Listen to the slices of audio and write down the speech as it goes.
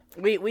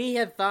We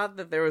had thought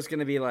that there was going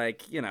to be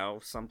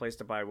some place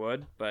to buy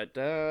wood, but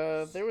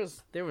there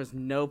was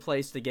no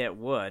place to get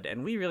wood,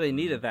 and we really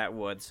needed that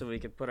wood so we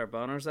could put our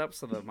boners up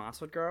so the moss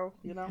would grow.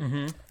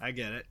 Mm-hmm. I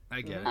get it.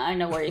 I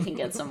know where you can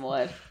get some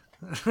wood.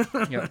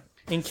 Yeah.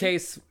 In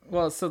case,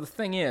 so the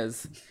thing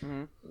is,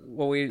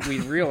 what we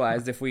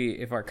realized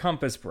if our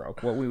compass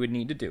broke, what we would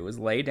need to do is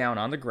lay down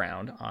on the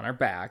ground on our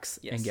backs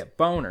and get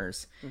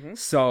boners.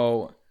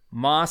 So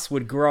moss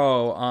would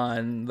grow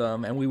on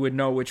them, and we would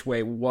know which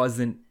way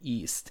wasn't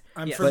east.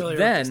 I'm familiar with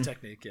this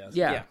technique, yes.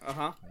 Yeah.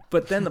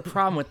 But then the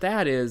problem with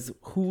that is,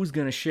 who's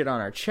going to shit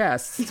on our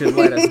chests to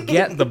let us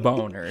get the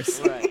boners?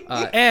 Right.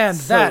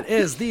 That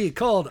is the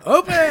cold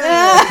open!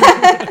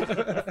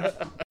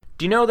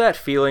 Do you know that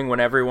feeling when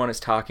everyone is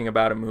talking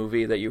about a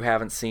movie that you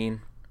haven't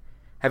seen?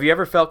 Have you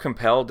ever felt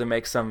compelled to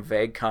make some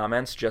vague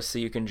comments just so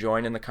you can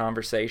join in the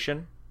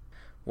conversation?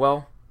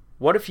 Well,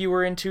 what if you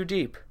were in too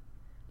deep?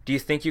 Do you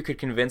think you could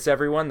convince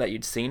everyone that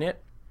you'd seen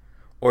it?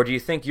 Or do you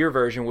think your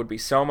version would be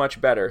so much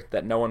better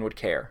that no one would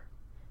care?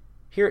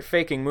 Here at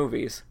Faking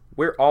Movies,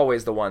 we're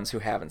always the ones who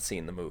haven't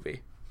seen the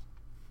movie.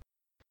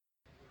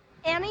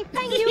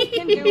 Anything you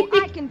can do,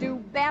 I can do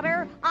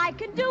better. I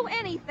can do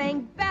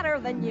anything better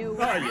than you.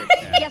 No, you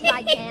can't. Yes,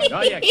 I can.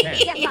 No, you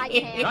can't. Yes, I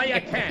can. No,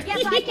 you can't.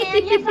 Yes, I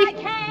can. Yes, I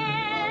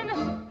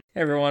can.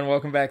 Hey everyone,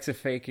 welcome back to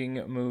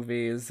Faking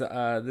Movies.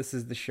 This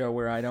is the show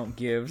where I don't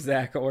give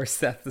Zach or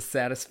Seth the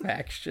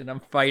satisfaction.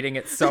 I'm fighting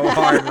it so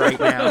hard right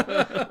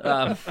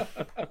now.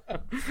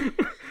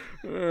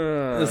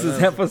 This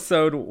is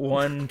episode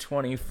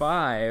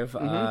 125.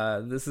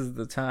 This is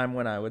the time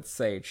when I would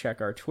say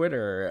check our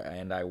Twitter,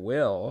 and I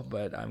will,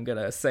 but I'm going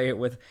to say it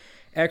with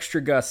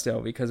extra gusto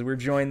because we're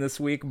joined this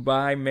week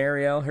by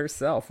Marielle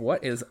herself.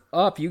 What is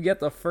up? You get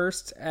the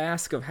first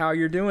ask of how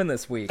you're doing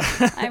this week.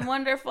 I'm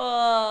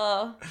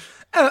wonderful.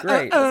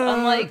 Great.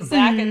 Unlike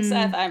Zach and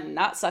Seth, I'm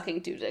not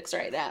sucking two dicks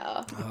right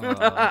now.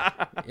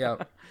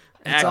 Yep.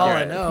 That's all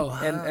I know.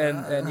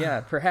 And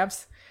yeah,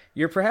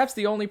 you're perhaps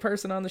the only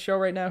person on the show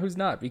right now who's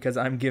not, because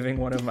I'm giving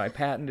one of my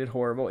patented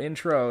horrible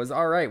intros.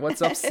 All right,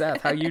 what's up,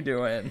 Seth? How you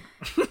doing?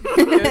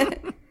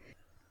 Good.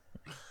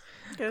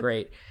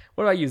 Great.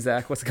 What about you,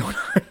 Zach? What's going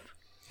on?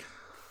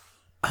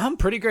 I'm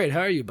pretty great. How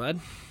are you, bud?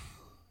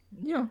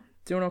 Yeah,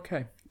 doing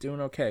okay.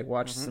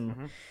 Watched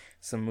some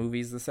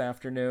movies this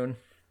afternoon.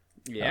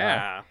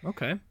 Yeah.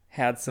 Okay.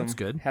 Had some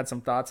good. Had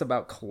some thoughts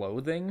about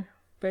clothing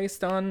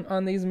based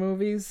on these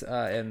movies,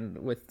 and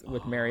with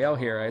Marielle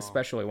here, I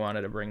especially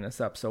wanted to bring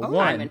this up. So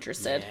I'm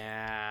interested.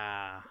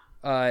 Yeah.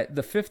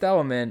 The Fifth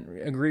Element,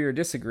 agree or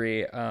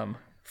disagree,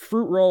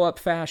 fruit roll-up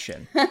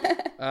fashion.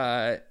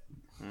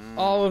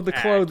 All of the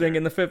clothing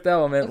in the Fifth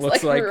Element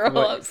looks like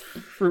what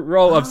fruit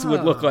roll-ups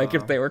would look like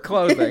if they were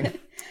clothing.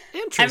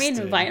 I mean,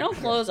 vinyl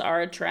clothes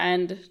are a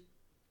trend.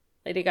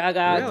 Lady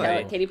Gaga,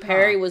 Really? Katy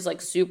Perry was like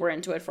super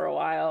into it for a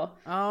while.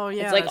 Oh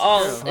yeah. It's like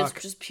that's true. it's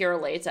just pure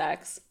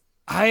latex.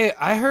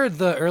 I heard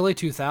the early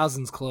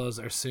 2000s clothes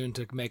are soon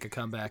to make a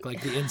comeback,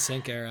 like the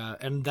NSYNC era,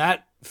 and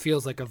that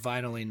feels like a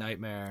vinyl-y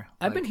nightmare.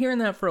 I've been hearing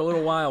that for a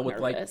little while with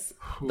Nervous.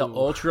 the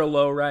ultra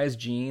low-rise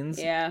jeans.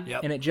 Yeah.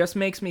 Yep. And it just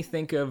makes me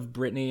think of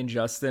Britney and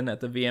Justin at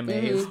the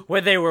VMAs.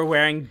 Where they were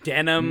wearing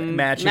denim,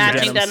 Matching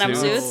denim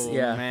suits. Oh,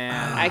 Yeah.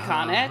 man.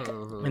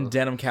 Iconic. And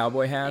denim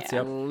cowboy hats.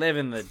 Yeah. Yep.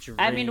 Living the dream.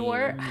 I mean,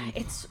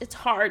 it's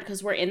hard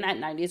because we're in that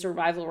 90s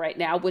revival right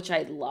now, which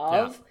I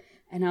love.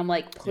 And I'm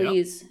like,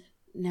 please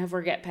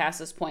never get past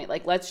this point.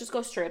 Like, let's just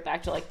go straight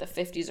back to like the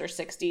 50s or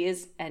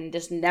 60s and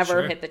just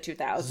never hit the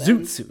 2000s.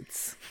 Zoot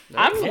suits.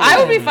 I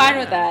would be fine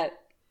with that.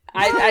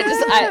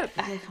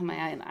 Oh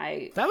man,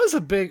 That was a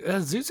big.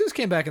 Zoot Suits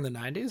came back in the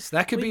 90s.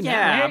 That could be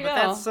yeah, There but you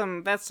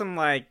go. that's some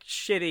like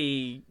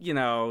shitty,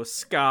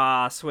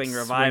 ska swing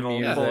revival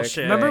music.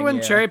 bullshit. Remember when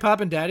Yeah. Cherry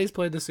Pop and Daddies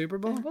played the Super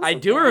Bowl? I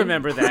do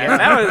remember that.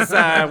 That was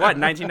what,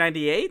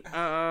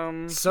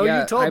 1998? So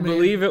Yeah, you told I me.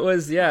 believe it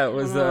was. Yeah, it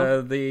was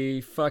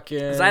the fucking.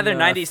 It was either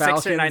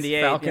 96 or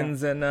 98,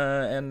 Falcons and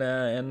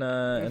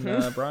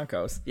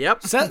Broncos.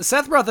 Yep.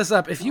 Seth brought this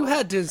up. If you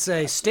had to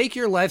say stake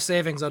your life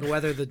savings on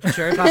whether the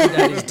Cherry Pop and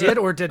Daddies did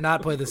or did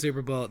not play the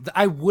Super Bowl,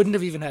 I wouldn't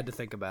have even had to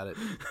think about it.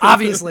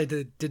 Obviously,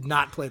 did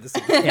not play the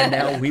Super Bowl. And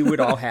now we would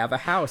all have a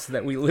house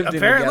that we lived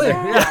Apparently, in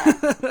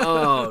together.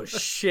 Oh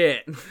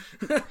shit.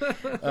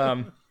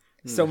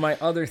 So my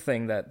other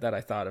thing that I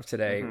thought of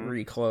today,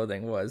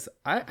 re-clothing, was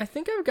I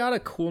think I've got a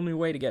cool new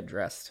way to get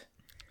dressed.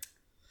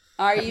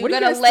 are you What do you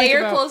gonna guys lay think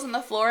your about- clothes on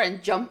the floor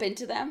and jump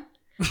into them?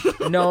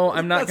 No,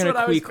 I'm not That's gonna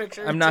what I was queek.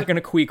 picturing, I'm not too.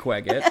 gonna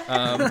queekweg it.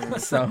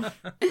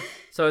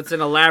 So it's an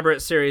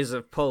elaborate series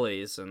of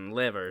pulleys and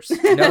levers.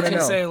 No. I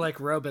can say like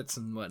robots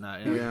and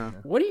whatnot. Yeah.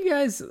 What do you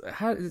guys?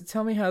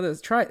 Tell me how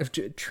this. Try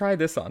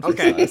this on. for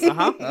Okay. size.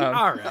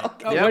 All right.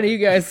 What do you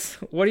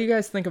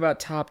guys think about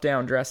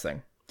top-down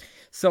dressing?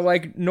 So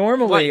like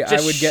normally What, I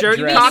just would get shirt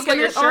You dressed. mean you Cocking put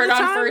your it all shirt the on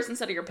time? first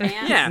instead of your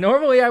pants? Yeah.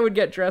 Normally I would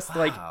get dressed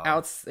like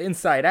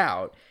inside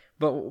out,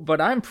 but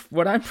what I'm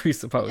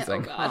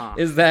presupposing Oh, God.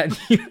 is that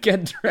you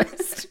get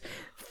dressed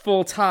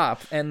full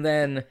top and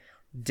then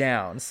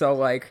down. So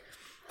like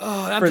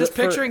Oh, I'm just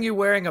picturing you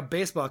wearing a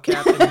baseball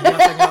cap and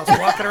nothing else,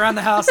 walking around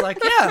the house like,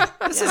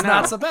 this is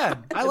not so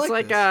bad. It's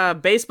like this. a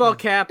baseball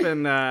cap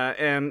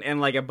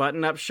and like a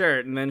button-up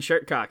shirt and then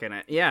shirt cocking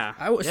it. Yeah.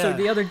 So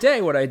the other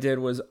day, what I did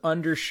was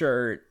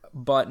undershirt,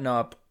 button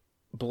up,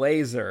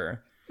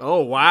 blazer,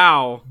 Oh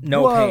wow.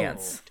 no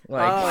pants.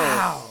 Like,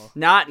 Wow.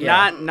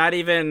 Not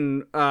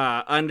even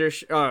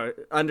undershirt,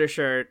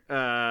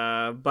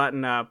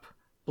 button up,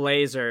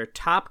 blazer,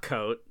 top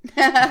coat.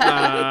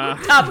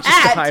 Top just to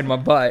hat. hide my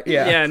butt.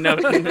 Yeah. Yeah,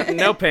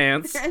 no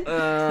pants.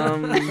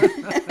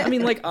 I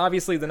mean, like,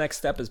 obviously the next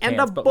step is And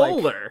pants, a but like,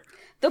 bowler.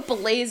 The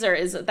blazer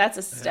that's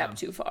a step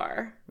too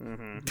far.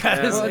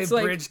 That is it's a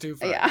like- bridge too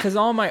far. Yeah. because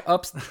all my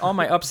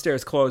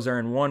upstairs clothes are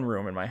in one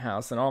room in my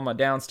house, and all my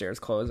downstairs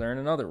clothes are in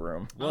another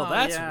room. Well,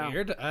 that's yeah.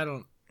 weird. I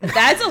don't.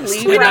 That's a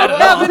lead We don't have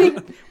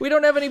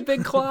problem. any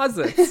big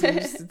closets.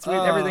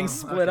 Everything's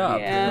split up.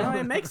 Yeah. No,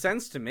 it makes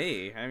sense to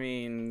me. I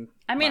mean,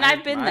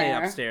 I've been my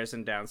there. upstairs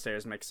and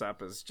downstairs mix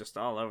up is just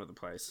all over the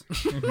place.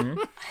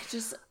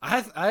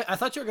 I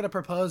thought you were gonna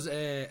propose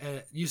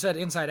you said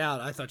inside out.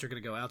 I thought you were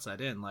gonna go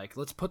outside in. Like,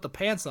 let's put the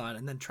pants on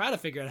and then try to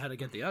figure out how to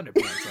get the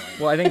underpants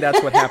on. Well, I think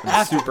that's what happened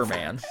to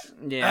Superman.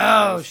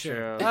 Yeah. Oh, that's sure.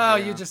 true. Oh,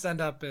 Yeah. you just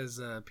end up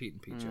as Pete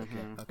and Peach.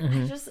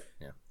 Okay. I just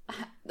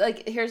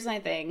like here's my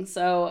thing.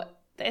 So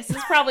this is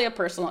probably a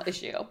personal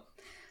issue,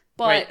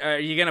 but Wait, are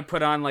you gonna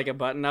put on like a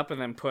button up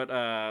and then put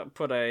an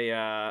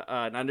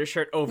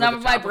undershirt over none the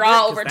of top my of bra it?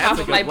 'Cause over that's top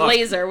a of good my look.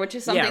 blazer, which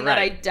is something that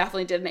I right.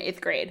 definitely did in the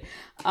 8th grade.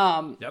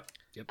 Yep.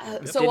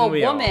 So Didn't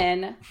we all?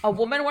 a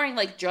woman wearing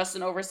like just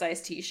an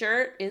oversized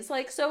t-shirt is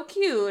like so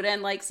cute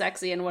and like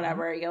sexy and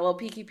whatever. You get a little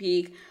peeky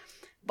peek.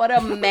 But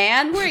a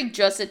man wearing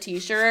just a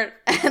t-shirt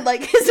and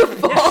like his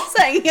balls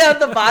hanging out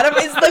the bottom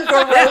is the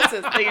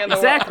grossest thing in the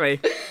world. Exactly.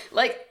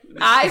 Like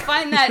I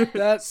find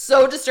that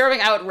so disturbing.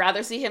 I would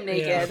rather see him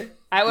naked. Yeah.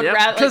 I would Yep.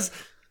 rather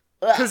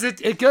like, Because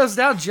it goes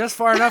down just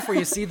far enough where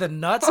you see the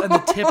nuts and the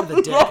tip of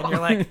the dick, and you're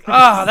like,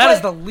 oh, that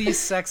is the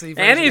least sexy.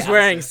 And he's version.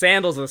 wearing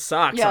sandals with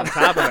socks Yeah. on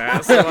top of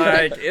that. So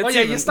like, it's Oh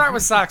yeah, even- you start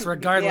with socks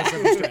regardless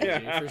of the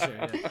strategy, for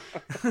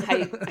sure. Yeah.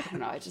 I don't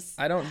know.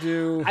 I don't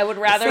do. I would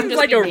rather him Seems just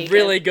like be a naked.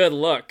 really good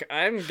look.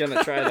 I'm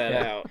gonna try that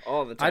out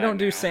all the time. I don't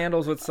do now.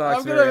 sandals with socks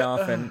I'm gonna- very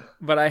often,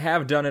 but I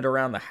have done it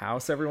around the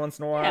house every once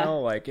in a while. Yeah.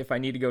 Like if I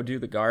need to go do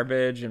the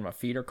garbage and my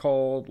feet are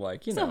cold,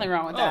 like There's nothing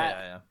wrong with that.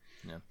 yeah.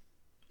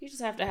 You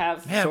just have to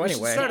have. Man, So we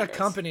anyway. should start a Standards.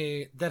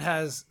 company that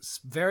has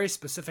very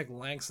specific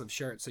lengths of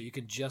shirts, so you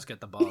can just get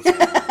the balls.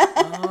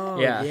 Oh,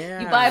 Yeah.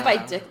 You buy it by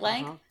dick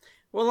length.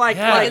 Well, like,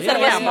 Yeah, like instead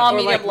of a yeah, small, or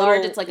medium, like large,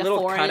 little- it's like a little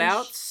 4-inch.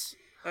 cutouts.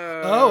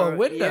 A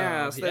window.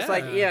 Yeah, so there's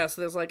like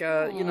so there's like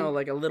a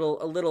like a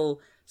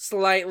little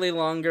slightly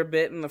longer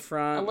bit in the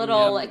front. A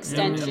little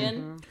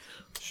extension.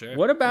 Sure.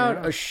 What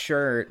about a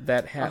shirt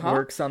that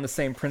works on the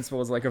same principle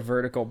as like a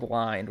vertical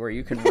blind, where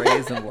you can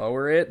raise and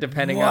lower it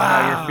depending on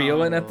how you're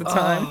feeling at the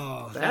time?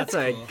 Oh, That's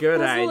a good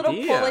There's a little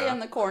idea. pulley in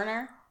the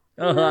corner.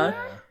 Uh huh.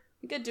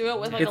 You could do it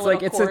with like It's a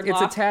like little cord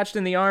it's lock. attached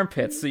in the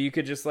armpits, so you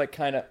could just like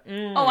kind of.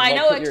 Oh, I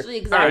know actually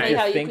exactly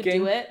how you could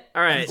do it.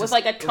 All right, With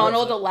like a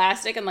tunneled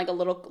elastic and like a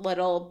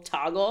little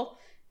toggle.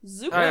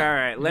 Zoop. all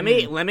right. Let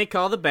me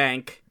call the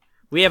bank.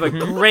 We have a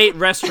great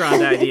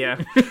restaurant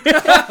idea.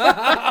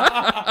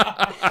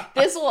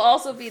 This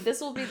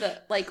will be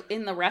the like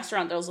in the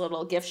restaurant. There's a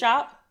little gift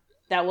shop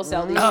that will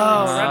sell these. Oh,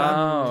 shirts. right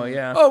on. Oh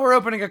yeah. Oh, we're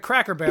opening a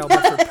Cracker Barrel,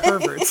 but for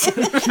perverts.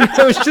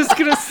 I was just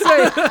gonna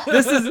say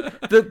this is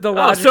the Oh,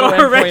 logical so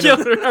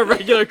endpoint. a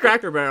regular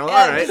Cracker Barrel.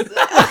 All right.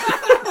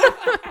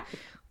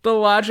 The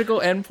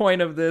logical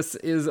endpoint of this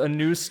is a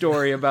news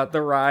story about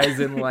the rise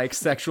in like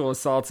sexual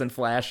assaults and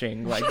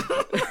flashing. Like,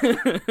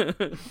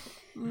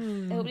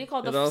 It'll be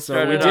called It the. all so we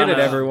started did on it,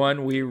 a-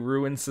 everyone. We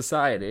ruined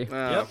society.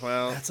 Oh,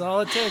 well. That's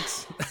all it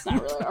takes. It's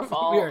not really our We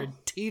fault. are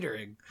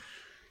teetering.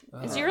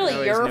 It's really I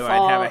always your knew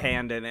fault. I'd have a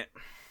hand in it.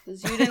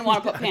 'Cause you didn't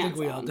want to put I think pants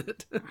we all on.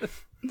 did.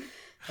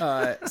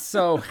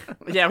 So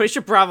Yeah, we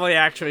should probably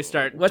actually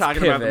start Let's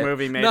talking about the pivot.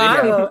 movie. Maybe.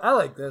 No, I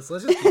like this.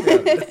 Let's just keep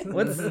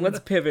going. let's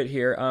pivot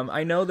here.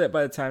 I know that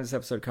by the time this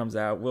episode comes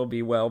out, we'll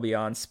be well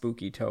beyond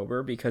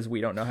Spookytober because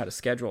we don't know how to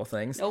schedule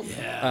things. Nope.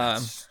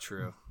 That's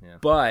true. Yeah.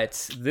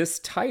 But this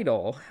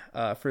title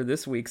for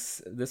this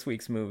week's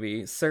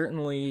movie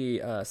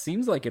certainly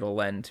seems like it'll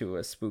lend to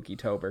a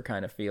Spookytober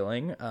kind of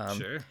feeling.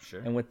 Sure.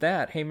 And with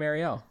that, hey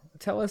Marielle,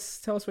 tell us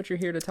what you're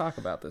here to talk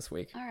about this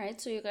week. All right,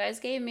 so you guys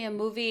gave me a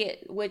movie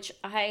which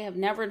I have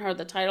never heard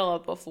the title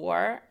of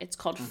before. It's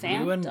called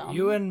Phantom.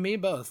 You and me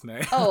both,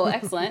 Mary. Oh,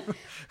 excellent.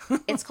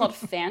 It's called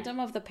Phantom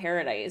of the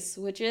Paradise,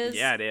 which is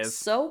Yeah, it is.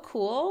 so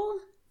cool.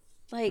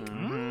 Like,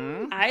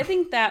 I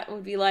think that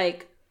would be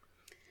like,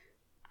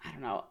 I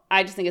don't know.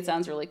 I just think it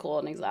sounds really cool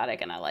and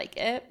exotic, and I like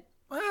it.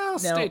 Well,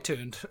 stay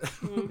tuned.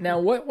 Now,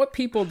 what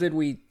people did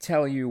we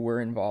tell you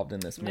were involved in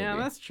this movie? Yeah,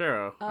 that's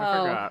true. I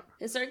Oh, forgot.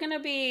 is there going to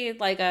be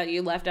like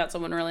you left out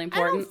someone really I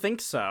important? don't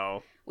think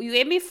so. Well, you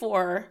gave me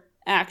 4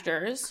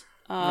 actors.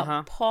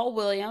 Paul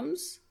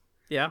Williams,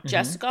 Yeah.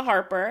 Jessica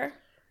Harper,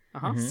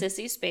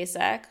 Sissy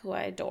Spacek, who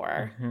I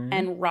adore,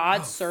 and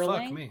Rod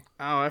Serling. Fuck me.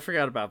 Oh, I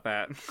forgot about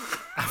that.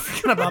 I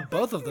forgot about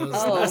both of those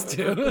last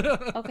two.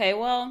 Okay,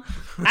 well,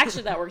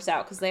 actually that works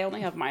out because they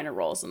only have minor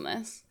roles in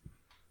this.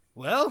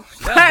 Well,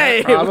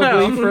 Hey,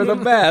 Probably for the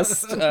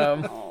best.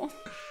 Oh,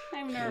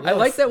 I'm nervous. I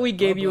like that we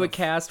gave you a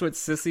cast with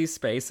Sissy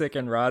Spacek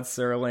and Rod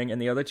Serling,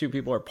 and the other two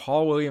people are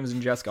Paul Williams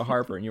and Jessica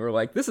Harper, and you were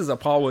like, this is a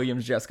Paul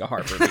Williams, Jessica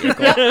Harper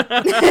vehicle.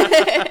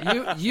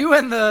 you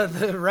and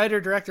the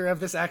writer-director of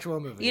this actual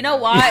movie. You know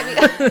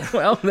why?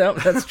 Well, no,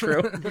 that's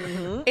true.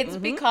 It's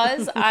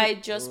because I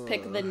just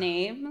pick the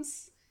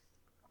names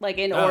like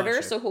in order.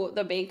 sure. So who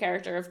the main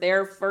character, if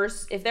they're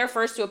first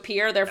to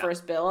appear, their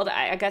first build,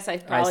 I guess I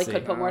probably see.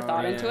 could put more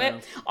thought into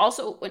it.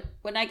 Also,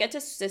 when I get to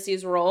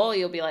Sissy's role,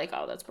 you'll be like,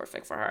 oh, that's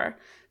perfect for her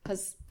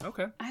because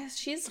Okay.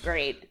 she's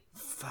great.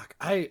 Fuck.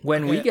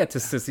 When we get to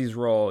Sissy's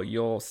role,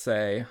 you'll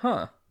say,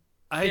 huh.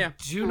 I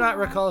do not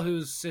recall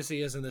who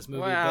Sissy is in this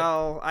movie.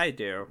 Well, I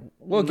do.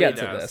 We'll get Lee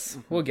to does. this.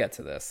 We'll get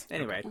to this.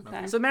 Anyway,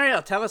 Okay. so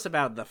Mariel, tell us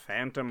about the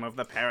Phantom of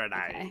the Okay.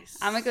 Paradise.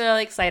 I'm like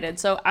really excited.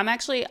 So I'm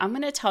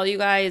going to tell you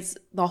guys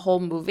the whole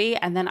movie,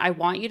 and then I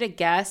want you to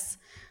guess.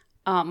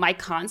 My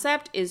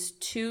concept is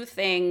two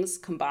things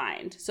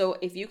combined. So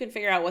if you can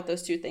figure out what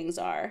those two things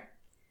are,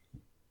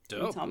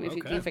 Dope. tell me if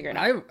you Okay. can figure it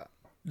out.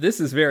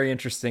 This is very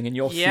interesting, and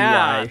you'll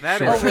Yeah, see why. that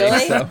shortly, is- Oh,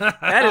 really? so-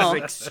 That is Oh.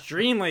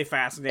 extremely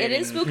fascinating. It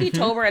is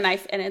Spookytober,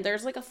 and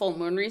there's like a full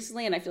moon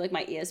recently, and I feel like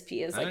my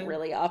ESP is like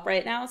really up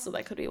right now, so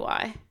that could be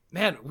why.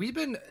 Man,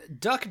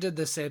 Duck did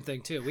the same thing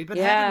too. We've been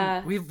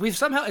Yeah. we've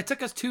somehow, it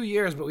took us 2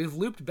 years, but we've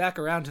looped back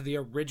around to the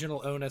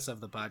original onus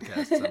of the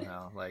podcast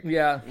somehow. Like,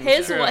 yeah.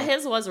 His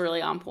was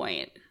really on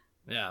point.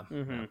 yeah.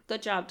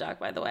 Good job, Doc.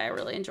 By the way, I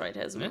really enjoyed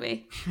his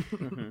movie.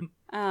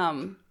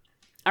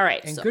 All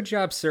right, And so good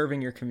job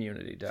serving your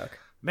community, Duck.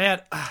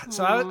 Man,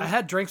 so I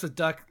had drinks with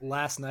Duck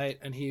last night,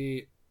 and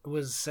he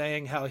was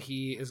saying how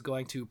he is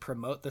going to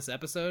promote this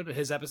episode,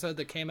 his episode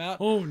that came out.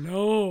 Oh,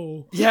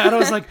 no. Yeah, and I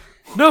was like,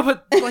 no,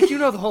 but like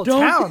the whole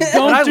town.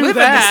 don't I do live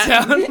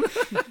that. in this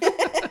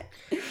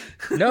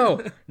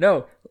town.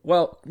 No.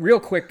 Well, real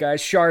quick,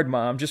 guys, Shard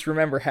Mom. Just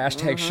remember,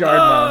 hashtag Shard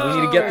Mom.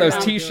 We need to get those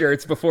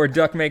t-shirts before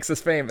Duck makes us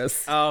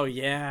famous. Oh,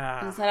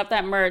 yeah. set up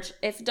that merch.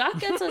 If Duck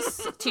gets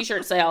us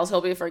t-shirt sales,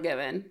 he'll be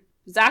forgiven.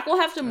 Zach will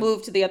have to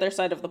move to the other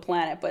side of the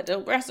planet, but the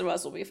rest of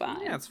us will be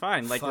fine. Yeah, it's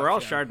fine. Like, Fuck we're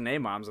all yeah. Chardonnay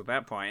moms at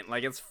that point.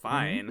 Like, it's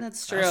fine.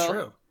 That's true. That's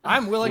true.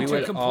 I'm willing We to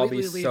would all be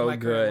completely leave so my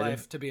good. current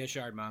life to be a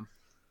Shard Mom.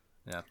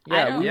 Yeah.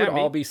 Yeah, we Yeah, would me-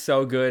 all be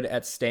so good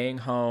at staying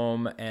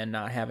home and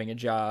not having a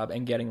job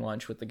and getting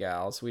lunch with the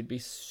gals. We'd be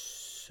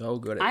so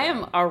good at I that.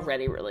 am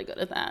already really good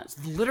at that.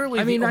 Literally,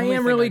 I mean, the I only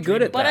am thing really I good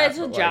dream at But that. it's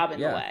a but, job like,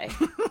 in yeah.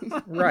 the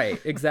way. Right,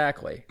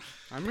 exactly.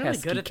 I'm really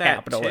Pesky good at that,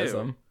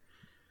 capitalism. too.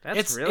 That's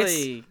It's-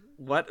 really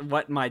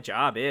what my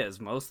job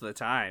is most of the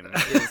time,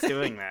 is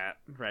doing that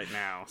right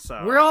now.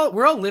 So We're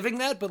all living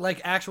that, but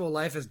like actual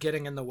life is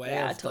getting in the way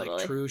Yeah, of totally.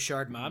 like true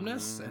Shard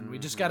Momness, and we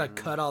just gotta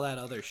cut all that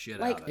other shit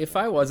Like, out. If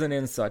I wasn't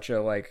in such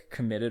a like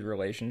committed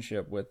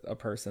relationship with a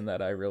person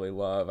that I really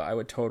love, I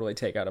would totally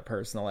take out a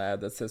personal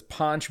ad that says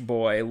 "Paunch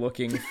Boy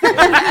looking for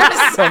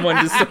someone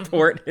to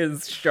support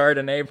his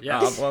Chardonnay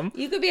problem."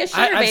 You could be a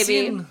sugar I've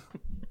baby.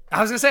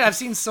 I've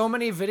seen so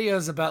many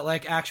videos about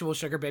like actual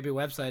sugar baby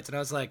websites, and I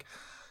was like,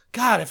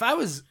 God, if I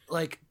was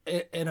like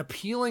an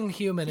appealing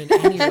human in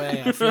any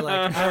way, I feel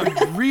like I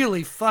would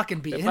really fucking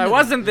be. if I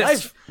wasn't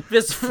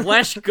this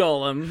flesh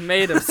golem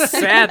made of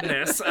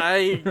sadness,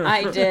 I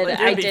I did. Like,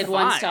 I it'd be did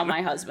once fine. tell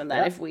my husband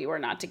that if we were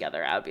not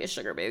together, I would be a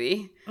sugar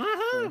baby.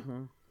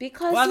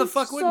 Because Why the it's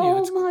fuck wouldn't you? so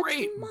It's much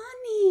great.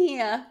 money.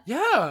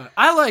 Yeah,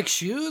 I like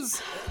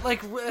shoes.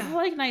 Like, I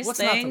like nice what's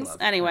not to things. love?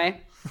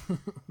 Anyway,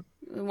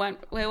 we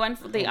went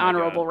for the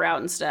honorable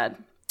route instead.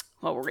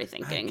 What were we I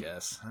thinking?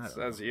 guess I don't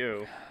know. says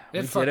you. We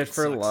did fucking it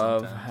for sucks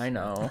love. sometimes. I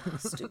know.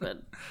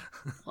 Stupid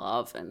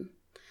love and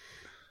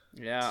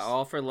Yeah,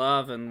 all for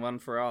love and one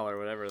for all, or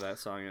whatever that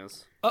song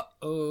is.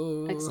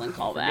 Uh-oh. excellent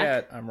callback.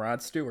 Yeah, I'm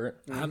Rod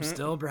Stewart. I'm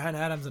still Brian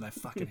Adams, and I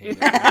fucking hate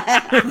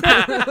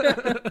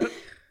it.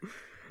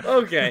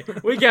 Okay,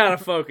 we gotta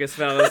focus,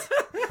 fellas.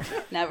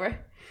 Never.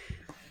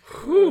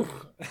 All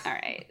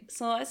right,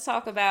 so let's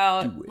talk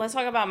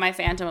about my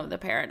Phantom of the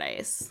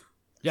Paradise.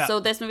 Yeah. So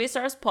this movie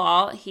stars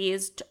Paul.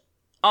 He's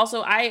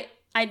also I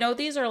know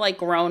these are like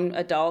grown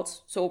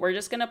adults, so we're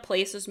just gonna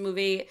place this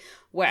movie In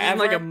wherever.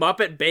 like a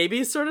Muppet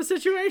Babies sort of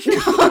situation.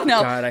 no,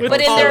 God, I but hope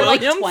in so. their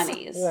like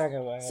Williams?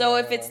 20s. So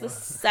if it's the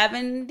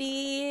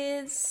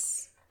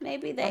 70s,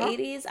 maybe the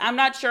 80s. I'm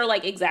not sure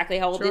like exactly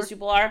how old these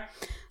people are.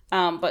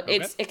 But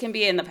it can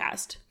be in the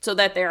past, so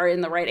that they're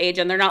in the right age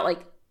and they're not like,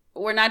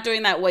 we're not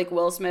doing that like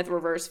Will Smith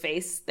reverse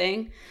face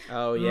thing.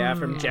 Oh yeah,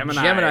 from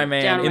Gemini. Gemini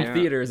Man Gemini. in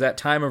theaters at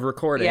time of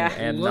recording Yeah.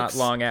 and Looks- not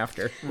long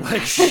after.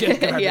 like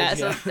shit. Garbage, Yeah,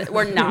 so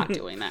we're not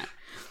doing that.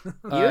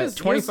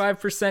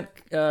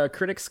 25%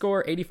 critic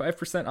score,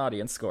 85%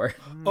 audience score.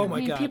 Oh my I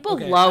mean, god. people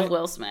Okay, love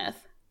Will Smith.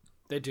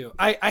 They do.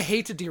 I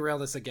hate to derail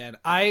this again.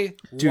 I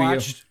Do you?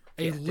 watched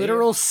a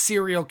literal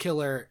serial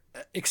killer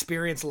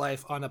experience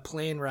life on a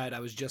plane ride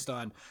I was just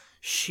on.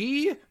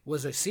 She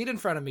was a seat in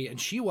front of me,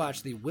 and she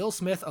watched the Will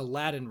Smith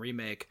Aladdin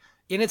remake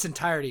in its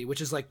entirety,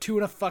 which is like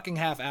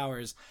 2.5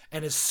 hours.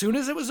 And as soon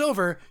as it was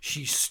over,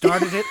 she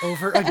started it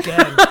over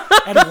again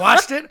and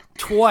watched it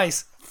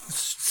twice,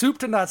 soup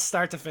to nuts,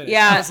 start to finish.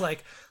 Yeah. I was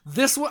like,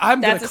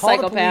 I'm going That's to a call the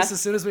psychopath. police as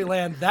soon as we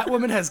land. That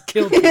woman has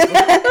killed people.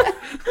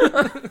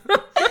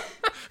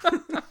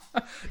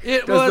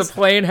 Does the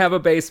plane have a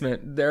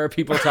basement? There are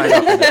people tied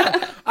up in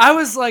it. I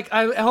was like,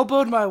 I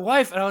elbowed my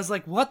wife, and I was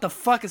like, what the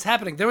fuck is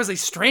happening? There was a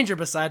stranger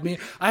beside me.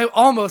 I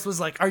almost was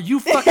like, are you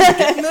fucking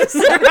getting this?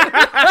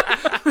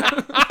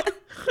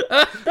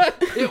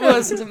 It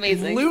was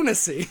amazing.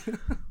 lunacy.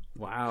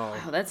 Wow.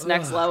 Oh, that's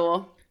next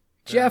level.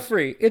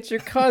 Jeffrey, it's your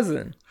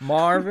cousin,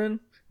 Marvin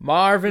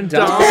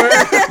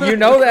Dahmer. You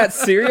know that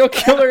serial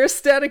killer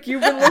aesthetic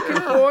you've been looking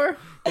for?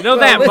 You know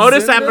that listen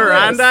modus to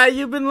operandi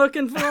you've been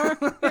looking for?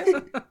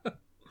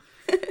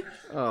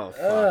 Oh,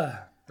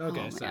 fuck.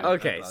 Okay, sorry.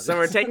 Okay, so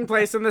we're taking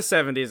place in the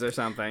 70s or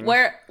something.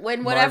 Whatever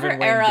Marvin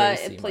Wayne era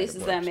Gacy it might places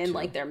have them worked, in, too.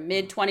 like their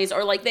mid 20s,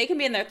 or like they can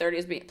be in their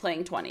 30s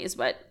playing 20s,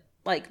 but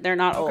like they're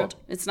not old.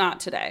 It's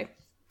not today.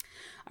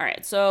 All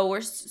right, so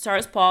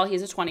stars Paul.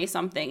 He's a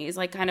 20-something. He's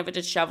like kind of a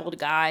disheveled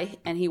guy,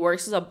 and he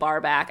works as a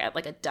bar back at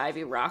like a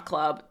divey rock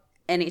club,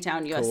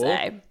 Anytown,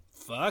 USA.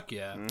 Fuck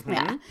yeah.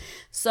 Yeah.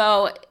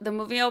 So the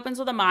movie opens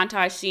with a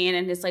montage scene,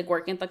 and he's like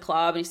working at the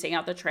club, and he's taking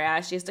out the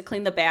trash. He has to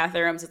clean the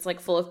bathrooms. It's like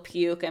full of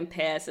puke and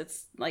piss.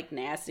 It's like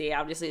nasty.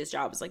 Obviously, his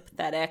job is like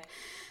pathetic.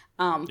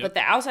 But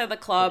the outside of the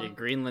club, Like a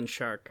Greenland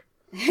shark.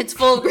 it's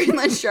full of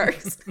Greenland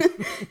sharks.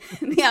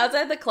 The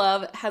outside of the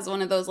club has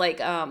one of those like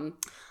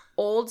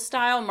old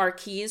style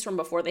marquees from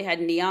before they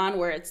had neon,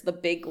 where it's the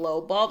big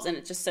glow bulbs, and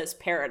it just says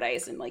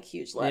 "Paradise" in like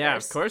huge letters. Yeah,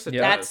 of course it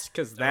Yeah. does,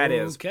 because that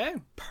is Okay.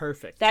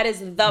 perfect. That is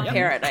the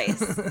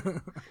paradise.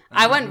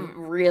 I went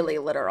really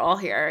literal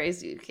here,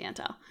 as you can't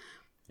tell.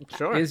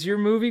 Sure. Is your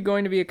movie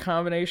going to be a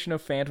combination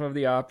of Phantom of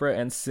the Opera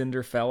and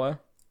Cinderfella?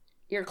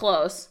 You're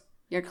close.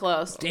 You're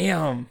close.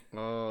 Damn.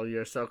 Oh,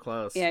 you're so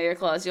close. Yeah, you're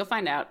close. You'll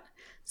find out.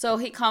 So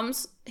the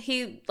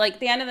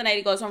end of the night,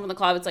 he goes home from the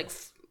club. It's like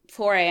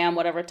 4 a.m.,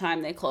 whatever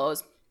time they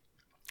close.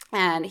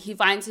 And he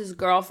finds his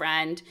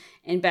girlfriend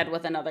in bed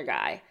with another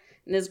guy.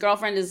 And his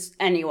girlfriend is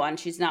anyone.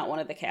 She's not one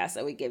of the cast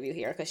that we give you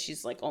here, because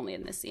she's like only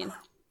in this scene.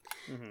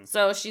 Mm-hmm.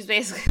 So she's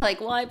basically like,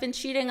 well, I've been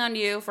cheating on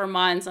you for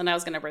months, and I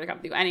was going to break up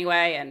with you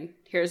anyway, and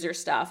here's your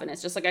stuff. And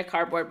it's just like a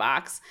cardboard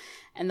box.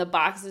 And the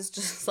box is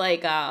just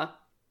like,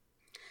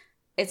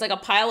 it's like a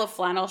pile of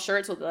flannel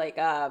shirts with like,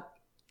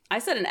 I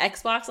said an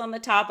Xbox on the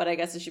top, but I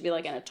guess it should be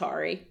like an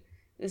Atari.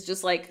 It's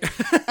just like,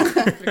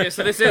 Okay,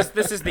 so this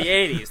is the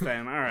 80s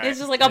then. All right. it's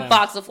just like a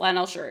box of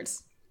flannel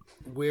shirts.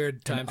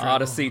 Weird time travel.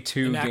 Odyssey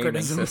 2 gaming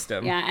Anachronism.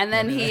 system. Yeah, and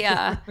then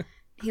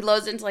he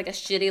loads into like a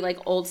shitty like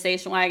old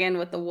station wagon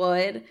with the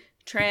wood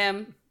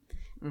trim,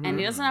 and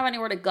he doesn't have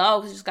anywhere to go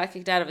because he just got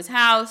kicked out of his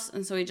house,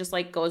 and so he just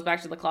like goes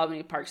back to the club and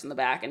he parks in the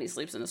back and he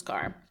sleeps in his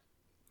car,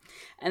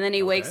 and then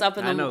he wakes up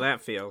in the I know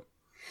that feel.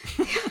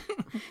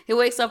 he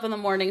wakes up in the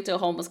morning to a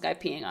homeless guy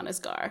peeing on his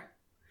car.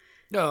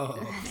 Oh.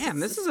 Man,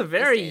 this is a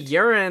very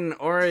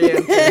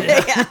urine-oriented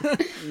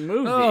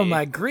movie. Oh,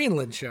 my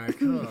Greenland shark.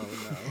 Oh, no.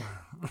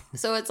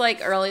 So it's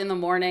like early in the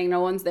morning, no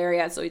one's there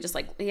yet, so he just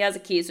like he has a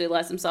key, so he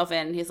lets himself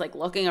in. He's like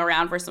looking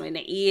around for something to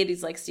eat.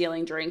 He's like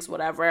stealing drinks,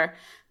 whatever.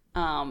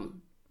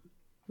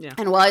 Yeah.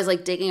 And while he's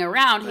like digging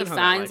around, he That's how I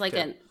finds liked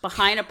like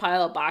behind a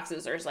pile of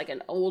boxes, there's like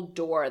an old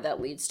door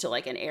that leads to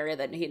like an area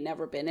that he'd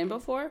never been in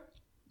before.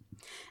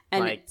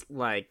 And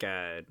like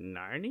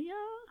Narnia?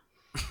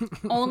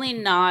 only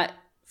not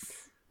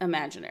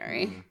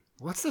imaginary.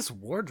 What's this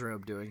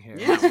wardrobe doing here?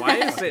 Yeah, why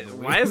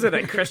is it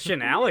a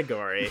Christian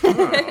allegory?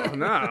 Oh,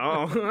 no,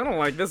 I don't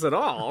like this at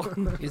all.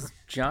 Is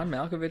John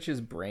Malkovich's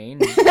brain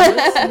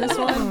in this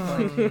one?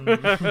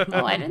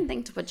 Oh, I didn't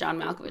think to put John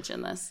Malkovich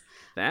in this.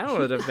 That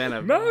would have been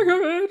a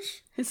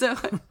Malkovich! So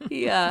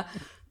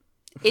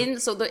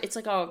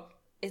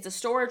it's a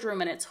storage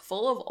room, and it's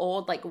full of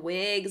old like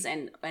wigs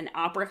and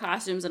opera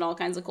costumes and all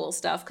kinds of cool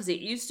stuff, because it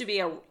used to be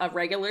a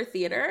regular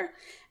theater,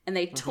 and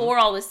they tore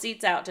all the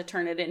seats out to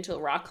turn it into a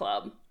rock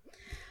club.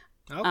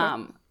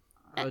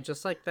 Okay.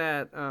 just like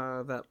that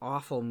that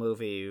awful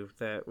movie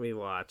that we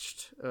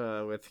watched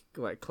with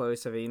like Chloe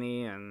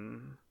Savini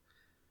and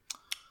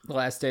The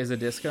Last Days of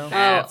Disco?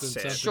 That's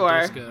San it. Sure.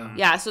 Francisco.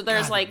 Yeah, so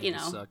there's God, like, that you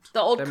movie know, sucked. the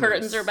old That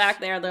curtains movie are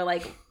back there. They're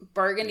like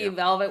burgundy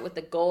velvet with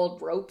the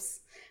gold ropes.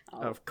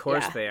 Oh, of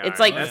course yeah. they are. It's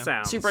like that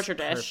sounds super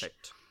tradish.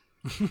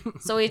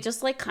 perfect. So he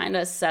just like kind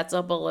of sets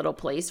up a little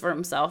place for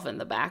himself in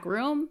the back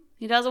room.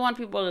 He doesn't want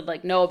people to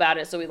like know about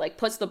it, so he like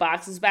puts the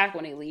boxes back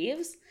when he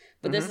leaves.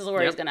 But this is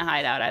where he's gonna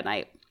hide out at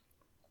night.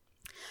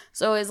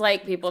 So it's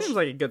like people. Seems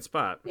like a good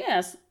spot.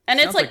 Yes, and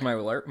Sounds it's like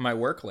my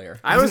work layer.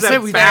 I was was gonna say,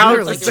 we about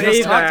literally to just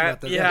say talked that.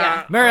 about this.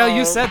 Yeah. Mariel,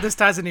 you said this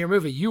ties into your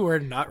movie. You were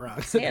not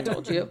wrong. yeah, I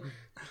told you.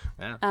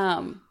 Yeah.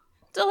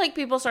 So like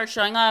people start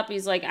showing up.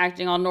 He's like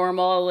acting all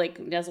normal. Like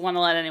he doesn't want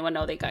to let anyone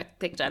know they got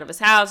kicked out of his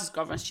house. His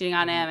girlfriend's cheating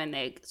on him, and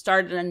they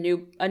started a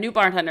new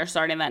bartender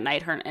starting that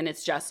night. And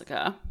it's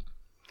Jessica.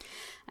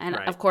 And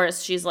Right. of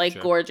course she's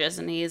like gorgeous,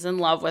 and he's in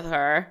love with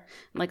her,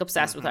 and, like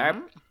obsessed with her.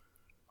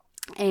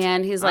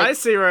 And he's I like,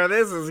 see where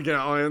this is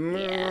going.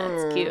 yeah,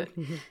 it's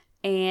cute.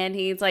 And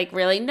he's like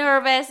really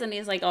nervous, and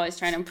he's like always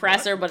trying to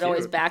impress her, but it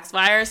always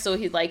backfires. So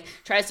he like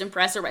tries to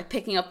impress her by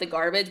picking up the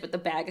garbage, but the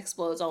bag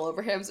explodes all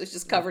over him, so he's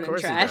just covered in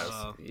trash.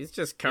 He's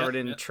just covered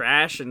in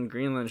trash and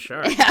Greenland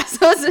shark. Yeah,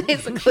 so it's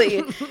basically,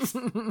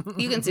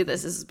 you can see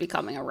this is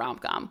becoming a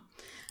rom-com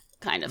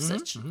kind of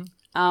such. So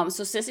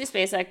Sissy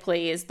Spacek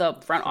plays the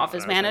front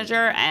office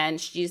manager, and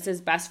she's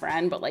his best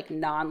friend, but like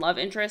non-love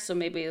interest. So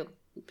maybe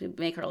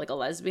make her like a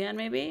lesbian,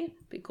 maybe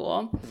be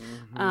cool.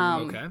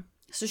 Okay.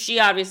 So she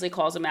obviously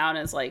calls him out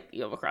and is like,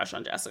 you have a crush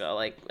on Jessica.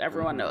 Like,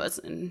 everyone knows.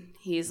 And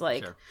he's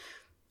like,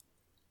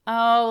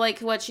 oh, like,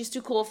 what? She's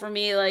too cool for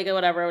me. Like,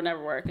 whatever. It would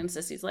never work. And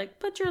Sissy's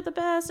like, but you're the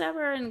best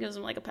ever. And gives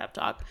him, like, a pep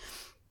talk.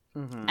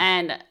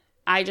 And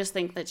I just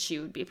think that she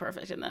would be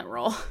perfect in that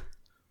role.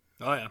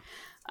 Oh,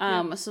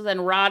 yeah. So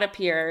then Rod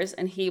appears,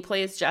 and he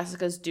plays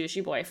Jessica's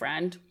douchey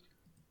boyfriend.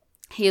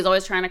 He is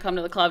always trying to come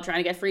to the club, trying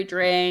to get free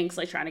drinks,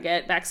 like, trying to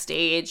get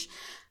backstage.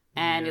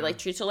 And he like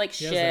treats her like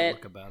He shit. has that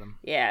look about him.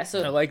 Yeah,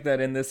 so I like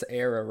that in this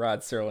era, Rod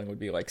Serling would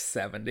be like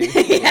 70.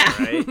 yeah,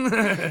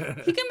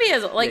 Right? he can be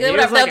as like He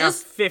whatever. has like They'll a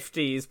just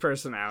 50s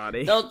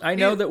personality. I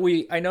know that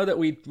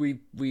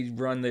we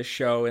run this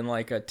show in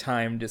like a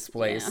time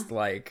displaced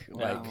like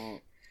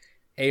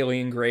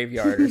alien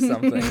graveyard or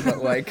something, but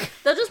like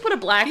they'll just put a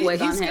black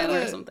wig on he's him got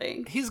or a-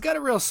 something. He's got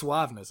a real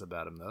suaveness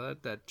about him, though.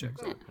 That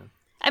checks out.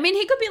 I mean,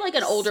 he could be like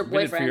an older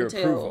submitted for your boyfriend too.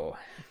 approval.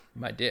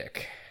 My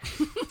dick.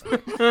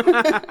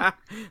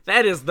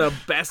 That is the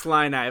best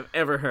line I've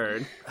ever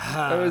heard.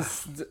 I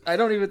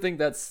don't even think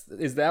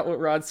is that what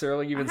Rod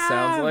Serling even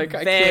sounds like?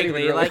 I can't even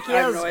Vaguely, really, like I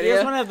have no he has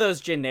idea. one of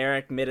those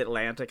generic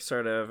mid-Atlantic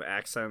sort of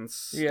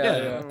accents.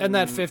 Yeah. And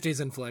that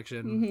 50s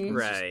inflection.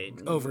 Right.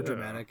 Over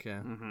dramatic,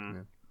 yeah.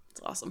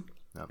 It's awesome.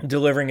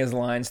 Delivering his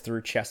lines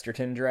through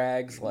Chesterton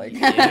drags, like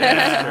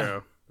That's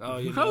true. Oh,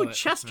 you know Oh, it.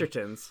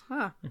 Chestertons.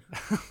 Huh.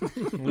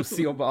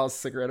 Lucille Ball's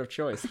cigarette of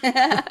choice.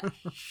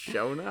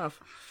 Show enough.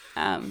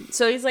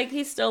 So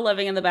he's still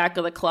living in the back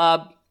of the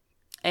club,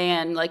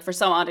 and like for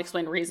some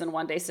unexplained reason,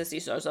 one day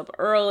Sissy shows up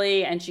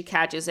early, and she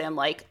catches him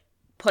like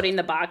putting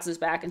the boxes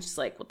back, and she's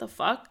like, "What the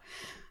fuck?"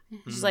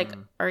 She's like,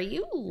 "Are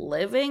you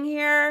living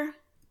here?"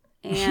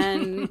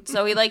 And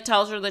so he like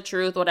tells her the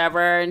truth,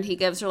 whatever, and he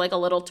gives her like a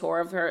little tour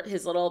of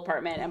his little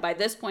apartment, and by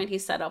this point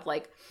he's set up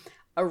like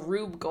a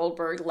Rube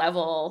Goldberg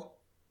level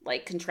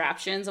like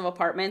contraptions of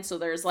apartments. So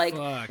there's like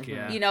Fuck,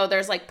 yeah. you know,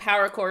 there's like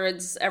power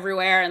cords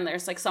everywhere, and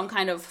there's like some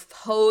kind of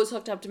hose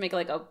hooked up to make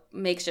like a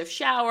makeshift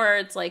shower.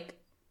 It's like,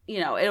 you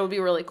know, it'll be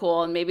really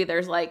cool. And maybe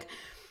there's like,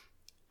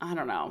 I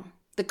don't know,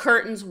 the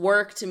curtains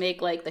work to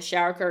make like the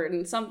shower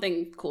curtain,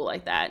 something cool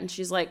like that. And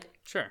she's like,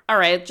 Sure. all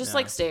right, just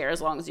like stay here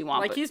as long as you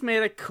want. Like but, he's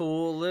made a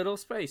cool little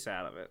space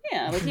out of it.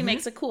 yeah, like he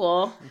makes it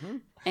cool.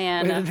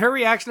 And And her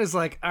reaction is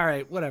like, all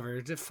right,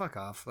 whatever, just fuck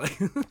off. Like,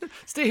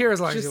 stay here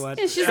as long as you want.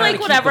 she's Trying like, to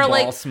keep whatever, the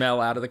ball like,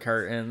 smell out of the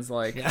curtains,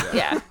 like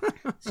yeah.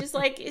 She's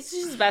like, it's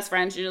just his best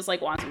friend. She just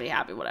like wants him to be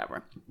happy,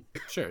 whatever.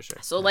 Sure, sure.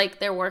 So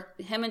like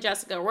him and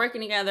Jessica are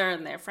working together,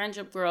 and their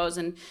friendship grows,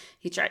 and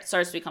he starts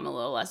to become a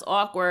little less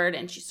awkward,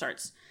 and she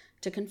starts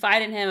to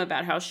confide in him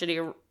about how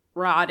shitty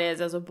Rod is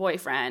as a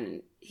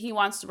boyfriend. She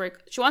wants to break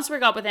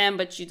up with him,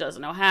 but she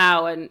doesn't know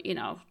how, and you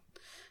know,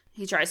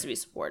 he tries to be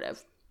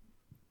supportive.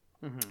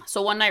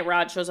 So one night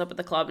Rod shows up at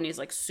the club, and he's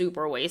like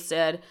super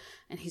wasted,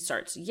 and he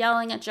starts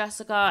yelling at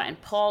Jessica,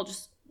 and Paul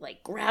just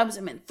like grabs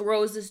him and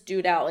throws this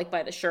dude out like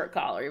by the shirt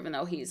collar, even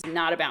though he's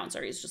not a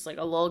bouncer. He's just like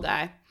a little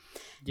guy.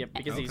 Yep,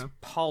 because he's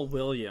Paul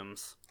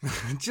Williams.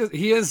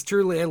 He is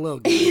truly a little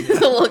guy. He's a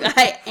little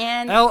guy,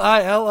 and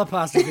L-I-L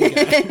apostrophe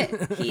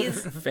guy.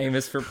 he's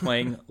famous for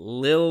playing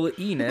Lil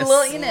Enos.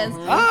 Lil Enos.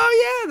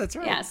 Oh, yeah, that's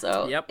right. Yeah,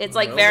 so Yep. it's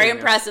like very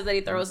impressive that he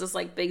throws this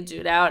like big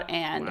dude out,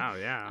 and Wow,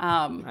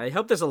 yeah. I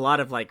hope there's a lot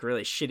of like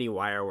really shitty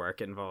wire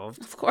work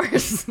involved. of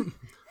course,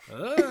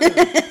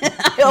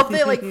 I hope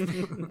they like,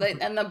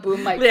 and the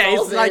boom mic Yeah,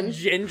 falls he's like in.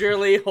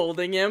 gingerly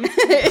holding him.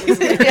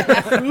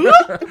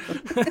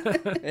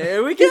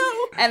 There we go.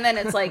 And then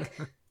it's like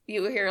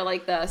you hear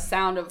like the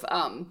sound of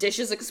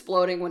dishes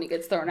exploding when he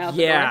gets thrown out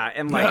the Yeah, door.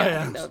 and like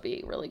I think that would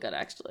be really good,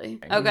 actually.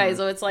 Okay,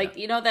 so it's like,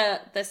 you know,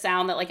 the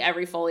sound that like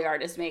every Foley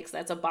artist makes,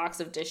 that's a box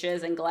of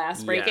dishes and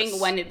glass breaking Yes.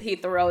 when he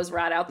throws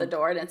Rod out the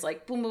door, and it's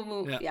like boom, boom,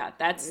 boom. Yeah,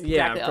 that's exactly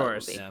Yeah, of how it would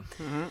course. be. Yeah.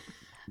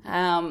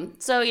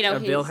 So, you know, a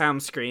he's... Wilhelm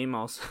scream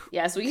also.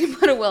 Yes, we can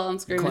put a Wilhelm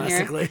scream in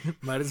here. Classically.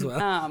 Might as well.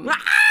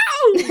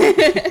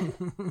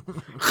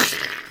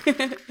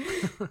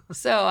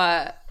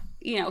 So,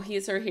 you know,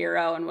 he's her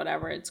hero and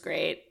whatever. It's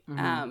great.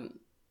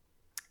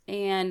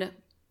 And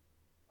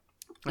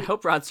I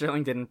hope Rod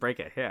Serling didn't break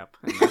a hip.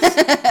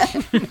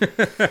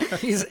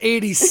 He's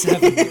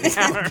 87 years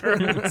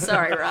old.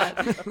 sorry, Rod.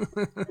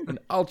 An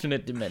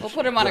alternate dimension. We'll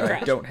put him on a where I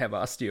crash. don't have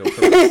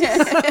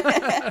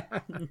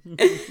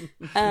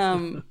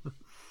osteoporosis.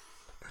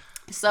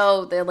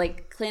 So they're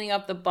like cleaning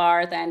up the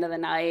bar at the end of the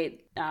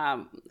night,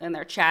 and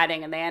they're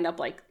chatting, and they end up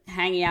like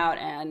hanging out,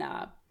 and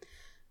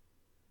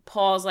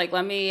Paul's like,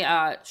 let me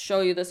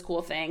show you this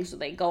cool thing. So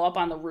they go up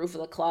on the roof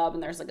of the club,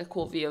 and there's like a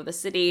cool view of the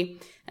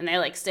city, and they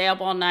like stay up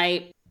all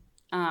night.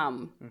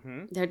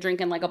 They're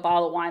drinking like a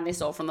bottle of wine they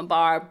stole from the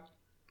bar.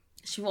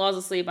 She falls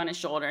asleep on his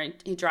shoulder, and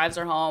he drives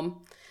her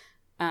home.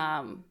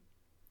 Then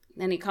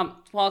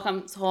Paul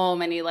comes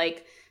home, and he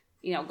like,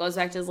 you know, goes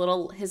back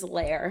to his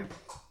lair.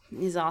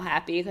 He's all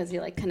happy because he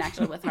like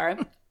connected with her.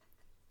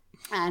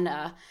 And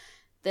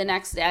the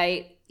next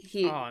day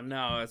Oh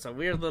no, it's a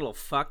weird little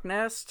fuck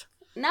nest.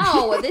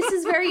 No, this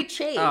is very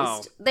chaste.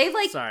 Oh, they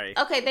like sorry.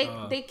 Okay,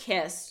 they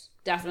kiss.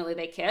 Definitely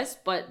they kiss,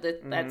 but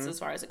that's as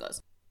far as it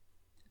goes.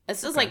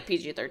 It's just like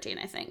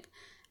PG-13, I think.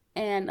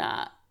 And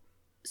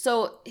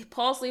so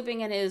Paul's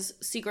sleeping in his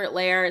secret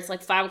lair. It's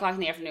like 5 o'clock in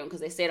the afternoon because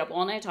they stayed up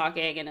all night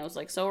talking, and it was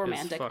like so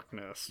romantic. His fuck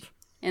nest.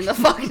 In the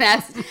fuck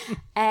nest.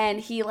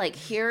 And he like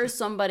hears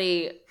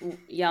somebody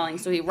yelling,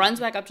 so he runs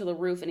back up to the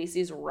roof and he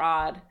sees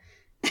Rod.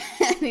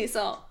 And he's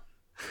all,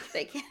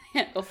 they can't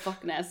handle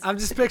fuck nest. I'm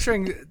just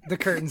picturing the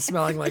curtain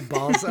smelling like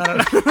balls. I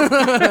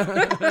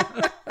don't know.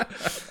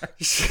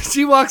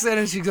 She walks in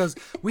and she goes,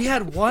 "We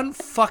had one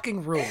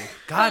fucking rule.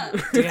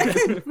 God damn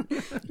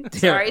it."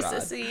 Sorry, Rod.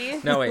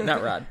 sissy. No, wait,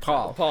 not Rod.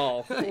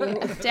 Paul.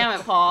 Damn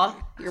it, Paul.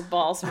 Your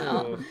ball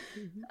smell.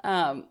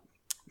 And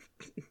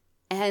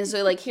so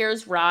he like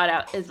hears Rod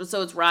out.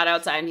 So it's Rod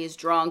outside, and he's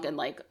drunk and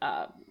like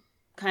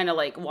kind of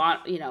like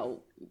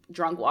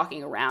drunk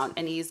walking around,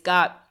 and he's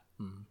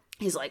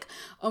like,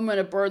 I'm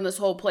gonna burn this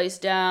whole place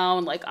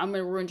down. Like, I'm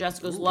gonna ruin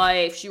Jessica's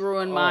life. She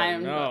ruined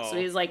mine. No. So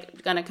he's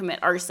like gonna commit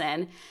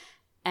arson.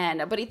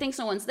 And but he thinks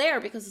no one's there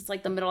because it's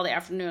like the middle of the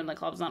afternoon. The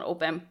club's not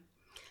open.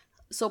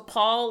 So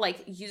Paul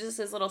like uses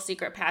his little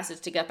secret passage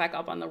to get back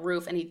up on the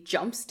roof, and he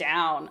jumps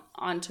down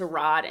onto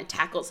Rod and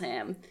tackles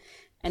him.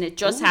 And it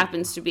just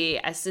happens to be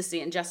as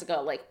Sissy and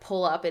Jessica like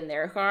pull up in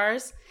their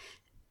cars.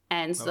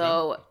 And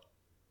so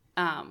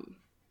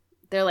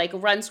they're like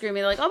run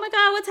screaming. They're like, oh my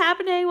God, what's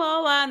happening?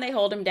 Blah, blah. And they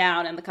hold him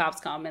down, and the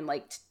cops come and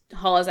like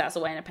haul his ass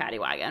away in a paddy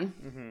wagon.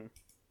 Mm-hmm.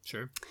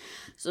 Sure.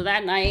 So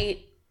that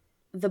night,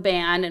 the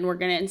band, and we're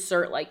going to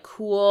insert like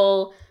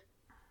cool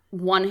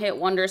one-hit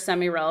wonder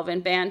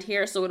semi-relevant band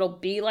here. So it'll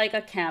be like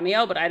a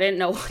cameo, but I didn't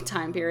know what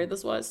time period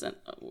this was. And,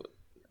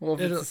 Well,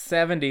 if it's the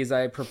 70s,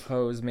 I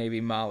propose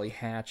maybe Molly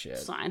Hatchet.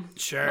 it's fine.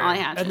 Sure. Molly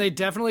Hatchet. And they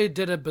definitely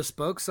did a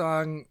bespoke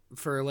song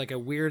for like a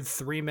weird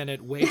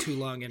 3-minute, way too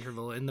long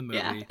interval in the movie.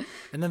 Yeah.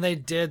 And then they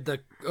did the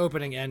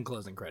opening and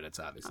closing credits,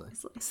 obviously.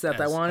 Except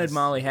I wanted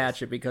Molly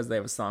Hatchet because they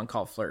have a song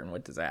called Flirtin'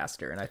 with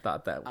Disaster, and I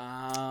thought that...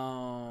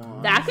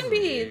 Oh. That could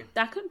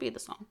be the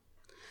song.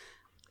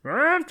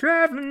 I'm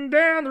traveling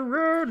down the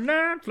road and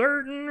I'm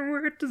flirting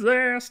with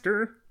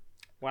disaster.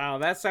 Wow,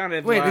 that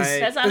sounded Wait, like...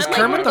 That is sounded like one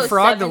Kermit of the those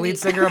Frog the 70s lead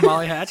singer of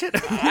Molly Hatchet?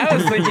 I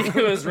was thinking it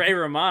was Ray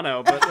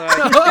Romano, but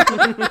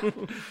like...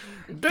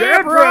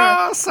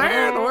 Deborah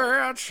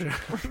Sandwich.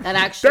 That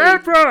actually,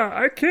 Deborah,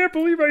 I can't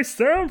believe I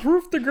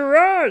soundproofed the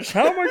garage.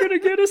 How am I going to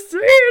get a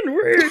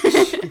sandwich?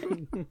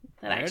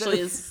 that actually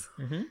is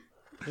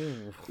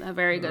a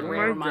very good Ray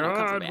Romano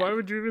cover band.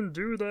 would you even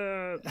do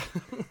that?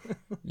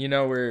 You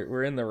know,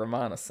 we're in the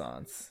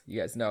Renaissance. You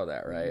guys know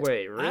that, right?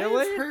 Wait, really?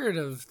 I've heard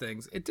of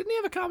things. Didn't he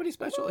have a comedy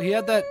special? He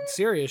had that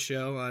serious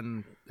show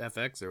on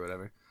FX or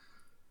whatever.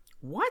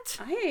 What?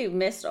 I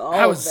missed all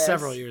That of was this.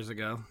 several years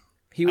ago.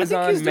 He was think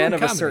he on was Men doing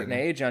of a comedy. Certain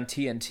Age on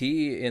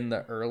TNT in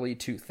the early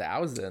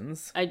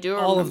 2000s. I do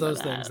remember All of those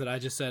that. things that I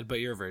just said, but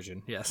your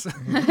version, yes.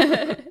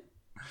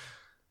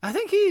 I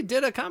think he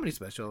did a comedy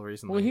special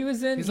recently. Well, he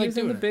was in He's, he like, was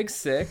in doing The it. Big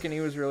Sick, and he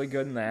was really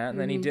good in that. And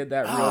then he did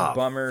that real Oh,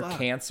 bummer fuck.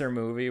 cancer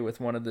movie with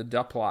one of the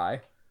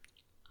Dupli.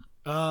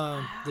 The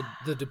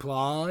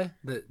Duploy,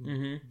 the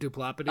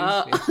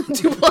Duplopides.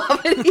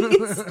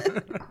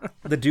 Duplopides.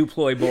 The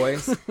Duploy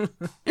Boys.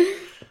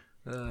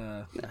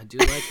 I do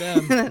like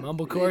them.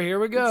 Mumblecore, here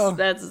we go.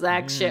 That's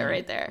Zach shit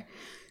right there.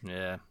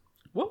 Yeah.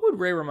 What would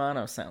Ray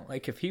Romano sound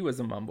like if he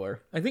was a mumbler?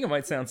 I think it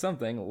might sound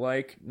something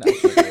like...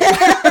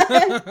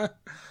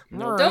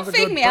 No, Don't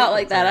fake me out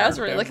like that. I was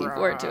really looking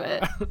forward to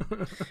it.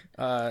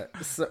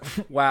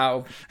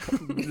 wow.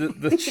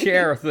 The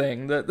chair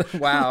thing.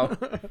 Wow.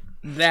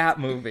 That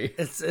movie.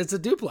 It's a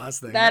Duplass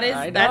thing. That's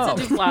a know.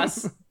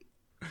 Duplass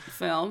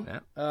film.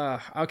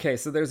 Okay,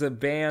 so there's a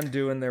band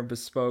doing their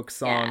bespoke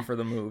song Yeah. for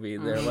the movie.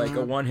 They're like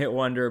a one-hit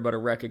wonder, but a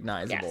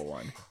recognizable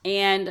one.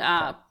 And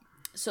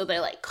so they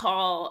like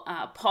call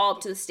Paul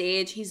up to the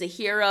stage. He's a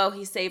hero.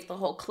 He saved the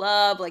whole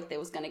club. Like they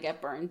was gonna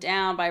get burned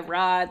down by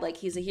Rod. Like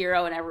he's a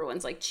hero, and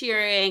everyone's like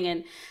cheering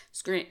and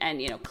scream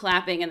and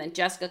clapping. And then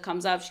Jessica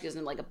comes up. She gives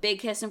him like a big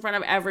kiss in front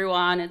of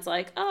everyone. It's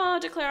like, oh,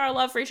 declare our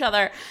love for each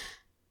other.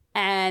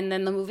 And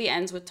then the movie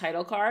ends with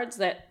title cards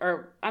that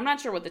are, I'm not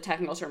sure what the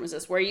technical term is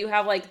this, where you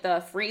have like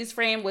the freeze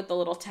frame with the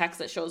little text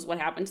that shows what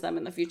happened to them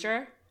in the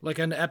future. Like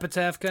an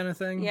epitaph kind of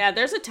thing? Yeah,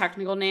 there's a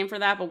technical name for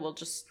that, but we'll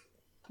just,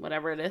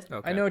 whatever it is.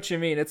 Okay. I know what you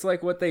mean. It's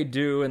like what they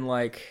do in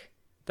like...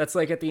 That's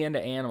like at the end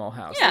of Animal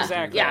House. Yeah,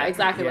 Exactly. yeah,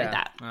 exactly Yeah. like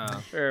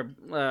that. Or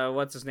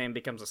what's his name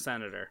becomes a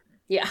senator.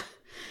 Yeah.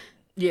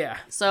 Yeah.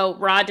 So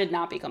Rod did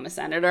not become a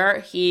senator.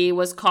 He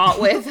was caught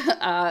with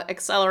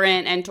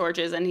accelerant and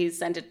torches, and he's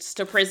sentenced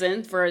to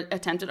prison for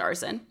attempted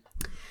arson.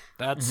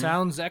 That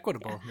sounds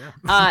equitable.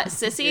 Yeah.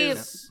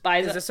 Sissy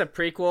buys Is this a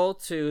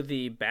prequel to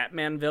the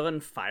Batman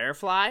villain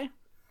Firefly?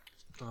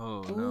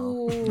 Oh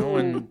No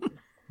one.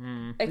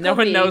 No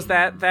one knows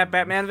that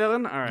Batman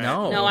villain? All right.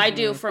 No, I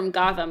do from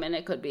Gotham, and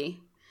it could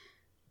be.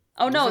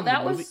 Oh no,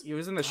 that was. He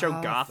was in the show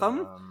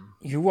Gotham?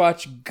 You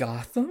watch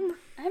Gotham?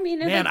 I mean,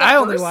 Man, like I the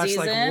only first watched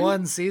season. like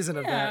one season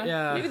of that.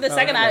 Yeah. Maybe the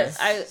second I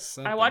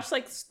Something. watched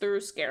like through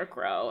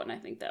Scarecrow, and I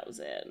think that was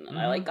it. And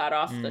I like got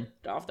off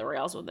the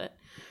rails with it.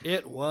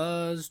 It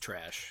was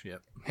trash.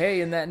 Yep.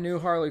 Hey, in that new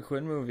Harley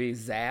Quinn movie,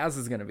 Zaz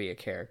is going to be a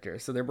character,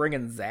 so they're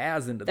bringing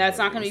Zaz into the That's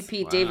not going to be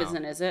movies. Pete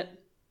Davidson, is it?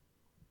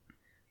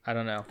 I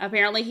don't know.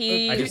 Apparently,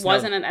 he I just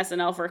wasn't on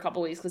SNL for a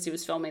couple weeks because he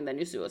was filming the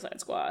new Suicide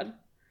Squad.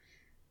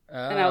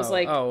 And I was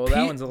like, oh, well,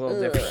 that one's a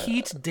little different.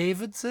 Pete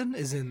Davidson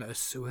is in a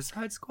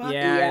Suicide Squad?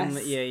 Yeah,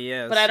 Yes.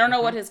 yes. But I don't know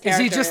what his Is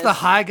character he just the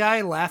high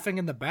guy laughing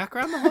in the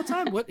background the whole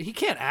time? What? He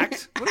can't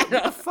act. What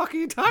the fuck are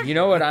you talking You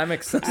know what I'm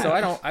excited? So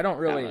I don't I don't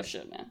really. know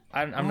shit, man.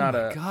 I'm my not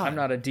a God. I'm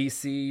not a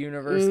DC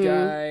universe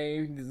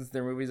guy.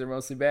 Their movies are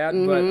mostly bad,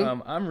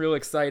 but I'm real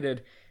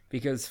excited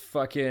because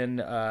fucking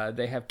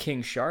they have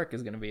King Shark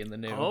is going to be in the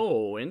new.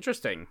 Oh,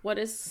 interesting. What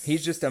is?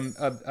 He's just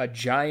a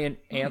giant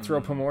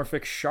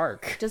anthropomorphic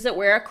shark. Does it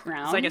wear a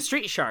crown? It's like a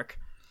street shark.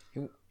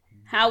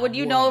 How would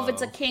you know if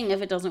it's a king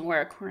if it doesn't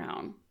wear a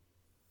crown?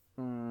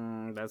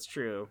 That's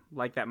true.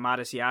 Like that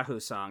Modest Yahoo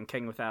song,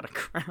 King Without a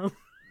Crown.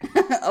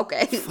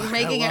 Okay, you're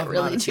making I it love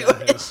really Modest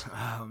Jewish.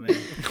 Oh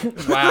man.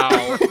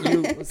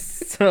 Wow,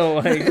 so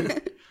like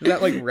is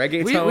that like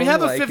reggaeton? We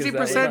have a Like, is that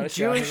 50%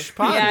 Jewish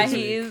pod. Yeah, this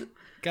week. he's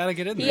Gotta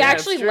get in there. he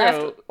actually true.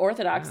 left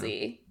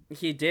Orthodoxy.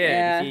 He did.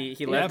 Yeah.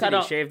 He left cut it. He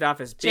off- shaved off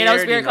his beard. shaved off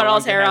his beard, he cut no all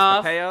his longer hair has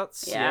off. the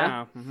payouts.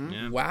 Yeah.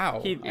 Mhm.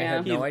 Wow, I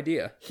had no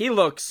idea. He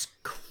looks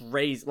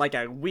crazy, like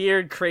a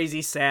weird,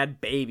 crazy, sad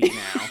baby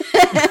now.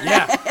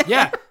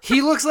 Yeah.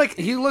 He looks like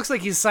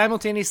he's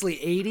simultaneously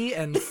 80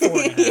 and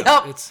 4.5.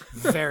 Yep. It's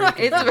very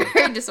It's very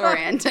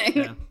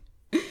disorienting.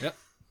 Yep.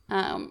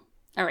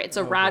 All right,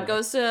 so Rod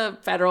goes to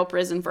federal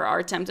prison for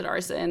attempted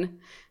arson.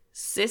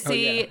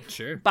 Sissy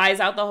sure. buys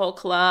out the whole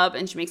club,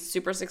 and she makes it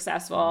super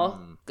successful.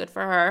 Good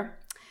for her.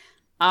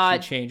 She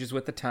changes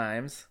with the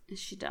times.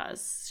 She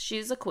does.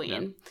 She's a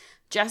queen.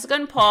 Jessica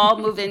and Paul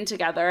move in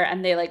together,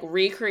 and they like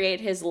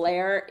recreate his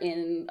lair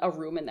in a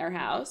room in their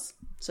house.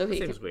 So he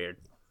Seems can, weird.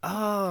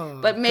 Oh.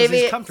 but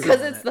maybe he's comfortable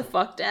because in it's it. the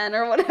fuck den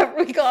or whatever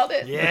we called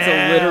it. It's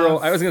a literal.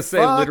 I was gonna say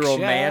fuck literal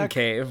shack. man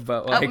cave,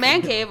 but like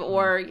Man cave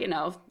or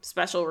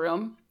special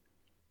room.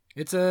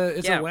 It's a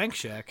Yeah. wank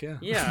shack, yeah.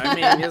 Yeah, I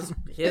mean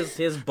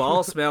his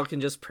ball smell can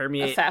just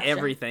permeate Affection.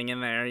 everything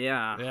in there.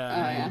 Yeah. Oh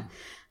yeah.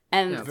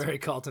 And Very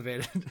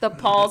cultivated. the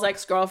Paul's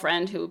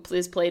ex-girlfriend, who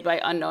is played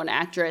by unknown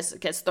actress,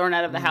 gets thrown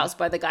out of the house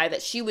by the guy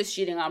that she was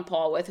cheating on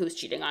Paul with, who's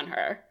cheating on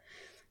her.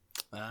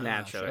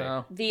 Naturally.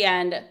 oh, The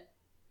end.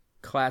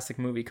 classic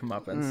movie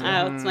comeuppance.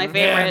 It's my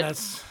favorite. Man,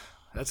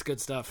 that's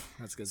good stuff.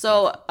 That's good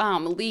So,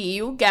 stuff. Lee,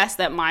 you guessed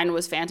that mine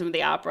was Phantom of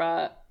the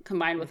Opera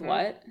combined with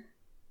what?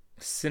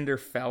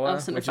 Cinderfella,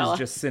 which Cinderfella. is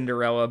just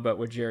Cinderella but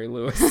with Jerry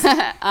Lewis.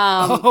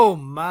 Oh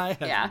my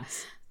Yeah.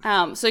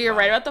 heavens. So you're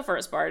right about the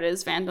first part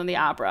is Phantom of the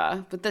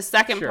Opera, but the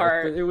second Sure,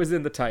 part, but it was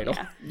in the title.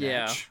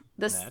 Yeah.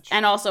 this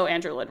and also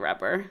Andrew Lloyd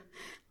Webber.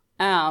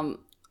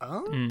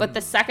 But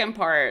the second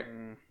part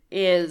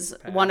is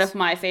one of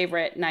my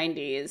favorite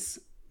 90s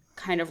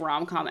kind of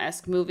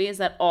rom-com-esque movies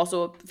that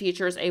also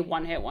features a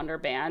one-hit wonder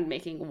band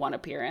making one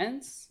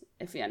appearance,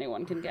 if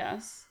anyone can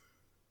guess.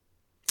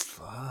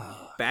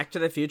 Back to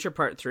the Future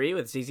Part 3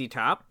 with ZZ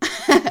Top.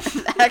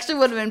 That actually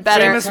would have been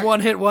better. Famous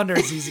one-hit wonder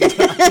is easy.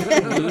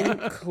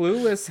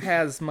 Clueless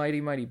has Mighty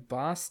Mighty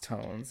Boss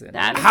Tones in it.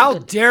 That is How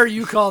good. dare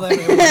you call that a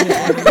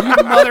one-hit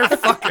wonder, you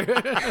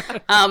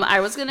motherfucker. I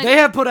was gonna. They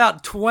have put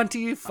out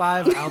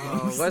 25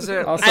 albums. Was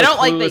it Also, I don't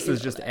like Clueless that-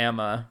 is just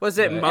Emma. was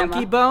it but-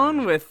 Monkey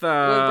Bone with with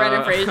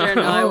Brendan Fraser.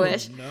 No, I Oh,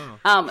 wish.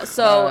 no.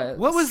 So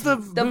What was the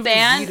movie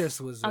band.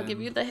 Vetus was I'll in?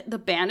 give you the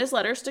band is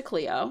Letters to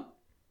Cleo.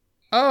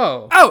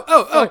 Oh,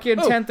 Oh, fucking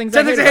 10 Things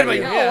I 10 Hate Things I Hate About About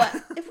You. You.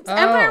 No, Yeah. it's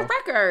Empire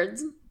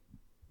Records.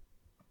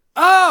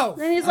 Oh!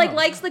 And he's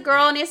likes the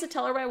girl, and he has to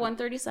tell her by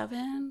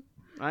 1:37.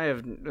 I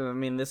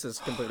mean, this is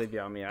completely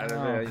beyond me. I don't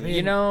Oh, know.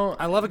 you know,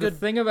 I love a the good-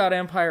 thing about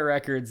Empire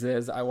Records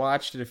is I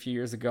watched it a few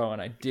years ago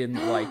and I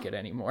didn't like it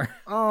anymore.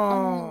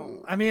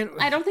 Oh, I mean,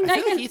 I don't think I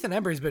feel can- like Ethan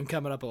Embry's been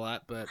coming up a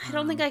lot, but I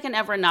don't think I can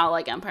ever not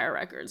like Empire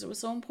Records. It was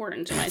so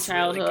important to my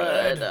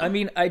childhood. I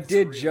mean, I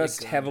did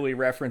just heavily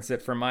reference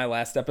it for my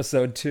last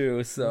episode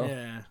too, so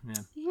yeah.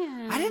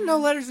 Yeah. I didn't know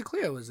Letters to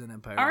Cleo was in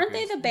Empire. Aren't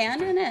they Records. the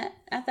band in it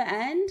at the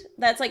end?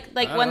 That's like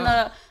when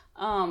the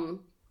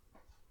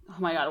oh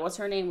my god, what's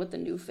her name with the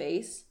new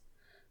face?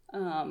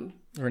 Renee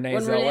When Renee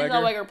Zellweger.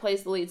 Zellweger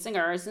plays the lead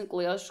singer, isn't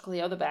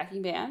Cleo the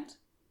backing band?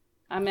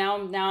 I'm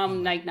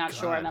like not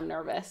sure and I'm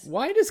nervous.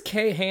 Why does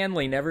Kay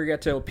Hanley never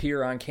get to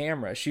appear on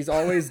camera? She's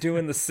always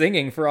doing the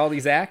singing for all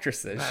these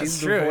actresses.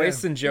 She's true, the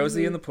voice yeah. in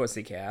Josie and the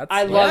Pussycats.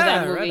 I love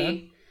Yeah, that right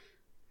movie.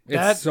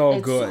 It's so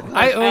It's good. so- I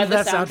I had owned the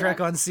that soundtrack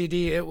soundtrack. on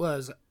CD. It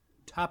was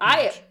top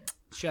I notch.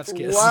 Chef's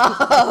kiss.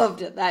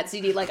 Loved that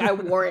CD. Like I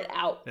wore it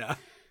out. Yeah.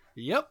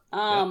 Yep.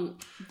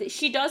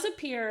 She does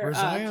appear.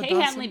 Rosario Kay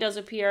Dawson? Hanley does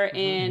appear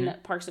in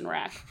Parks and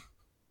Rec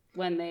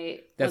when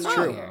they. That's when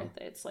they true. appear.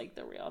 It's like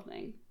the real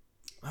thing.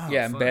 Oh,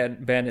 Yeah, fun.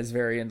 Ben is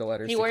very into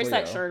letters. He to wears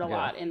that Cleo. shirt a Yeah.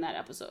 lot in that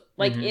episode.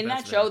 Like in that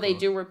That's show, very they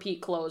do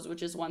repeat clothes,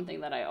 which is one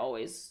thing that I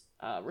always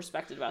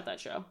respected about that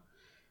show.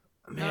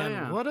 Man,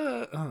 yeah. what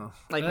a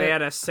Like they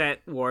had a set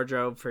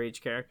wardrobe for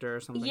each character or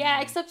something. Yeah,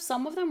 except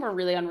some of them were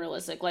really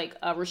unrealistic. Like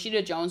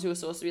Rashida Jones, who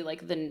was supposed to be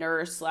like the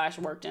nurse /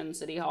 worked in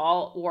City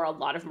Hall, wore a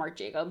lot of Marc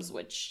Jacobs,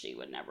 which she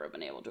would never have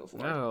been able to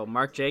afford. Oh,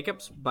 Marc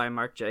Jacobs by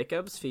Marc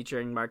Jacobs,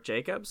 featuring Marc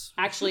Jacobs.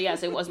 Actually,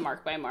 yes, it was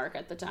Mark by Mark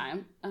at the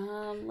time.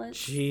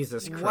 Let's.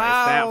 Jesus Christ,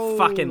 Wow. that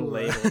fucking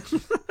label.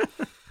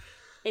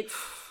 It's.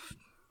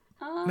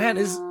 man.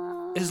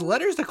 Is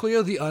Letters to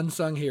Cleo the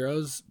unsung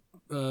heroes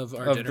of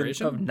our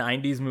generation? Of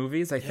 90s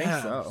movies, I think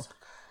Yeah. so.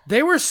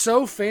 They were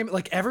so famous.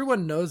 Like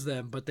everyone knows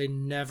them, but they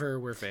never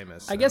were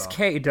famous. I at guess all.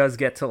 Kay does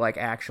get to like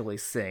actually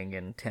sing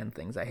in 10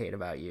 Things I Hate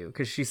About You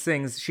because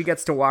she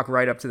gets to walk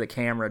right up to the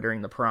camera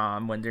during the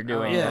prom when they're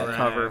doing yeah. a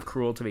cover of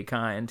Cruel to Be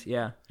Kind.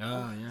 Yeah.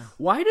 Oh yeah.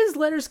 Why does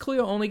Letters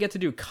Cleo only get to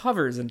do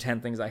covers in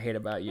 10 Things I Hate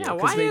About You? Yeah,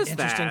 'Cause why they- is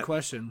Interesting that?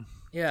 question.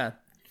 Yeah.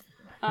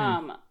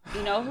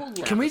 You know who?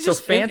 Can we So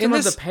just Phantom in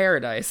of this, the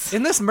Paradise.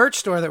 in this merch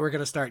store that we're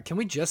gonna start? Can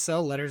we just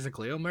sell Letters to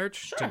Cleo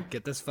merch to Sure.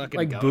 get this fucking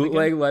Like going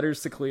bootleg again?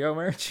 Letters to Cleo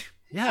merch.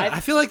 Yeah, I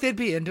feel like they'd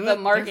be into it. The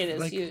market They're,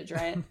 is like, huge,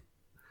 right?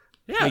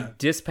 Yeah. Like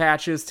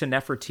Dispatches to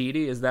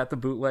Nefertiti. Is that the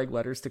bootleg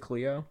Letters to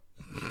Cleo?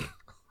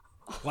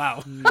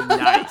 Wow.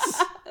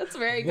 Nice. That's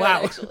very good,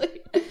 Wow.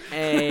 actually.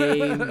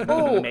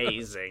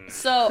 Amazing.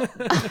 So,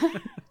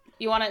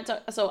 you want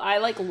to? So I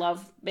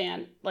love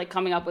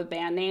coming up with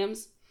band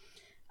names.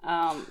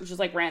 Just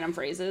like random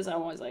phrases.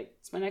 I'm always like,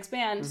 it's my next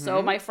band.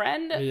 So my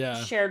friend Yeah.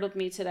 shared with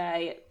me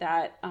today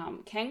that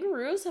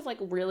kangaroos have like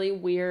really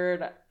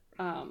weird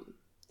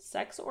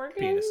sex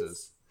organs.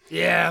 Penises.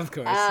 Yeah, of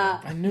course.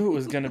 I knew it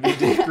was going to be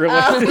deep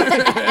related.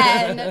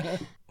 And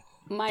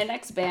my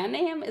next band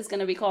name is going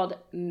to be called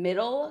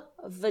Middle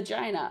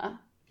Vagina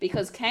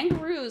because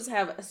kangaroos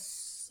have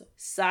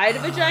side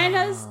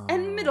vaginas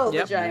and middle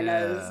Yep.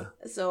 vaginas.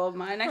 So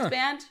my next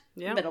band,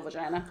 Yep. Middle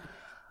Vagina.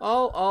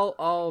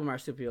 All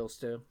marsupials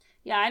do.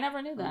 Yeah, I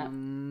never knew that.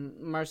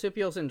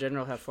 Marsupials in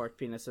general have forked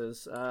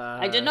penises.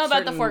 I did know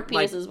about the certain, forked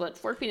like- penises, but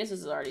forked penises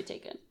is already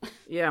taken.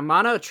 Yeah,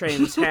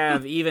 monotrains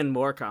have even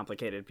more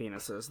complicated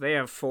penises. They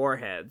have 4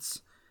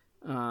 heads.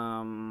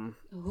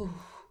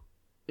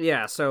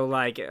 Yeah, so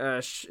like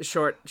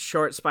short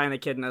spina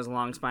echidnas,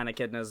 long spina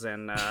echidnas,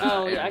 and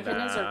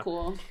Echidnas are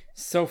cool.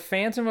 So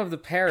Phantom of the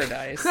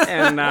Paradise.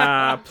 and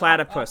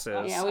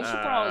platypuses. Yeah, we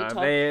should probably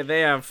talk-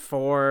 They have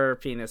 4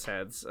 penis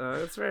heads.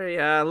 It's very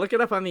look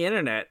it up on the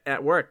internet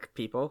at work,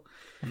 people.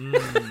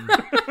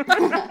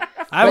 I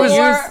was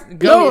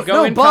Go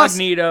No, boss.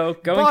 incognito.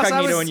 Go Boss, I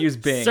incognito was- and use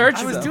Bing. Search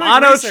I was doing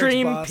monotreme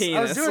research, boss. penis.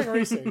 I was doing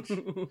research.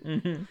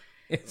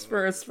 It's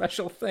for a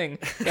special thing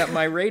that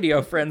my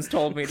radio friends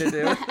told me to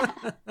do.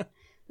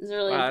 It's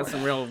really Wow, that's important.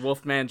 some real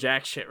Wolfman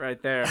Jack shit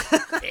right there.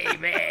 Hey,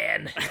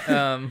 man.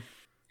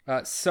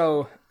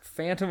 So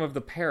Phantom of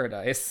the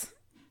Paradise.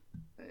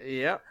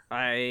 Yep,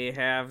 I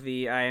have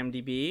the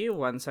IMDb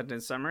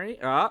 1-sentence summary.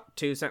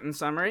 2-sentence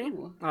summary.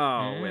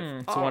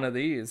 It's one of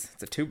these.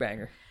 It's a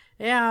 2-banger.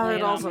 Yeah, Lay it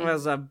it on also me.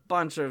 has a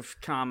bunch of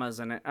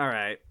commas in it. All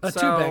right, A so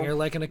two-banger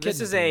like an echidna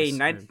This is a penis.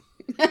 night.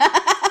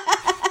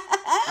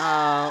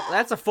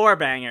 That's a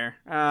 4-banger.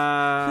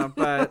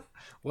 But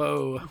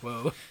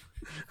Whoa.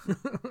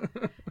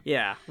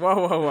 yeah,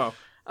 whoa.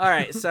 All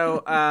right,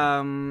 so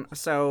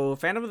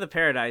Phantom of the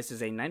Paradise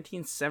is a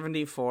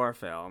 1974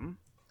 film.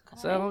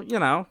 So you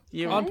were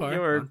On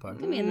par.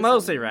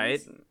 mostly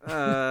right.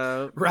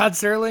 Rod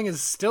Serling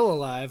is still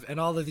alive, and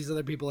all of these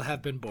other people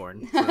have been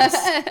born. So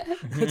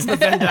it's the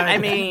Venn diagram. I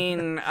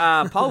mean,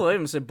 Paul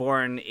Williams was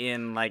born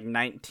in like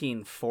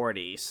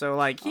 1940, so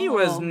like he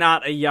was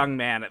not a young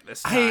man at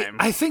this time.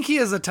 I think he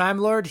is a Time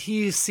Lord.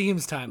 He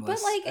seems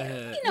timeless. But like,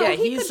 yeah,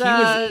 he he's,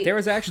 could be. There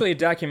was actually a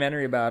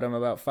documentary about him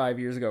about 5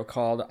 years ago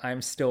called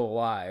 "I'm Still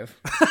Alive."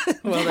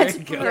 well, That's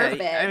there you go.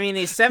 perfect. I mean,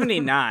 he's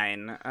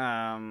 79. Okay,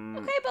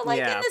 but like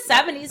yeah. in the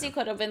 70s, he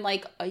could have been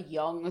like a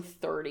young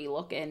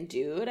 30-looking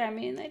dude. I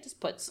mean, they just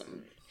put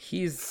some.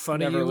 He's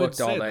Funny never you would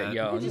looked all say that that.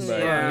 young, Just- but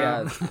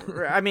Yeah.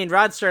 I mean,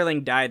 Rod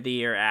Serling died the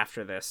year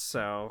after this,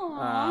 so.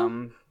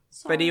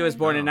 But he was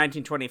born in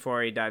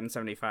 1924. He died in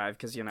 75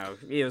 because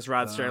he was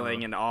Rod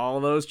Serling and all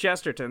those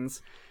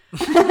Chestertons.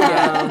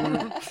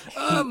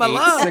 My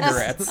love.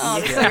 cigarettes.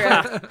 Oh,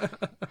 cigarette.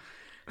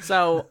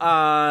 So,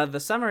 the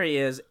summary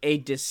is a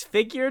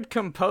disfigured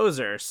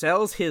composer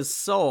sells his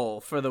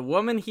soul for the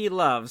woman he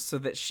loves so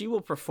that she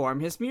will perform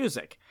his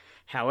music.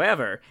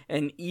 However,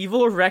 an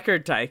evil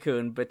record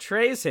tycoon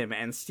betrays him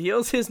and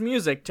steals his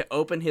music to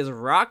open his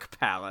rock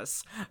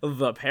palace,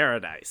 the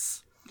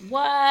Paradise.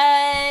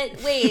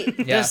 What? Wait.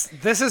 Yeah.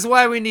 This is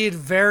why we need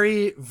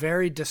very,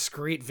 very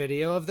discreet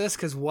video of this,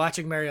 because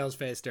watching Marielle's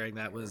face during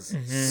that was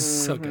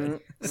so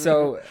good.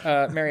 So,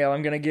 Marielle,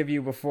 I'm going to give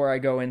you, before I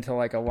go into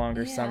like a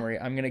longer summary,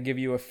 I'm going to give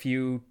you a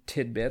few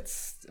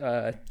tidbits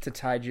to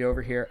tide you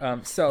over here.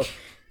 So,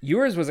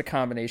 yours was a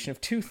combination of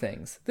two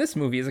things. This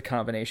movie is a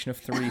combination of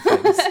three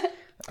things.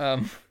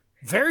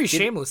 Very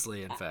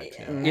shamelessly, in fact.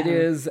 Yeah. It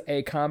is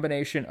a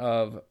combination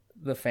of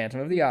The Phantom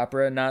of the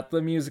Opera, not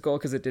the musical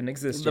because it didn't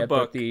exist yet,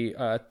 book. but the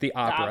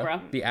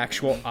opera, the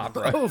actual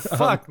opera. Oh,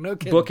 fuck, no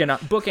kidding. Book and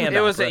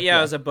It was opera.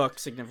 it was a book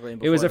significantly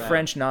before It was a that.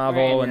 French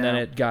novel, Right. and then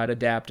it got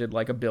adapted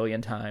like a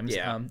billion times.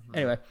 Yeah.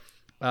 Anyway,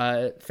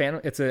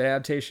 it's an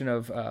adaptation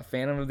of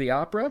Phantom of the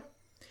Opera,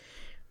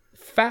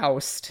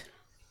 Faust,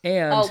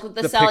 and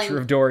the the selling- Picture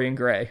of Dorian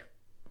Gray.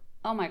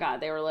 Oh my god,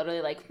 they were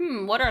literally like,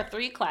 what are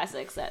three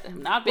classics that have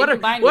not been What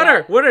combined are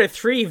yet? what are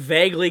three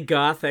vaguely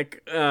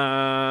gothic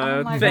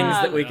my things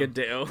God. that we could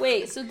do?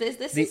 Wait, so this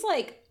is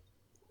like,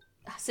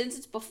 since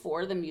it's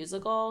before the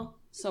musical,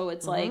 so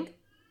it's like,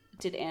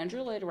 did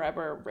Andrew Lloyd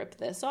Webber rip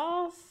this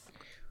off?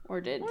 Or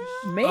did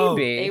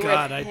Maybe. they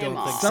God, rip I him don't think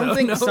off? so.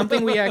 Something No.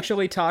 something we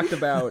actually talked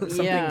about,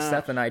 something Yeah.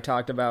 Seth and I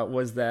talked about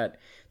was that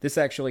this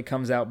actually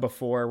comes out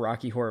before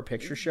Rocky Horror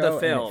Picture Show.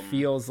 film. And it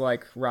feels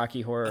like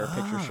Rocky Horror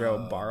Picture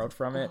Show borrowed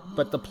from it,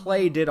 but the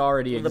play did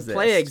already The exist.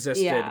 play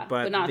existed, Yeah,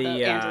 but but not the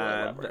the Andrew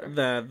Lloyd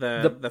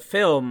Webber. the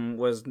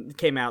film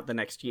came out the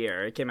next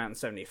year. It came out in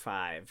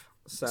 1975.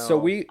 So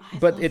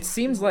but love it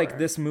seems like Horror.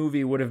 this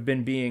movie would have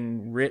been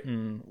being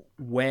written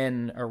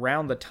when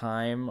around the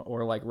time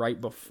or like right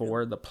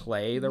before the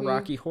play, the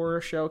Rocky Horror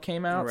Show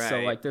came out. So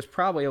Right. like there's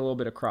probably a little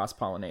bit of cross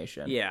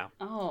pollination. yeah.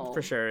 Oh.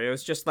 For sure. It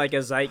was just like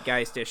a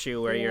zeitgeist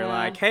issue where you're Yeah.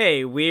 like,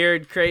 hey,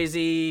 weird,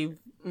 crazy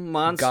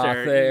monster.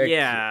 Gothic,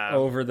 Yeah.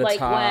 over the Like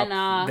top.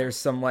 when, There's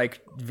some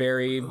like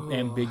very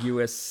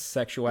ambiguous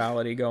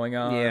sexuality going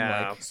on.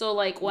 Yeah. Like, So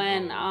like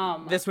when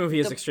This movie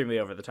is the- extremely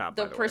over the top,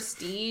 the by the way.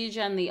 Prestige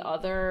and the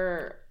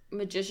other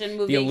magician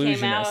movie The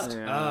came out. Illusionist.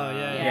 Oh,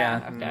 yeah.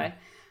 Yeah, okay.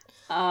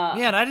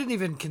 Man, I didn't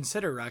even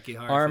consider Rocky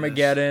Horror. for this.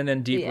 Armageddon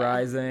and Deep Yeah.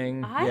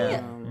 Rising.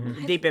 yeah.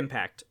 Deep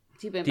Impact.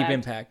 Deep Impact. Deep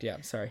Impact. Yeah.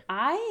 Sorry.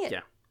 I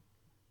Yeah.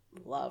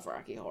 love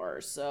Rocky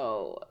Horror,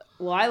 so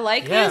will I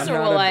like Yeah, this I'm or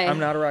not, will I'm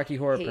not a Rocky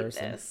Horror hate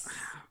person. this?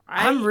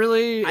 I'm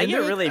really. I into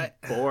get it. really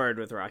bored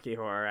with Rocky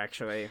Horror,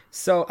 actually.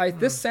 So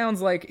this sounds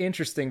like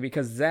interesting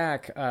because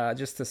Zach,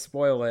 just to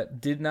spoil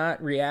it, did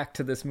not react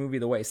to this movie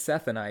the way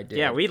Seth and I did.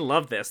 Yeah, we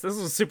love this. This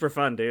was super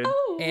fun, dude.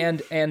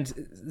 And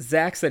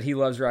Zach said he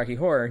loves Rocky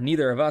Horror.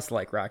 Neither of us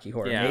like Rocky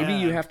Horror. Yeah. Maybe Yeah.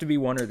 you have to be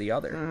one or the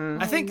other.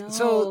 I think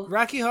so.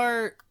 Rocky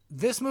Horror.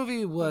 This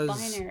movie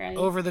was Binary.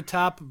 over the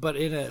top, but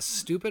in a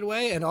stupid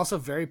way, and also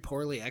very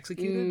poorly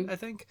executed. I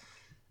think.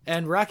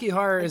 And Rocky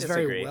Horror is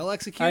very disagree. well I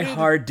executed.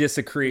 hard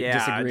disagree Yeah,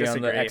 disagree on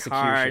the execution.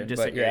 Hard but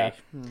disagree. yeah.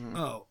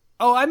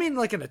 Oh, I mean,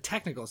 like in a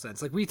technical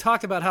sense. Like we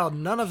talked about how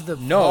none of the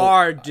No,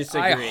 Hard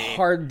disagree. I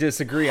hard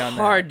disagree on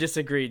that. Hard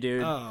disagree,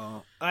 dude.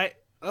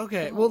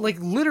 Okay, well, like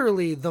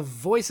literally, the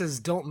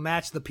voices don't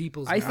match the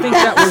people's. I think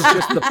that was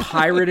just the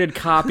pirated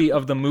copy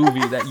of the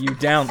movie that you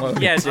downloaded.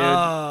 Yeah, dude.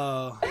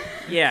 Oh,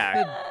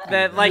 Yeah,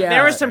 that like Yeah.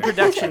 there were some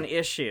production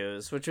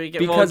issues, which we'll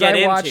Because get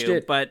I watched into.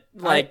 it- But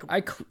like,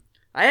 I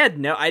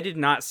I did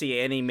not see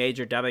any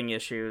major dubbing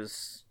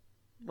issues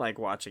like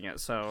watching it.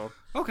 So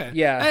okay.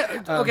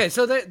 Yeah, Okay,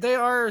 so they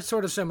are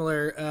sort of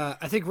similar.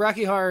 I think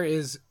Rocky Horror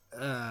is.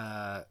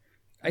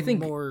 I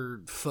think more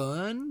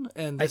fun,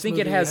 and I this think it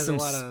movie has some. a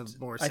lot of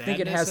more. I think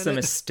it sadness has in some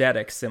it.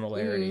 aesthetic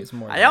similarities.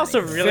 More. I than also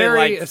anything. really very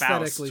like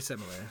aesthetically Faust.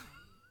 similar.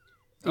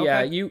 Yeah,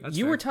 Okay, you that's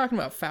you fair. were talking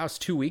about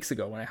Faust 2 weeks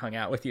ago when I hung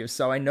out with you,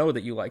 so I know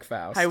that you like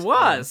Faust. I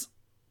was.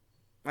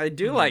 I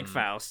do like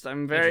Faust.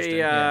 I'm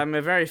Interesting, I'm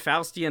a very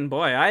Faustian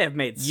boy. I have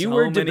made You so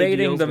were many debating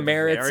deals the with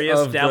merits various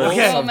of devils.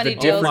 Okay. So of many the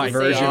deals different with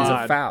versions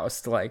God. of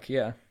Faust. Like,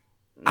 yeah.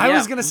 I Yeah.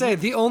 was gonna say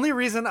the only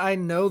reason I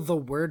know the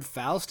word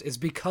Faust is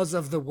because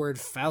of the word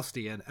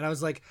Faustian, and I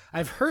was like,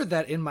 I've heard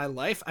that in my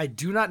life. I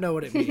do not know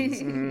what it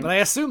means, but I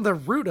assume the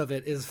root of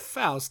it is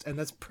Faust, and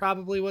that's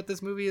probably what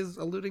this movie is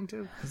alluding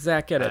to.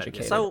 Zach, get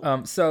educated.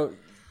 so- So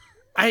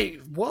I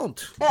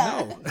won't.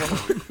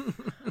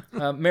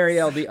 No.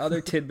 Marielle, the other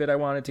tidbit I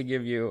wanted to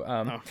give you.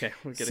 Okay,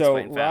 we could So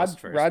explain Faust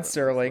first. Rod but-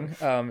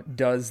 Serling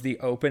does the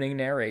opening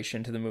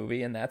narration to the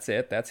movie, and that's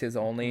it. That's his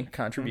only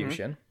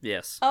contribution.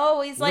 Yes.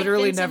 Oh, he's like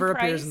Literally Vincent never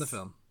Price. appears in the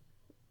film.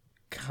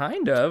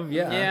 Kind of,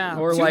 yeah. Yeah.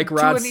 Or To- like to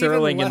Rod an even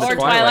Serling in the lesser- Or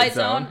Twilight,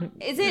 Twilight Zone.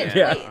 Is it?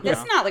 Yeah. Wait,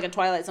 that's not like a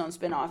Twilight Zone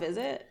spin-off, is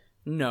it?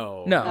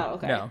 No. No, Oh,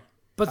 okay. no.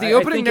 But the I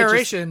opening think it just-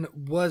 narration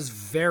was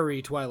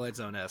very Twilight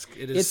Zone-esque.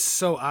 It is It's-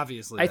 so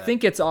obviously. I that.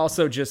 think it's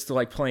also just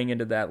like playing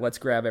into that. Let's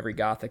grab every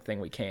gothic thing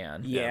we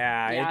can.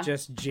 Yeah, Yeah. it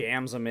just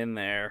jams them in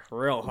there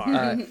real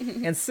hard.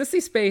 And Sissy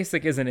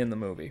Spacek isn't in the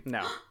movie.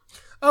 No.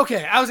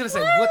 Okay, I was gonna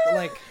say what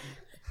like.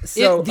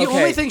 So the okay,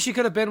 only thing she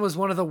could have been was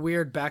one of the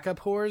weird backup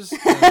whores,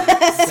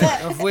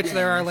 of which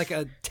there are like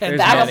a 10. There's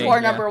Backup many, whore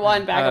yeah. number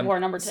one, backup whore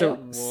number two. So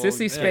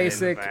Sissy get into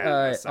Spacek that in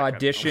a second.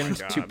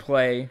 auditioned Oh my to God.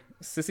 play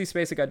Sissy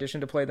Spacek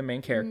auditioned to play the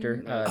main character.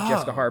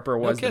 Jessica Harper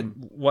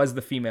was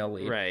the female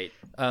lead. Right.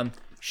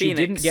 She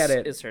Phoenix didn't get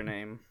it. is her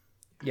name.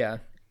 Yeah.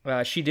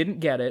 She didn't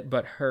get it,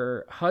 but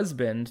her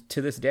husband,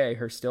 to this day,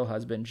 her still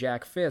husband,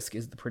 Jack Fisk,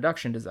 is the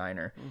production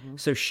designer.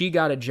 So she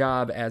got a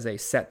job as a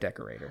set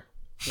decorator.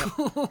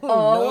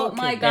 Oh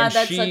my god,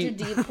 that's such a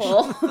deep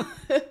pull.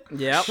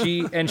 Yep.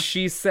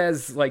 She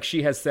says, like,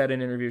 she has said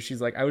in interviews,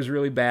 she's like, I was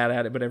really bad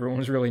at it, but everyone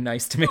was really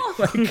nice to me.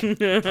 Like,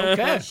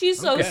 Okay. She's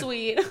so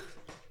sweet.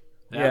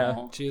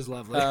 yeah. She is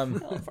lovely.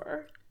 Love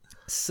her.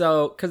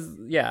 So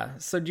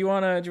do you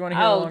wanna hear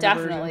a Oh, longer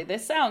definitely. version?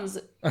 This sounds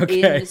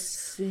Okay.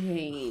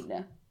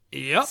 insane.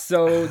 Yep.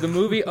 So the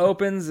movie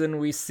opens and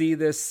we see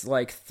this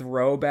like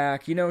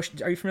throwback. You know,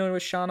 are you familiar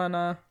with Sha Na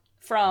Na?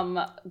 From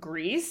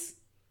Greece?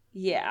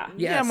 Yeah.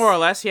 Yeah, more or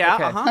less. Yeah.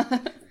 Okay. Uh-huh.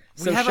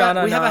 So We have Sha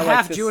Na a Na, like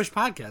half this- Jewish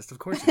podcast, of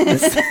course. It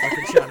is.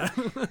 Fucking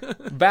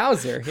Shauna.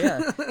 Bowser,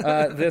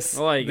 yeah. This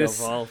Well, you this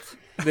go, Vault.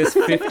 this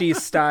 50s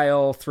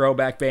style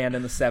throwback band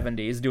in the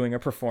 70s doing a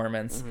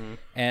performance,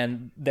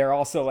 and they're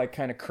also like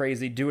kind of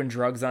crazy, doing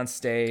drugs on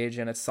stage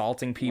and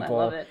assaulting people.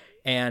 love it.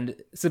 And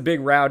it's a big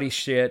rowdy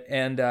shit.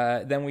 And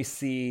then we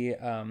see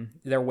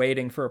they're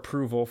waiting for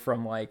approval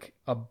from like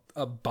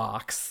a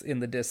box in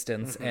the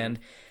distance. And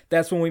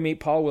that's when we meet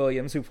Paul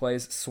Williams, who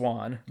plays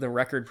Swan, the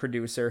record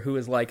producer, who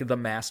is like the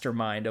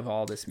mastermind of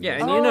all this music.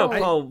 Yeah, and you know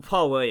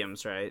Paul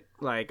Williams, right?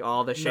 Like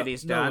all the shit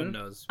he's No one done.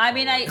 knows. I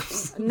mean,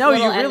 No, you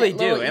Little really Emmett,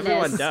 do. Little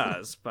Everyone Ines.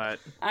 does, but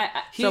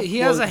He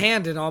has a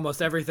hand in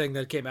almost everything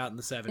that came out in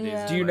the 70s.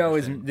 Yeah. Do you know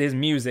his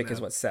music is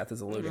what Seth is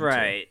alluding to?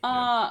 right.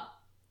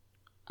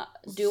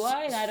 do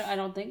I? I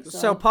don't think so.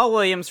 So Paul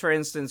Williams, for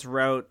instance,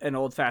 wrote an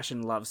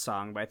old-fashioned love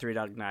song by Three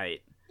Dog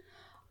Night.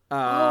 he's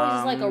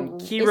like a.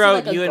 He is wrote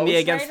like a "You and Me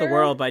Against the ghostwriter?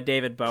 World" by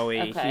David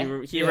Bowie.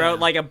 Okay. He wrote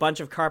like a bunch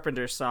of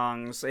Carpenter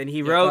songs, and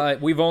he wrote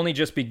We've only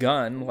just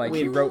begun. Like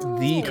he wrote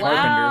the Carpenter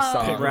wow.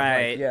 song,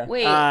 right. Yeah,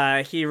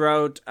 Wait. He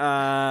wrote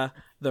 "The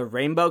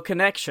Rainbow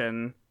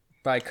Connection."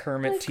 by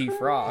Kermit T.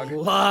 Frog. A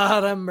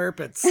lot of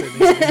Merpets in these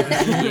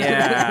movies.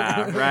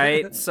 Yeah,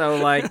 right. So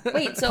like,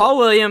 Wait, so Paul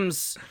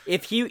Williams,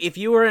 if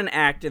you were an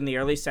act in the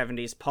early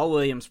 '70s, Paul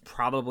Williams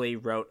probably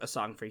wrote a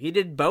song for you. He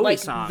did Bowie Like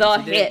songs. the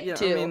He did, hit, you know,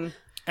 too. I mean,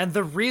 And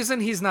the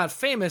reason he's not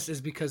famous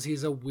is because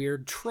he's a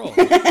weird troll.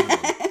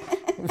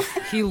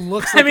 He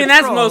looks like I mean a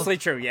that's troll, mostly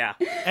true. Yeah.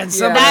 And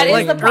somebody that is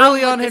like the problem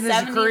early on with in the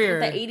his 70s, career.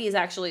 with the 80s,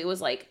 actually, it was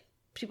like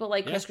people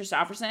like Chris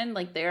Christopherson,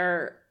 like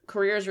their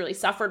careers really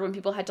suffered when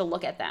people had to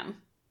look at them.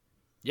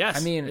 Yes,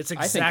 I mean, it's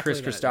I exactly think Chris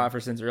that.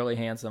 Christopherson's really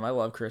handsome. I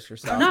love Chris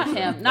Christopherson. Not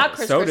him. Not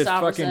Chris So does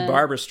Christopherson. fucking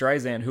Barbara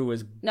Streisand, who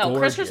is No,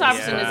 Chris gorgeous.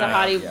 Christopherson is a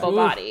hottie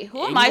body.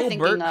 Who am I thinking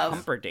Engelbert of?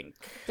 Humperdinck.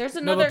 There's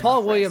No, another. but Paul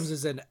Chris. Williams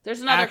is an.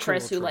 There's another actual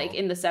Chris who, troll. like,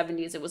 in the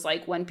 70s, it was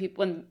like when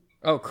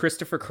Oh,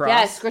 Christopher Cross.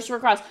 yes, Christopher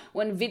Cross,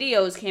 when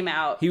videos came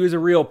out. He was a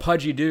real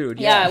pudgy dude.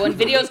 Yeah, when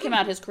videos came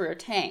out, his career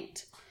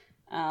tanked.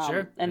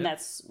 Sure, And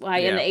that's why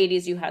in the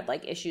 80s you had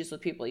like issues with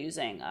people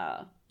using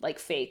like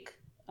fake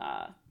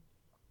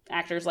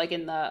actors, like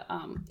in the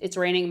It's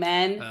Raining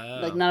Men.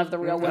 Like none of the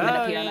real women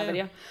appear in that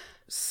video.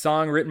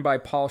 Song written by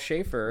Paul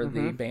Schaefer,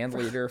 the band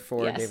leader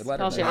for Yes, David Paul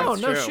Letterman. Schaefer. Oh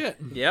no True. shit!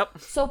 Yep.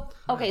 So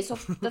okay, so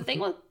the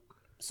thing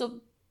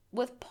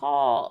with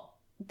Paul,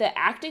 the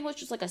acting was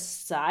just like a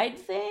side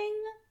thing.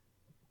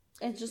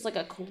 It's just like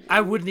a cool.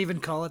 I wouldn't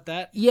even call it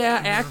that.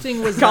 Yeah,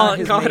 acting was Call not it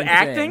his call it main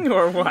acting thing.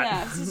 or what?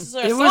 Yeah, it's just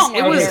a It was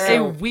songwriter.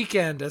 a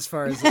weekend as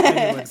far as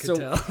anyone could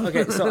tell.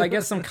 Okay, so I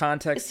guess some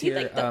context Is he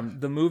here. like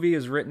The movie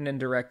is written and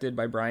directed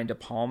by Brian De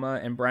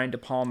Palma, and Brian De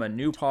Palma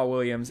knew Paul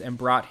Williams and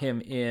brought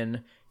him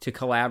in to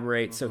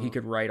collaborate so he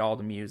could write all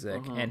the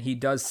music. And he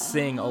does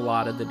sing a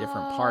lot of the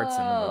different parts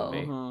in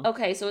the movie.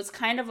 Okay, so it's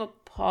kind of a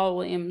Paul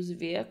Williams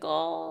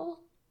vehicle.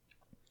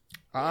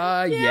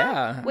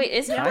 Yeah. Wait,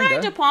 isn't Kinda.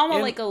 Brian De Palma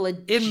like a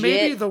legit It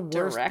may be the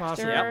worst director?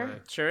 possible Yep. way.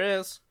 Sure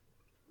is.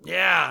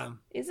 Yeah.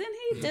 Isn't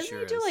he? Doesn't sure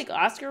he do is. like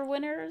Oscar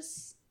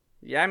winners?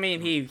 Yeah, I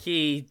mean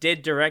he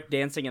did direct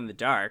 "Dancing in the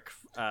Dark."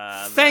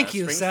 Thank the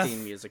you, Springsteen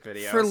Seth, music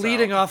video for so-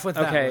 leading off with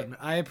Okay. that one.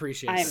 I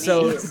appreciate I it. mean-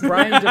 So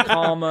Brian De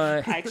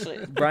Palma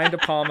Actually, Brian De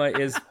Palma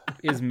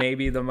is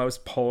maybe the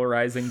most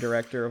polarizing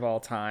director of all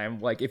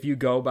time. Like if you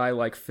go by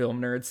like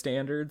film nerd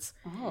standards,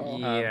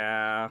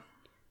 Yeah.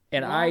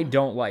 and I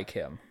don't like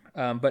him.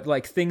 But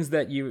like things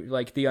that you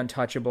like, The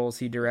Untouchables,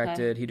 he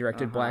directed. He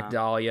directed Black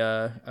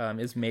Dahlia.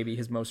 Is maybe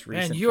his most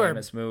recent Man, you are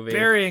famous movie.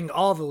 burying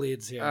all the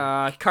leads here.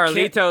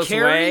 Carlitos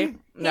Carrie? Way.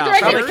 No,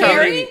 directed probably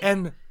Carrie?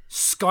 And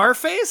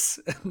Scarface?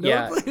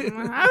 Yeah.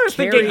 I was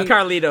Carrie- thinking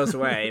Carlitos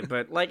Way,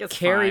 but like it's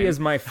Carrie fine.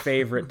 is my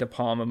favorite De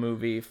Palma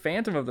movie.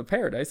 Phantom of the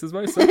Paradise is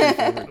my second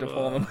favorite De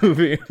Palma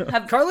movie.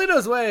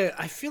 Carlito's Way,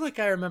 I feel like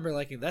I remember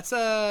liking. That's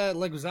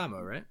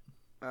Leguizamo,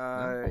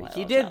 right?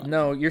 He did.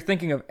 No, you're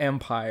thinking of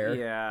Empire.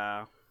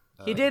 Yeah.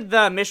 He did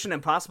the Mission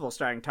Impossible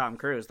starring Tom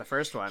Cruise, the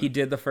first one. He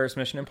did the first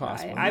Mission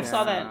Impossible. I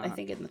saw that I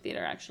think in the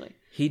theater actually.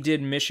 He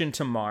did Mission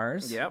to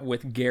Mars Yep.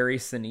 with Gary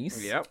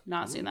Sinise. Yep.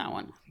 Not seen that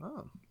one.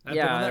 I've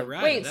Yeah. been on that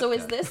ride Wait, with so that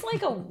is guy. this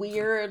like a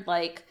weird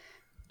like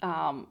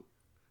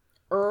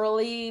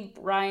early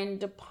Brian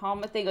De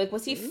Palma thing? Like,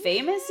 was he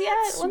famous yet?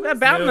 When this-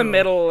 About in the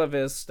middle of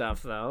his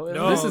stuff, though.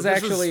 No, This is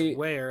actually-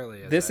 way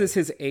early. This is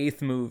his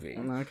 8th movie.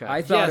 Okay.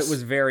 I thought Yes. it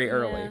was very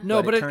early. Yeah.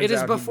 No, but turns it is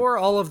out he- before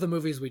all of the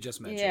movies we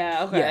just mentioned.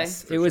 Yeah, okay.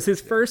 Yes, it was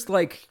his first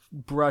like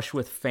brush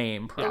with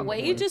fame. The Probably.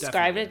 way you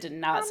described it did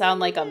not sound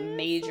like a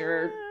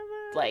major,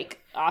 like,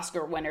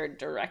 Oscar winner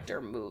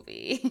director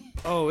movie.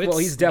 Oh, it's Well,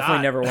 he's definitely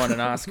not. never won an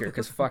Oscar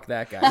because fuck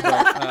that guy.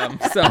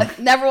 But,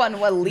 so Never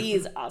won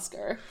Lee's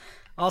Oscar.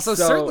 Also,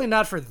 So- certainly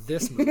not for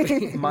this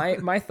movie.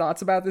 my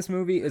thoughts about this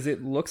movie is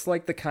it looks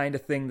like the kind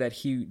of thing that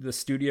the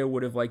studio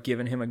would have like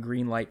given him a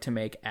green light to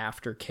make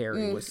after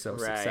Carrie was so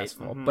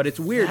successful. But it's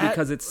weird That-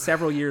 because it's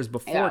several years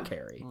before Yeah.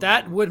 Carrie.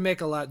 That would make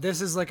a lot.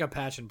 This is like a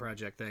passion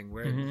project thing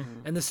where,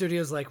 Mm-hmm. and the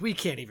studio's like, we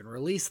can't even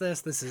release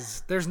this.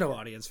 There's no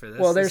audience for this.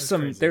 Well, This is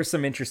crazy. there's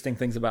some interesting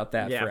things about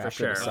that Yeah, for for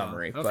after the sure.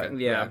 summary. Oh, But okay.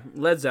 Yeah,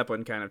 Led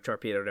Zeppelin kind of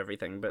torpedoed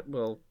everything, but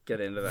we'll get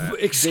into that.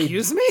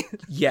 Excuse me?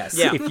 yes,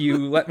 Yeah. if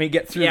you let me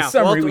get through Yeah, the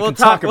summary, we'll we can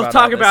talk about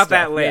all this that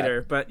stuff. later.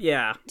 Yeah. But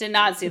yeah, Did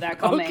not see that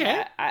coming.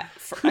 Okay. I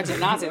did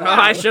not see that.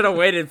 I should have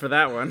waited for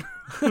that one.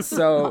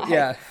 So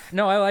yeah,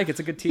 no, I like it. It's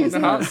a good tease.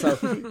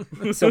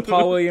 So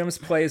Paul Williams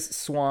plays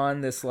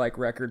Swan, this like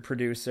record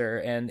producer,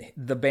 and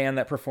the band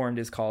that performed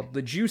is called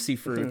the Juicy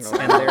Fruits,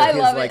 and they're I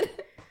his love like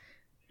it.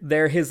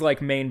 they're his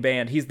like main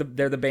band.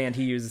 They're the band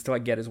he uses to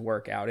like get his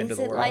work out into Is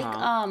the it world.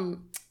 like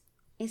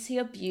is he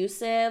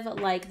abusive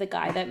like the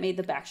guy that made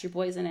the Backstreet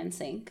Boys in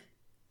NSYNC?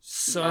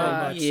 So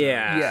much. so.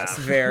 Yeah. Yes,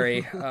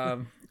 very.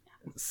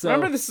 So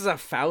Remember, this is a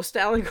Faust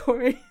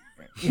allegory.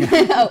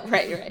 Oh,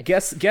 right, you're right.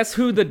 guess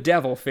who the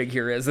devil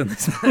figure is in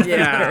this movie?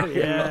 Yeah.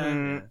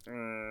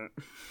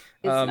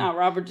 It's not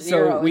Robert De Niro.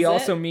 So we is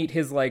also it? meet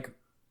his like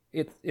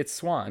it's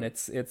Swan.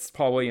 It's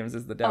Paul Williams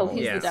as the devil. Oh,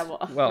 he's Yes. the devil.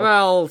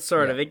 Well,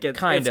 Sort of. It gets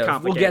kind it's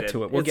of. We'll get complicated.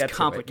 to it. We'll It's get to it, yeah.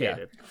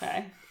 complicated.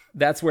 Okay.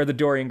 that's where the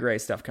Dorian Gray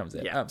stuff comes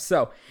in. Yeah.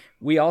 So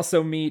we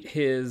also meet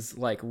his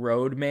like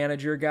road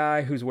manager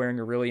guy who's wearing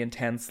a really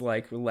intense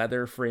like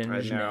leather fringe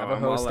I know, I'm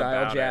Navajo all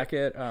style about it.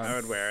 jacket. I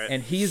would wear it.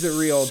 And he's a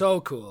real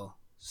So cool.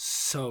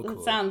 So cool.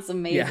 That sounds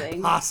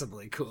amazing.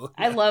 Possibly cool.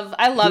 I love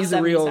He's a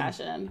 70s real-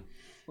 fashion.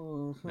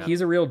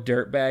 he's a real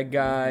dirtbag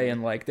guy,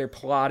 and like they're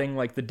plotting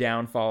like the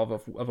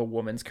downfall of a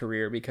woman's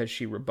career because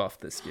she rebuffed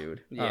this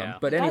dude. Yeah.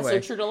 But That's so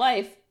anyway, true to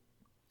life.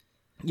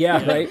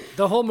 yeah, right.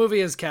 The whole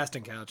movie is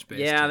casting couch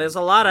based. Yeah, too. there's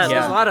a lot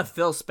Yeah. of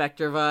Phil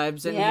Spector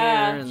vibes in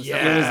Yeah. here. And Yeah.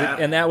 stuff It was, like that.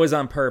 and that was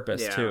on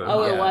purpose Yeah. too.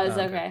 Oh, it Yeah, was?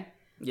 Okay.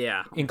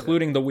 Yeah.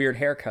 including the weird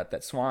haircut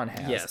that Swan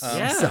has. Yes.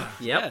 Yeah. Yep.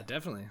 Yeah,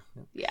 definitely.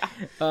 Yeah.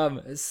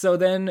 So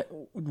then,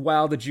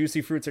 while the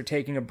Juicy Fruits are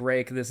taking a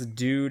break, this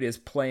dude is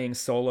playing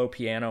solo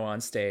piano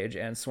on stage,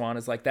 and Swan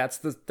is like, "That's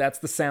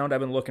the sound I've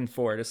been looking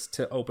for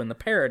to open the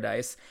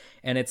Paradise."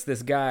 And it's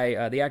this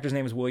guy. The actor's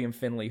name is William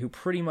Finley, who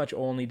pretty much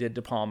only did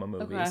De Palma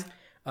movies.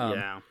 Okay.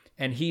 Yeah.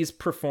 And he's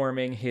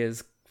performing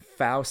his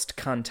Faust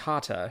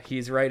cantata.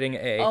 He's writing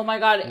a Oh my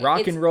god.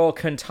 rock it's, and roll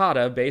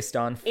cantata based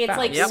on It's Faust.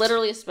 like Yep.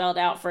 literally spelled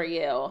out for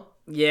you.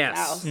 Yes.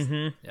 Faust.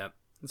 Yep.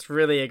 It's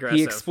really aggressive.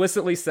 He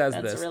explicitly says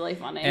That's this. really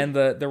funny. And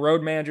the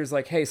road manager's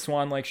like, "Hey,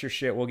 Swan likes your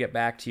shit. We'll get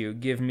back to you.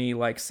 Give me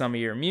like some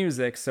of your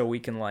music so we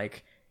can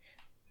like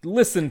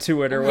listen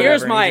to it or whatever."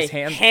 Here's And he my just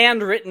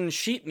handwritten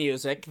sheet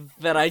music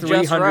that I just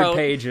 300 wrote.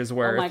 pages oh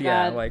worth. my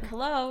Yeah, god. like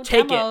Hello,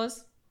 Take it.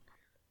 demos.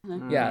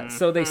 yeah.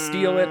 So they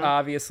steal Mm-hmm. it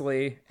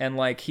obviously, and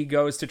like he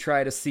goes to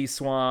try to see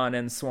Swan,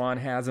 and Swan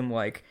has him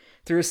like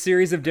through a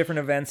series of different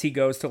events. He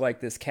goes to like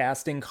this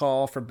casting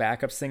call for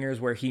backup singers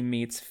where he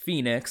meets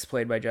Phoenix,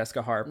 played by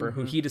Jessica Harper,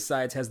 Mm-hmm. who he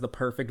decides has the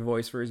perfect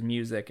voice for his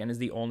music and is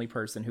the only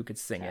person who could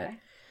sing it. Okay.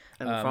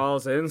 And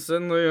falls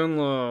instantly in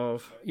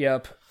love.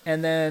 Yep.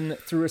 And then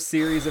through a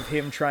series of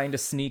him trying to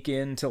sneak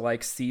in to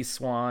like see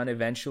Swan,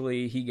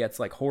 eventually he gets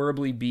like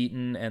horribly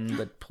beaten and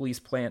the police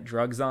plant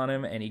drugs on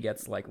him and he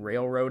gets like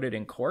railroaded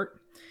in court.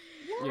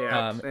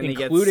 Yeah. and he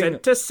gets including-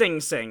 sent to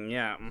Sing Sing.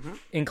 Yeah.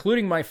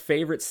 Including my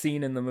favorite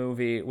scene in the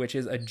movie, which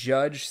is a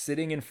judge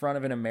sitting in front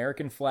of an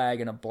American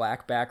flag in a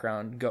black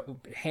background,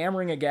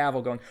 hammering a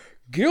gavel going,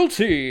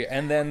 "Guilty!"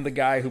 And then the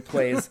guy who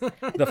plays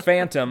the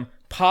Phantom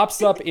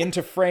pops up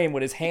into frame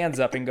with his hands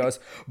up and goes,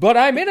 "But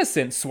I'm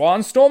innocent.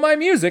 Swan stole my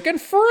music and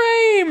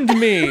framed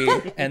me."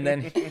 And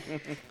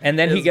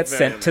then he gets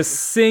sent to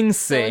Sing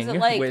Sing, it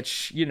like-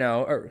 which, you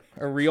know,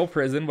 a real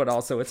prison, but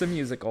also it's a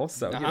musical.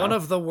 So, you know, One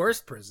of the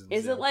worst prisons.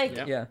 Is it like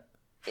yeah.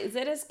 is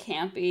it as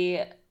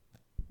campy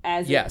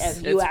as Yes.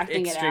 as you It's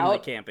acting it extremely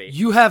out? campy.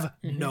 You have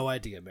no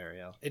idea,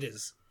 Marielle. It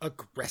is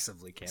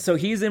aggressively campy. So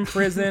he's in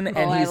prison and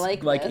I he's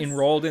like like this.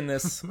 enrolled in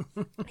this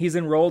he's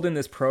enrolled in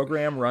this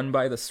program run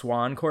by the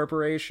Swan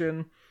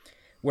Corporation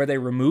where they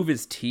remove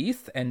his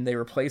teeth and they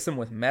replace them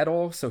with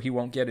metal so he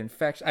won't get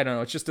infection. I don't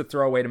know, it's just a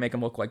throwaway to make him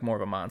look like more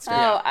of a monster.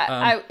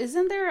 Oh,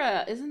 isn't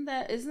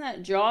that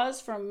Jaws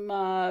from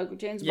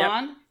James Yep.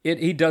 Bond?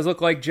 He does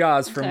look like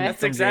Jaws from Okay. from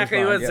That's James exactly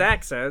Bond, what yeah.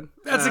 Zach said.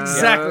 That's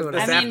exactly what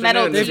this I mean,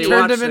 Metal afternoon, Teeth. he They've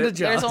turned watched him into it.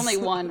 Jaws. There's only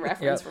one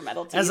reference for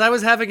Metal Teeth. As I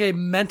was having a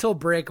mental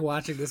break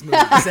watching this movie,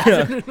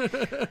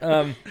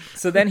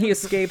 So then he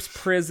escapes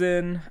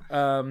prison,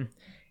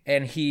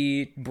 and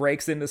he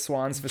breaks into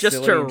Swan's facility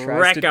Just to and tries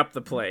wreck to up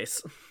the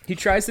place. He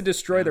tries to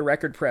destroy the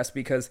record press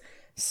because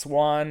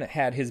Swan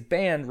had his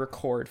band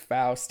record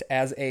Faust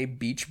as a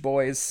Beach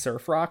Boys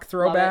surf rock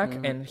throwback,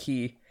 and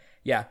he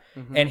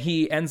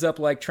ends up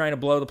like trying to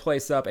blow the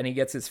place up, and he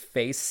gets his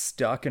face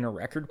stuck in a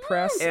record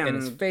press, and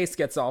his face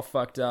gets all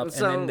fucked up,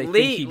 So and then they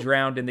Lee- think he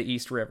drowned in the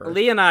East River.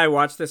 Lee and I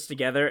watched this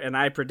together, and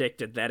I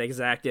predicted that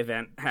exact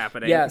event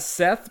happening. Yeah,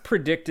 Seth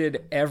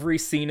predicted every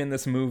scene in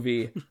this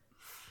movie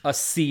a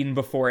scene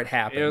before it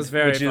happened. It was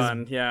very which is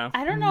fun, yeah.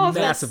 I don't know if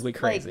massively that's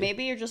crazy. like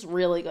maybe you're just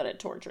really good at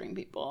torturing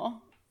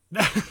people.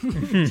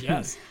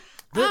 Yes.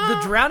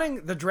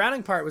 The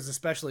drowning part was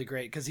especially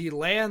great because he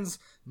lands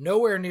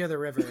nowhere near the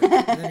river,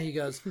 and then he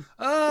goes,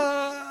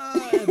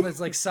 and it's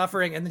like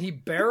suffering, and then he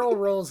barrel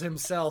rolls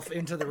himself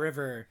into the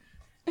river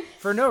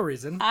for no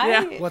reason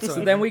whatsoever.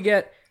 So then we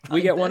get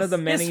one of the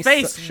many His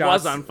face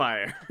shots. was on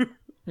fire.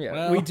 Yeah,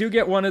 Well- we do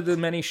get one of the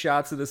many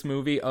shots of this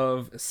movie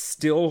of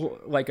still,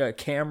 like a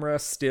camera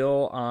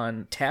still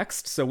on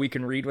text so we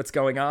can read what's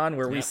going on,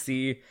 where we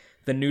see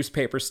the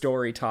newspaper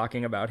story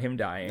talking about him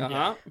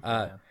dying.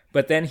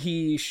 But then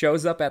he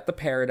shows up at the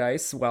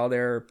Paradise while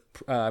they're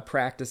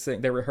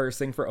they're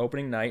rehearsing for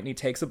opening night, and he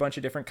takes a bunch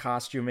of different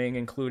costuming,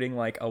 including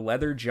like a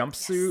leather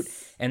jumpsuit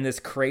and this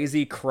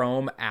crazy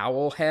chrome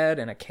owl head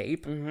and a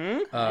cape.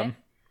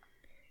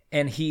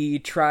 And he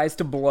tries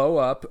to blow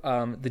up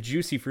the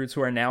Juicy Fruits,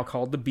 who are now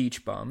called the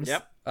Beach Bums.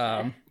 Yep.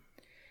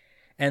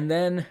 And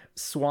then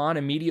Swan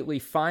immediately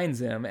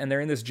finds him, and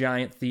they're in this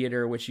giant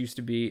theater, which used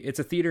to be... It's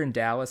a theater in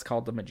Dallas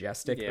called the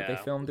Majestic that they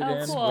Yeah. filmed it Oh,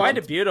 in. cool. Quite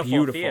a beautiful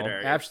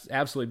theater.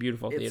 Absolutely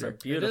beautiful It's a theater.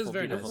 beautiful,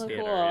 very beautiful nice.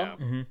 theater,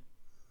 Cool.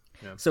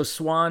 yeah. So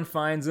Swan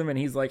finds him, and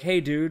he's like,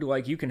 hey, dude,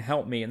 like, you can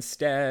help me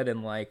instead.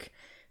 And, like,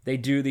 they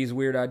do these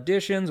weird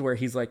auditions where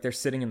he's like, they're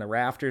sitting in the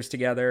rafters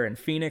together, and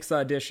Phoenix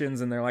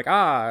auditions, and they're like,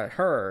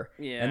 her.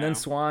 Yeah. And then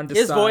Swan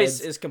decides... His voice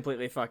is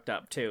completely fucked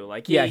up, too.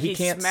 Like, he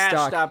can't smashed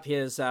stock up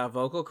his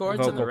vocal cords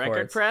in the vocal record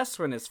cords. press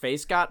when his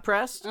face got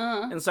pressed.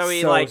 And so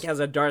he, So- like, has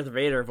a Darth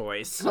Vader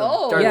voice.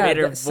 Oh. Darth Yeah,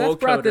 Vader Seth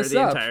brought vocoder this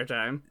the up. entire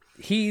time.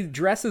 He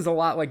dresses a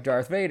lot like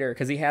Darth Vader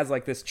because he has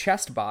like this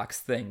chest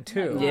box thing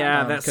too.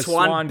 Yeah, that 'cause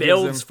Swan gives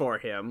builds him- for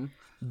him.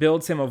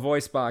 builds him a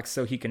voice box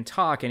so he can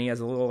talk, and he has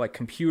a little like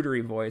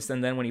computery voice,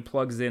 and then when he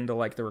plugs into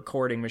like the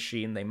recording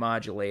machine, they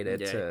modulate it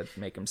to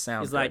make him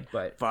sound He's good. like,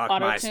 but fuck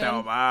my Auto-tune.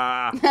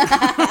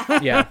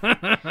 stoma.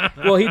 yeah.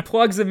 Well, he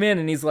plugs him in,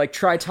 and he's like,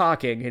 try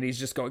talking, and he's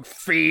just going,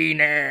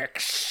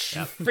 Phoenix,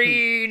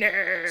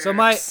 Phoenix. So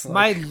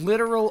my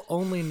literal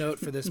only note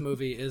for this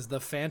movie is the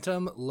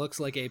Phantom looks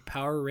like a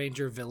Power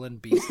Ranger villain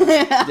beast. Oh,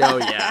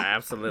 yeah,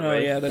 absolutely. Oh,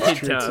 yeah, that's He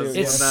true, does. too.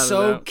 It's Without a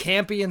so doubt.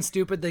 campy and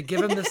stupid. They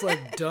give him this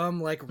like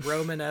dumb, like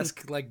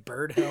Romanesque, like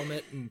bird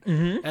helmet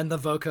and the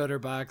vocoder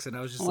box, and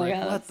I was just my like, God,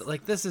 what? that's-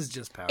 Like this is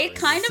just Power It Rangers.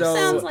 kind of So-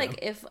 sounds like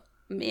if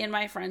me and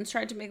my friends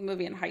tried to make a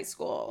movie in high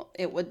school,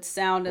 it would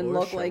sound and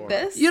look like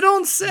this. You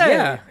don't say.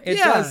 Yeah, it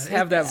does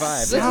have that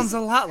vibe. Sounds a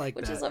lot like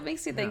which that. is what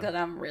makes you think that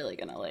I'm really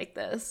gonna like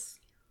this.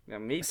 Yeah,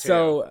 me too.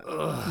 So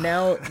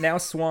now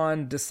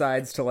Swan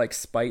decides to like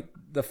spite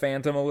the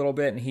Phantom a little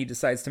bit, and he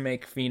decides to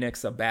make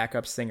Phoenix a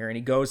backup singer, and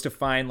he goes to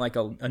find like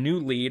a new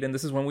lead, and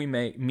this is when we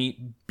meet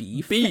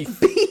Beef.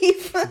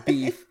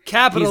 Beef.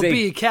 Capital He's a-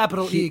 B,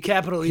 capital E,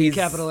 capital E, he's-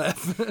 capital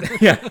F.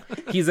 Yeah,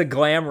 he's a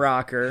glam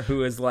rocker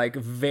who is like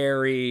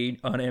very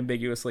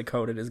unambiguously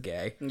coded as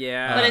gay.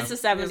 yeah. But it's the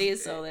 70s,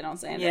 so they don't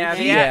say anything. yeah,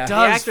 the, Yeah. the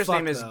does actor's fuck,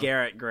 name is though.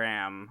 Garrett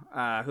Graham,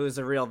 who's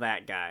a real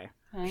that guy.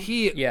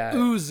 He Yeah.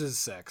 oozes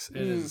sex.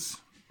 It is.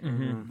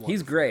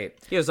 He's great.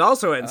 He was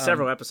also in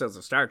several episodes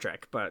of Star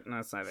Trek, but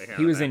that's neither here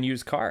He nor was there. in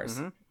Used Cars,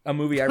 a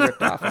movie I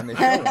ripped off on this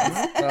show.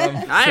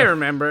 I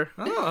remember.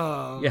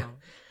 Oh.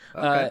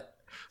 Yeah.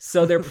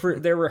 So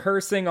they're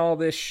rehearsing all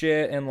this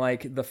shit, and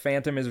like the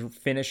Phantom is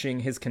finishing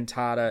his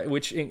cantata,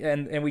 which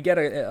and we get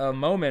a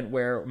moment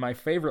where my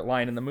favorite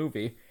line in the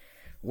movie,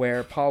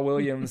 where Paul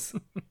Williams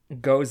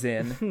goes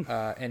in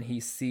and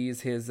he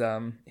sees his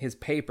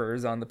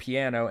papers on the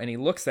piano, and he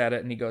looks at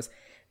it and he goes,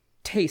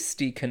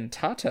 "Tasty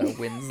cantata,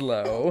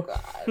 Winslow."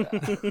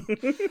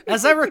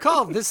 As I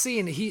recall, this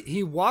scene,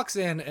 he walks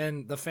in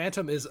and the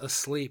Phantom is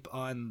asleep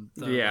on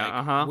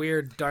the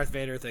weird Darth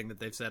Vader thing that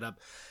they've set up,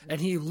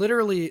 and he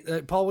literally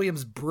Paul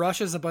Williams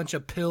brushes a bunch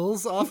of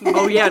pills off. Of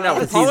Oh yeah,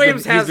 no. Paul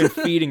Williams he's has been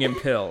feeding him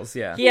pills.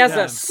 Yeah. he has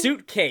a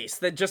suitcase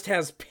that just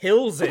has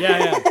pills in it.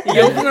 Yeah.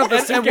 You open up the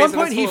At suitcase one and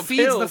point, it's he full of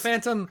feeds the pills.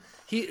 Phantom.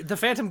 The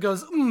Phantom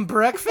goes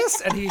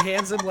breakfast, and he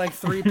hands him like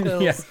 3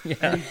 pills, Yeah.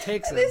 and he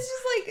takes them. It's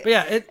just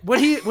like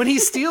But yeah, when he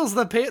steals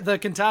the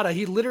cantata,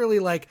 he literally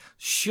like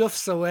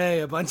shoofs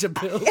away a bunch of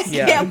pills.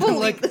 Yeah. can't believe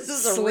like this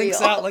is a slinks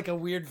real. out like a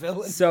weird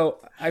villain. So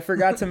I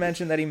forgot to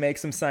mention that he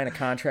makes him sign a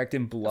contract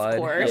in blood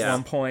course. at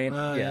one point.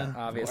 Oh, yeah.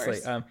 Obviously.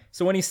 course.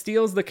 So when he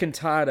steals the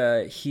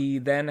cantata, he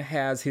then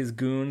has his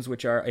goons,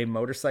 which are a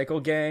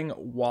motorcycle gang,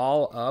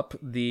 wall up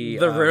the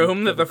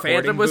room that the recording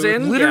Phantom was booth,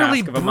 in?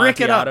 Literally Mask of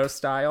brick it up. Amontillado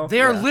style.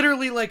 They are Yeah.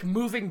 literally like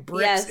moving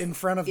bricks Yes. in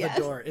front of Yes.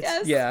 the door. It's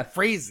Yes. Yeah.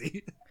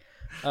 crazy.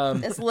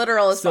 as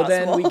literal as So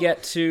possible. then we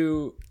get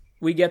to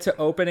we get to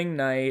opening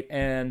night,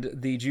 and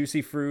the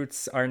Juicy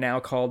Fruits are now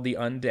called the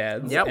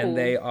Undeads, Yep. and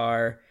they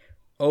are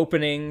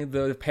opening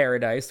the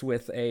paradise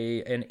with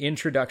an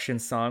introduction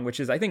song, which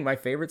is, I think, my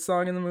favorite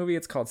song in the movie.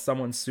 It's called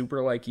Someone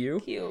Super Like You.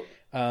 Cute.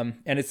 And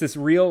it's this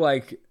real,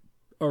 like,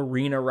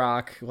 arena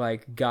rock,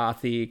 like,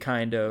 gothy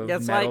kind of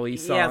metal-y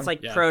song. Yeah, it's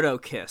like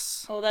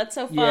Proto-Kiss. Oh, that's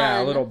so fun.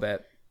 Yeah, a little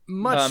bit.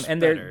 Much and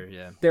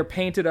better. they're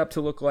painted up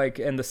to look like,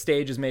 and the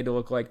stage is made to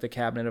look like the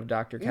Cabinet of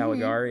Dr.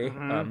 Caligari,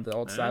 the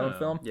old silent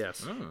film.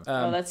 Yes.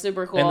 Oh, that's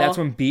super cool. And that's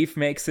when Beef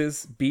makes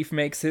his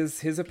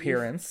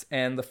appearance,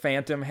 and the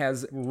Phantom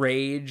has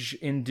rage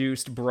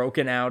induced,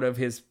 broken out of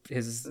his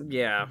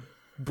Yeah.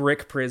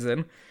 brick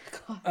prison.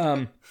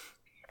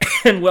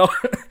 And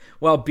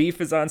while Beef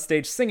is on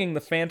stage singing,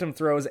 the Phantom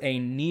throws a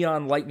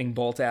neon lightning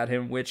bolt at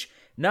him, which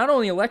not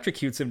only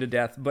electrocutes him to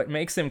death, but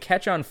makes him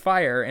catch on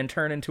fire and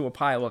turn into a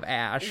pile of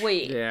ash.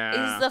 Wait, Yeah.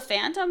 does the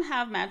Phantom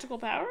have magical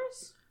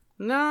powers?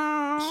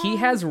 No. He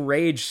has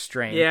rage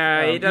strength.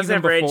 Yeah, he does even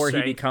have rage before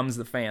strength. he becomes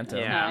the Phantom.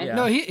 Yeah.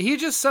 No, he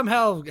just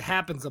somehow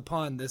happens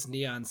upon this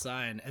neon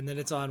sign, and then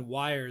it's on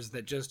wires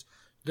that just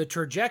the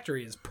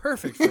trajectory is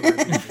perfect for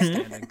where he's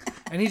standing,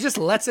 and he just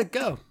lets it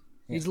go.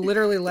 He's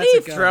literally lets He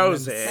it go.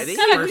 throws and then it.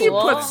 kinda He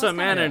cool. puts some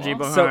That's kinda energy cool.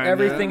 behind So it.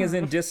 everything is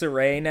in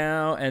disarray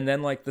now, and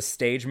then like the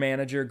stage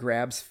manager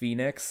grabs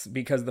Phoenix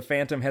because the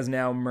Phantom has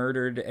now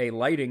murdered a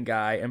lighting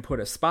guy and put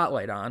a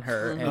spotlight on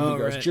her, and Oh, he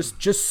goes, right.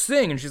 just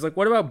sing, and she's like,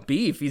 what about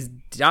Beef? He's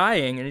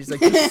dying, and he's like,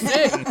 just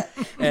sing.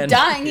 And,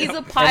 Dying, he's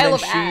a pile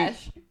then of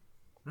ash.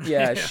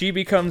 Yeah, she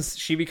becomes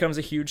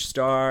a huge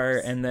star,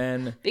 and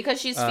then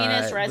Because she's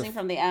Phoenix the- rising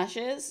from the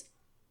ashes.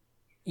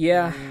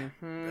 yeah,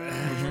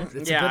 it's a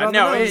bit Yeah, on the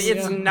no, nose,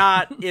 it's yeah.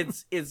 not.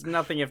 It's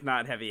nothing if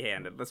not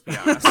heavy-handed. Let's be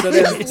honest. so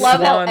then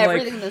Love how Swan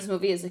everything like in this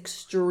movie is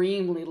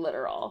extremely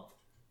literal.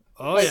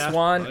 Oh yeah,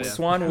 Swan Oh, yeah.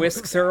 Swan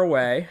whisks her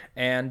away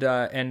and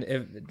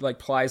it, like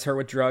plies her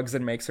with drugs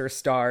and makes her a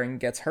star and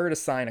gets her to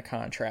sign a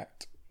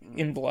contract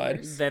in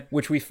blood,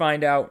 which we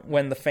find out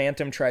when the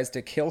Phantom tries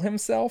to kill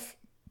himself,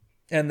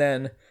 and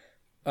then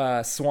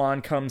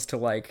Swan comes to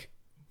like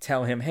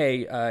tell him,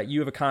 hey, you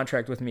have a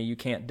contract with me, you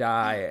can't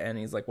die, and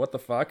he's like, what the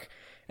fuck?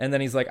 And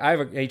then he's like,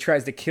 he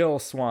tries to kill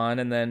Swan,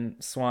 and then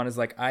Swan is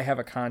like, I have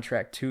a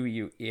contract too,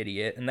 you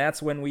idiot. And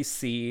that's when we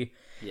see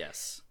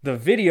Yes. the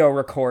video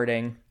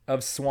recording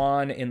of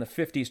Swan in the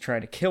 50s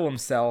trying to kill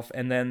himself,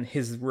 and then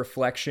his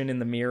reflection in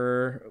the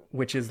mirror,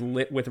 which is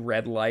lit with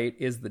red light,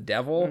 is the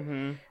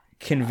devil,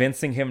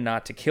 convincing him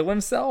not to kill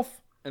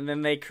himself. And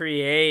then they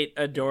create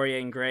a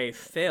Dorian Gray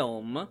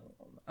film.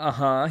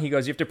 He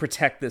goes, you have to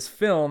protect this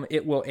film.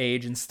 It will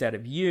age instead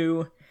of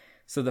you.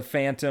 So the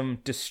Phantom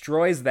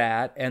destroys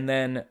that. And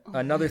then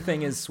another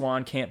thing is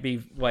Swan can't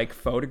be like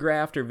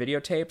photographed or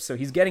videotaped. So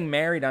he's getting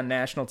married on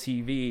national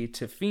TV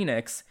to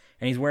Phoenix,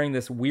 and he's wearing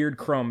this weird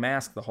chrome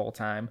mask the whole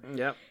time.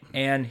 Yep.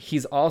 And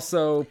he's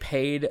also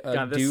paid a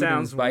God, this dude in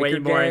his sounds way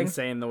biker more gang.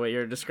 insane the way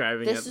you're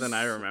describing it than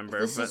I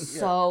remember. This But is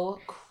so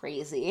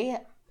crazy.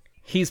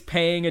 He's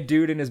paying a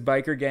dude in his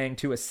biker gang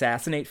to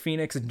assassinate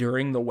Phoenix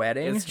during the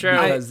wedding. It's true.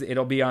 Because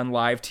it'll be on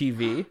live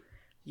TV.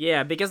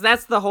 yeah, because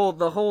that's the whole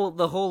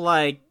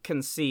like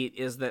conceit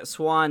is that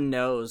Swan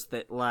knows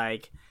that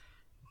like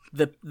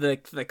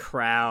the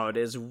crowd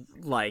is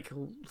like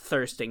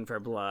thirsting for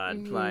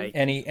blood, like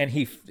And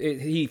he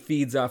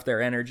feeds off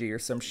their energy or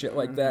some shit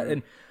like that.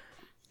 And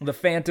the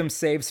Phantom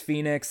saves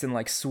Phoenix and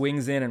like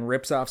swings in and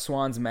rips off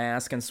Swan's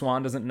mask, and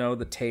Swan doesn't know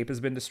the tape has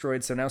been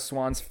destroyed, so now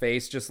Swan's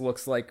face just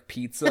looks like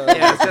pizza.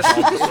 yeah, it's, just,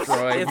 all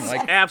destroyed. it's and,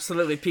 like,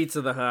 absolutely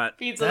Pizza the Hut.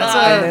 Pizza That's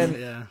Hut. and then-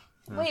 yeah.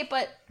 Wait,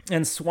 but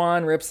and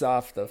Swan rips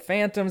off the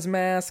Phantom's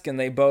mask, and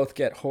they both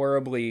get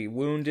horribly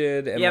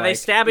wounded. And, Yeah, they like,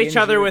 stab each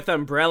other injured. with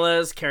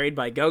umbrellas carried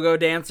by go-go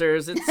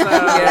dancers. It's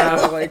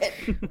Yeah, like.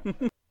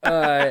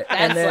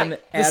 And then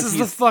like- as This is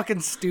he's the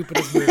fucking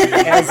stupidest movie.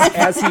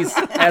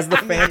 as the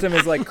Phantom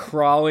is like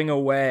crawling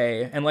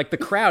away, and like the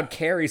crowd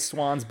carries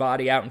Swan's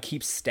body out and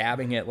keeps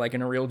stabbing it like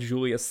in a real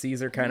Julius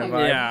Caesar kind of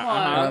vibe. yeah,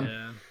 uh-huh.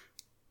 Yeah.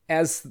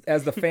 As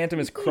the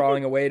Phantom is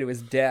crawling away to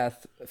his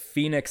death,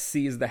 Phoenix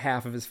sees the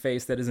half of his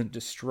face that isn't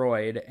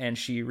destroyed, and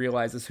she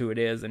realizes who it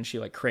is, and she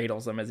like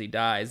cradles him as he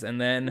dies.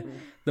 And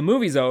then the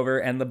movie's over,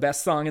 and the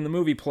best song in the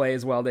movie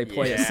plays while they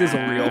play a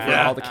sizzle reel for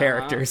all the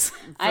characters.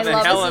 I the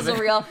hell love of this is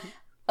it. a real.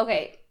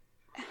 Okay,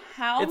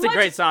 how It's much, a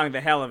great song.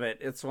 The hell of it.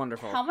 It's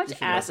wonderful. How much You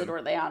should acid listen.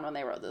 were they on when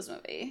they wrote this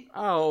movie?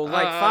 Oh,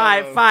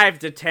 like 5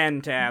 to 10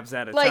 tabs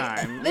at a Like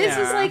time. this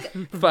Yeah. is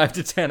like 5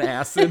 to 10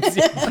 acids.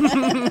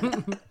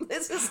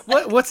 this is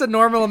What's a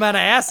normal amount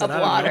of acid? Of I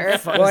don't know. water.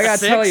 Well, I gotta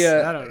Six? tell you,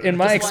 I don't know. in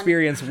my Just one.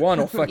 experience, one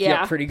will fuck you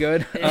Yeah. up pretty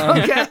good.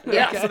 Okay.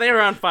 yeah. So they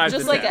were on 5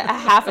 Just to like 10. a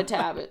half a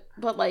tab,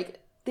 but like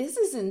this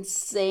is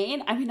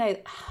insane. I mean,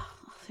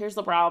 here's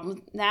the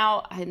problem.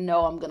 Now I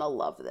know I'm gonna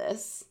love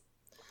this.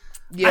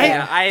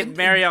 Yeah,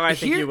 Mariel, I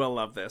think Here- you will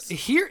love this.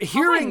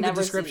 Hearing the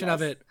never description seen of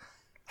this? it,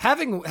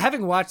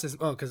 having watched this,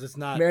 because it's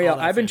not. Mariel, all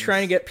that I've been famous.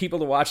 trying to get people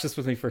to watch this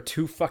with me for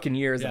 2 fucking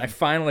years, and Yeah. I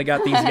finally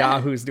got these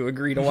yahoos to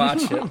agree to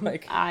watch it.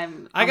 Like, I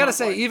I gotta on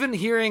say, board. even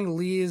hearing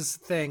Lee's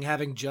thing,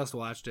 having just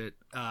watched it,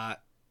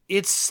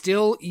 it's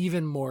still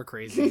even more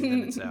crazy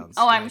than it sounds.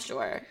 Oh, I'm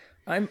sure.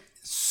 I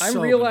So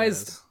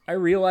realized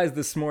bananas.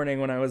 this morning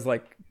when I was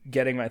like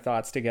getting my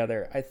thoughts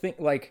together. I think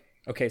like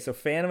okay, so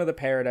Phantom of the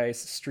Paradise,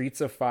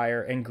 Streets of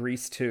Fire, and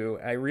Grease 2.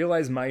 I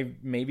realized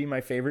maybe my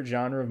favorite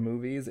genre of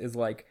movies is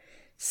like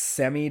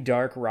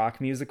semi-dark rock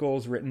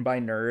musicals written by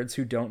nerds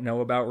who don't know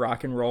about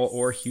rock and roll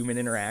or human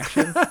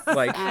interaction.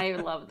 Like I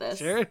love this.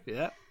 Sure,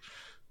 yeah.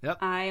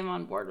 I am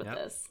on board with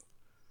this.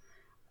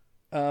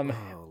 Oh,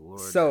 Lord.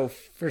 So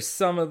for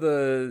some of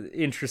the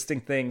interesting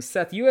things,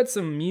 Seth, you had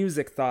some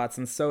music thoughts,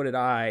 and so did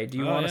I. Do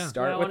you want to yeah.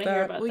 start I with wanna hear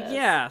that? about Well, this.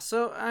 yeah.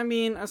 So, I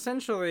mean,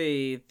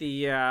 essentially,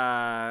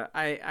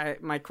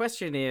 my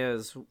question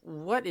is,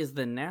 what is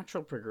the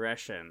natural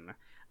progression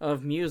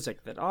of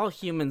music that all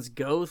humans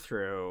go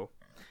through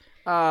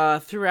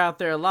throughout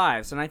their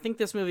lives? And I think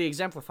this movie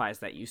exemplifies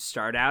that. You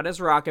start out as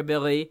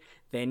rockabilly,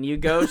 then you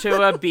go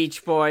to a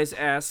Beach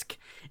Boys-esque,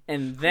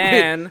 and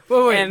then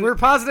Wait, and- we're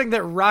positing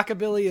that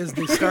rockabilly is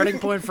the starting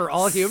point for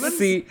all humans?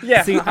 See,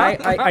 Yeah.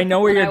 I know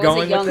where When I you're was a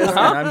going young with this,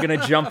 girl. and I'm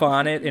gonna jump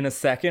on it in a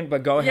second.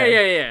 But go Yeah,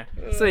 ahead.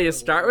 yeah. So you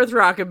start with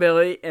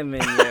rockabilly, and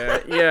then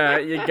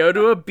you go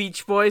to a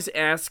Beach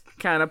Boys-esque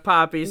kind of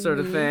poppy sort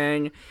of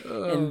thing,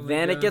 and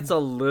then it gets a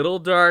little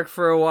dark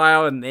for a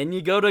while, and then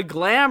you go to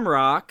glam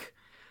rock.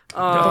 sure.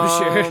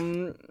 I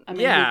mean,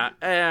 Yeah,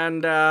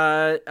 and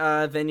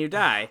then you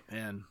die.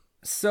 Man.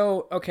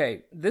 So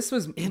okay, this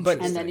was,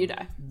 but and then you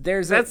die.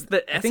 there's That's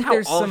I think how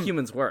there's all some,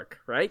 humans work,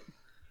 right?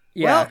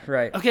 yeah, Well,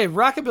 right. Okay,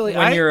 rockabilly.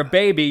 When you're a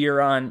baby, you're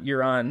on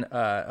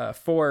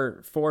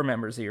four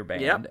members of your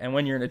band, Yep. and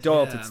when you're an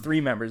adult, Yeah. it's 3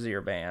 members of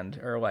your band,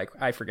 or like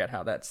I forget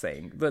how that's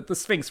saying the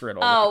Sphinx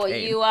riddle. Oh, with the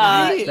cane.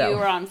 you That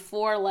were on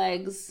 4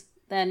 legs,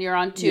 then you're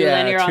on 2, yeah,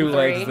 then you're on 2 3.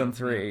 legs then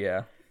 3.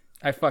 Yeah,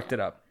 I fucked it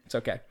up. It's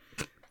okay.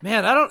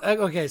 Man, I don't.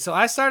 Okay, so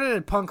I started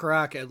at punk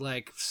rock at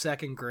like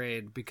 2nd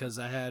grade because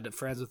I had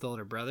friends with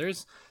older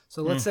brothers.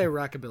 So let's say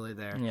rockabilly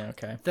there. Yeah,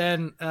 okay.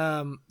 Then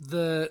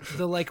the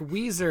like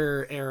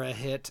Weezer era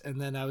hit, and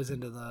then I was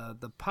into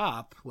the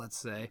pop, let's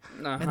say.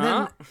 And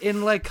then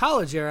in like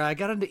college era, I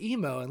got into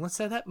emo, and let's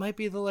say that might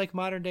be the like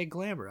modern day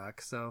glam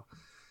rock. So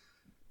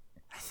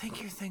I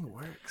think your thing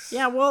works.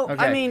 Yeah, well, I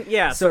Okay. mean,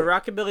 yeah. So, So-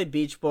 rockabilly,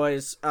 Beach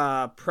Boys,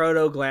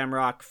 proto glam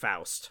rock,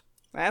 Faust.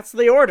 That's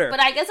the order. But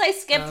I guess I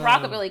skipped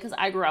rockabilly because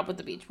I grew up with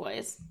the Beach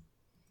Boys.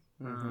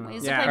 We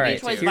used to Yeah. play All right.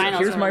 Beach Boys Here- vinyls.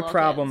 here's when we my were little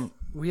problem. kids.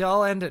 We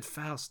all end at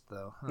Faust,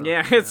 though. Huh.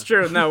 Yeah, it's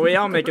true. No, we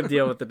all make a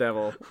deal with the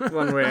devil,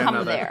 one way or I'm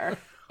another. there.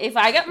 If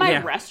I get my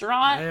Yeah.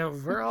 restaurant, Yeah,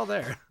 we're all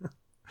there.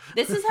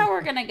 this is how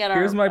we're gonna get our.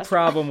 Here's my restaurant.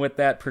 problem with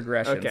that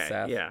progression, Okay,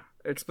 Seth. yeah.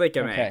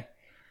 Explícame. Okay.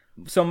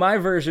 So my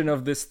version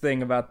of this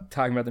thing about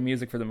talking about the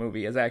music for the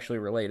movie is actually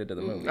related to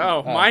the movie.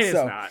 Oh, mine is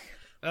so- not.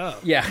 Oh,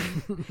 Yeah.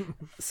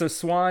 So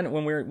Swan,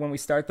 when we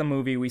start the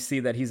movie, we see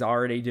that he's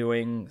already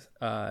doing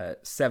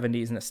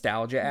 70s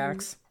nostalgia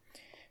acts.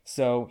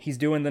 So he's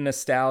doing the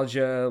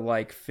nostalgia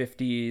like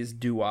 50s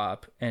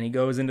doo-wop, and he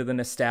goes into the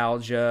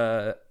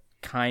nostalgia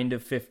kind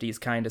of 50s,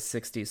 kind of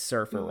 60s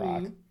surfer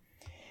rock.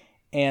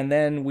 And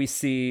then we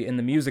see in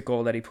the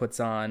musical that he puts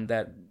on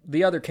that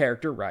the other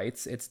character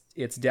writes,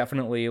 it's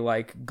definitely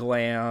like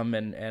glam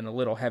and a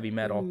little heavy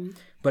metal.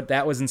 But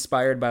that was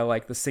inspired by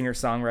like the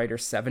singer-songwriter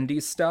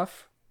 70s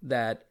stuff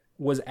that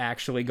was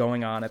actually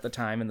going on at the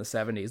time in the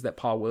 70s that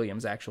Paul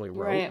Williams actually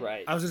wrote.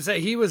 Right. I was gonna say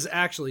he was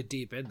actually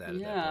deep in that. at that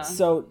Yeah. point.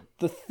 So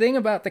the thing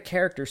about the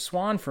character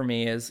Swan for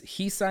me is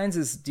he signs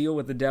his deal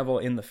with the devil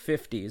in the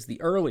 50s,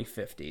 the early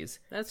 50s.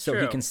 That's so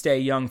true. he can stay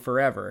young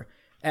forever.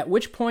 At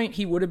which point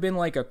he would have been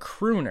like a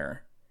crooner.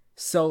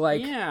 So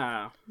like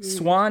Yeah.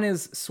 Swan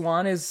is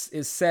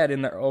said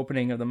in the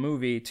opening of the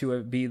movie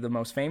to be the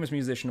most famous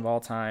musician of all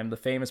time, the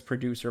famous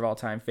producer of all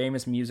time,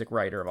 famous music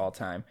writer of all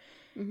time.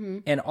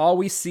 And all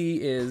we see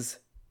is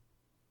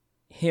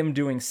him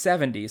doing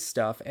 70s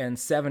stuff and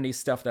 70s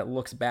stuff that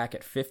looks back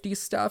at 50s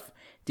stuff.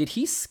 Did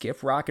he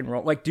skip rock and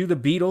roll? Like, do the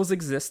Beatles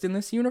exist in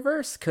this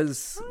universe?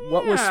 Because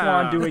what was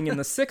Swan yeah. doing in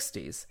the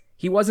 60s?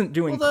 He wasn't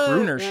doing Well,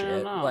 crooner I don't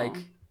shit. know. Like,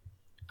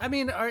 I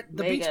mean, the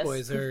Beach Vegas.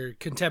 Boys are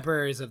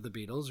contemporaries of the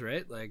Beatles,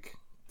 right? Like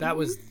that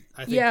was.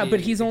 I think yeah, the but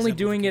he's only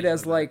doing it exemplification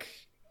as of that. like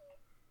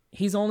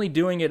he's only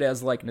doing it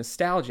as like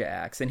nostalgia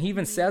acts, and he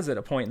even says at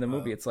a point in the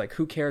movie, it's like,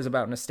 who cares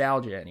about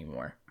nostalgia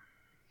anymore?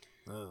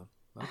 Oh,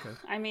 okay.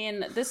 I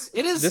mean, this.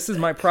 It is. This is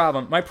my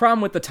problem. My problem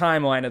with the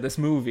timeline of this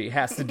movie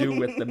has to do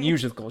with the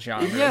musical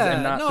genres Yeah,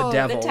 and not no, the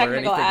devil the or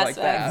anything technical like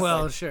that. aspects.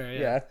 well, Like, sure.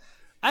 yeah.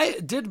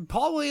 Did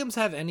Paul Williams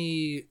have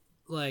any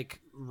like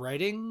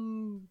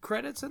writing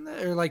credits in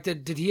there, or like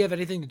did he have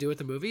anything to do with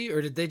the movie,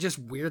 or did they just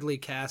weirdly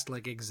cast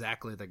like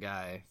exactly the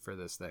guy for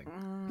this thing?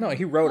 No,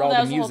 he wrote Well, all that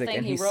the was the whole music thing,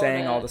 and he he wrote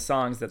sang it. all the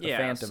songs that the Yeah,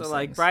 Phantom so sings.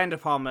 like Brian De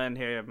Palma and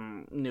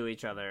him knew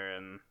each other,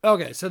 and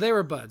Okay, so they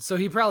were buds. So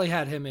he probably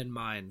had him in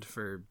mind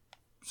for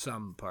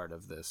some part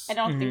of this. I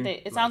don't Mm-hmm. think they.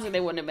 It sounds like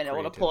they wouldn't have been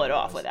able to pull it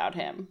off creativity-wise. without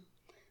him.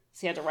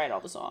 So he had to write all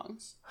the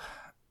songs.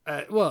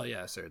 Well,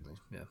 yeah, certainly.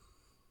 Yeah,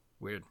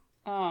 weird.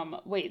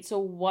 Wait. So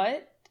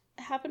what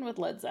happened with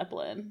Led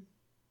Zeppelin?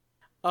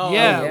 oh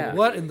yeah, yeah.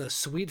 what in the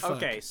sweet fuck?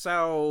 Okay,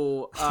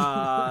 so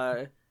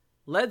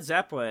Led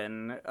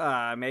Zeppelin,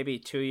 maybe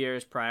 2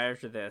 years prior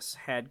to this,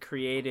 had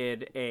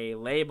created a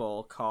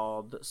label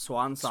called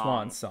Swan Song.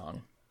 Swan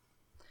Song.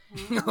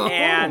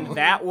 And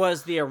that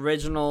was the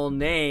original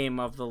name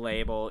of the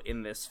label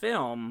in this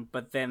film,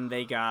 but then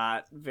they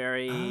got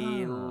very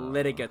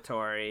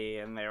litigatory,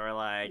 and they were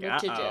like,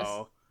 Litigious.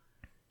 uh-oh.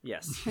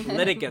 Yes,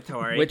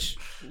 litigatory. Which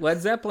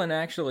Led Zeppelin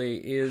actually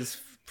is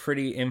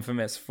pretty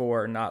infamous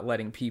for not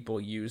letting people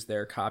use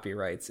their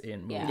copyrights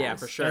in movies. Yeah,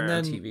 for sure. And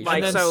then, TV Like,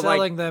 and then so, like-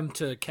 selling them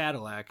to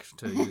Cadillac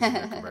to use in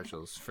their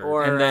commercials for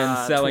Or, And then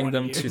selling 20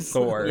 them to years.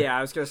 Thor. Yeah,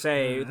 I was gonna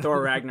say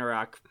Thor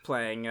Ragnarok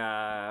playing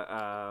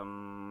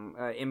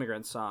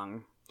Immigrant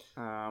Song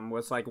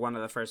was like one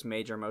of the first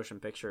major motion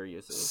picture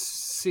uses.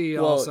 See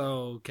Well-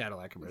 also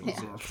Cadillac commercials.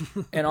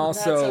 Yeah. And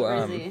That's so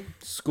also crazy.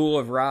 School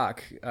of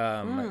Rock.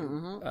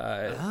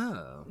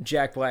 Oh.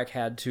 Jack Black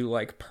had to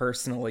like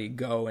personally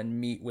go and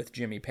meet with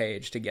Jimmy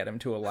Page to get him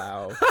to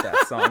allow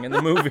that song in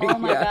the movie. Oh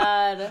my Yeah.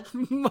 god.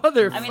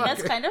 Motherfucker. I mean,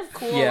 that's kind of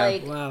cool. Yeah.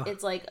 Like, Wow.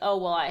 it's like, oh,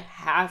 well, I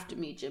have to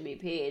meet Jimmy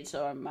Page,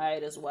 so I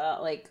might as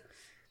well. Like,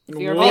 if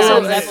you're a Well, big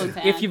Also, Led Zeppelin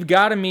fan. if you've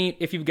got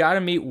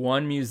to meet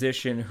one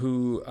musician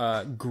who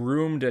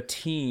groomed a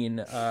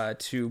teen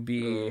to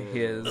be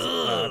his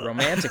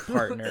romantic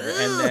partner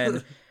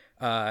and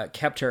then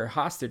kept her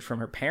hostage from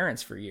her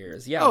parents for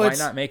years, Oh, why it's-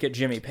 not make it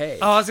Jimmy Page?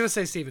 Oh, I was gonna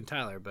say Steven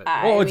Tyler, but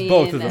it's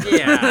both of them.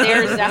 Yeah.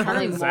 There's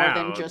definitely Turns more than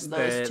out just that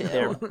those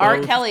they're two. R.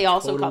 both Kelly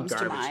also total comes to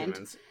garbage mind.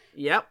 humans.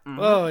 Yep.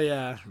 oh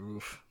yeah.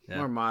 Oof. Yeah.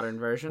 More modern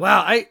version.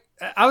 Wow,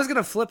 I was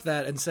gonna flip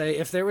that and say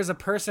if there was a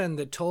person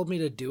that told me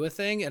to do a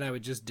thing and I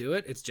would just do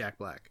it, it's Jack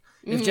Black.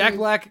 If Jack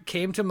Black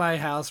came to my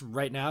house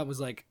right now, it was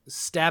like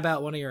stab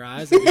out one of your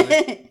eyes. I'd be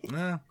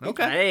like,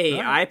 okay. Hey, all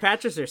right. eye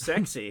patches are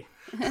sexy.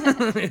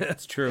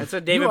 That's true. That's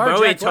what You David are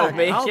Bowie Jack told Black.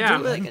 me. I'll Yeah.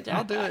 do Like a it. Jack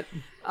I'll do Black. it.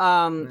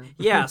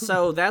 Yeah,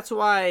 so that's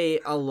why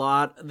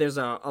there's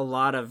a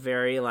lot of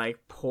very like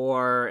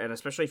poor, and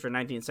especially for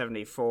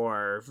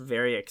 1974,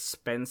 very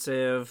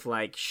expensive,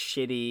 like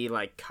shitty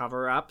like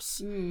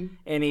cover-ups.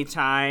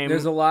 Anytime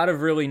There's a lot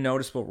of really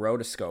noticeable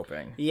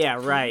rotoscoping. Yeah,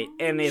 right.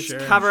 And it's Sure,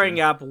 covering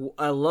up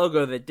a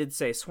logo that did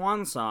say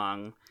Swan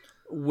Song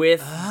with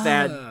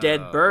that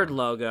Dead Bird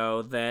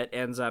logo that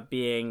ends up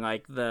being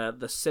like the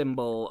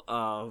symbol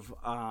of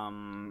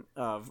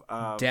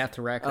Death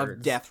Records.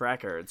 of Death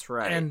Records,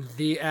 right? And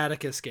the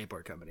Atticus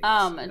Skateboard Company.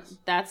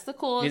 That's the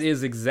coolest. It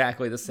is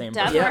exactly the same.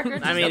 Death person. yeah,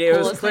 Records I is mean the it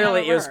was coolest thing I've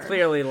ever heard.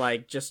 clearly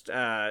like just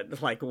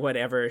like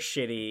whatever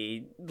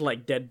shitty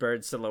like Dead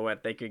Bird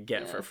silhouette they could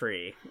get for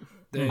free.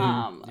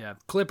 Yeah,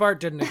 clip art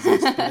didn't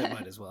exist, but it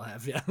might as well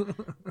have. Yeah.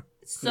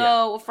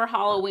 So for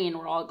Halloween,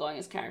 we're all going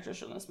as characters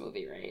from this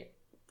movie, right?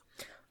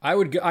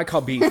 I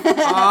call beef.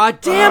 Aw,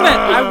 damn it!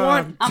 I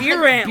want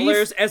deer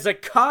antlers as a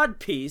cod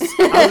piece.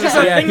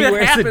 Yeah, thing he that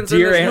wears the happens in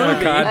deer this antler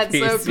movie. cod That's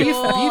so piece.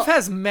 cool. Beef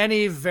has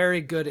many very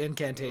good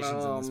incantations in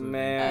Oh this movie.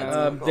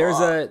 man, There's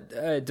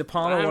a De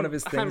Palma. One of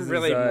his things I'm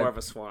really is, more of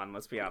a swan.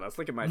 Let's be honest.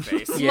 Look at my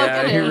face. yeah,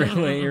 at you're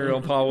him. you're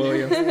real Paul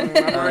Williams.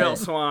 I'm a real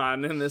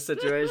swan in this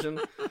situation.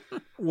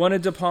 One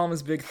of De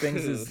Palma's big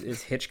things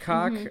is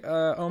Hitchcock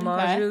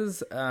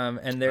homages,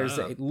 and there's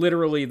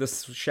literally the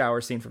shower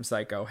scene from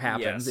Psycho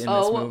happens Yes. in this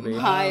Oh movie.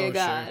 my Oh,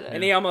 god.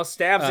 And he almost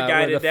stabs a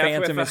guy where to the death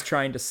Phantom with is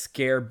trying to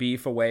scare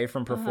Beef away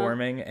from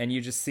performing, and you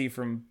just see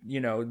from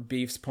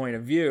Beef's point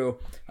of view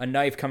a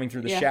knife coming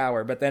through the Yeah.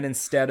 shower. But then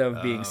instead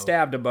of being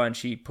stabbed a bunch,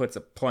 he puts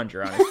a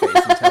plunger on his face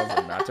and tells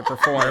him not to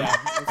perform.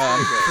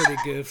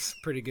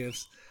 Pretty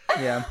goofs.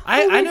 Yeah,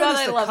 I my God,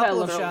 noticed I a love how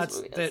couple of literal this shots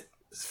movie is. that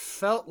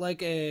felt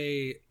like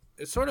a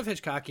sort of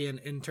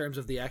Hitchcockian in terms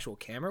of the actual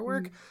camera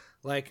work.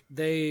 Like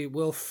they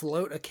will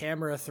float a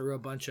camera through a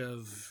bunch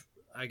of,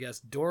 I guess,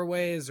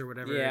 doorways or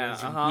whatever. Yeah, it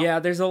is. And yeah.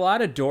 There's a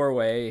lot of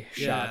doorway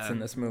shots Yeah. in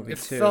this movie It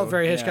too. felt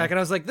very Yeah. Hitchcock, and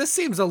I was like, "This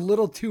seems a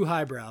little too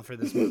highbrow for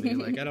this movie."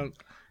 Like,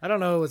 I don't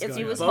know what's It's-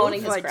 going he was on. honing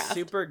both his like craft.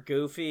 super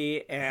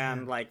goofy,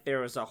 and like there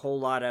was a whole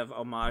lot of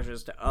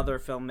homages to other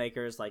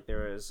filmmakers. Like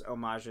there was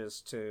homages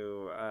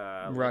to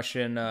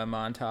Russian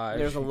montage.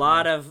 There's a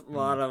lot of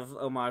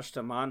homage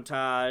to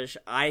montage.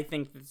 I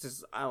think this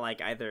is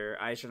like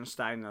either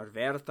Eisenstein or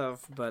Vertov,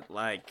 but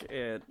like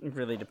it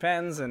really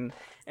depends. And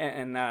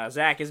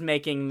Zach is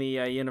making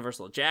the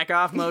universal jack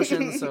off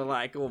motion, so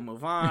like we'll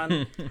move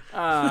on.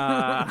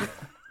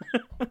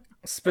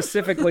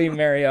 Specifically,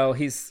 Marielle,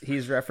 he's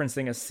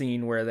referencing a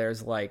scene where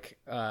there's like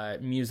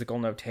musical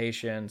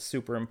notation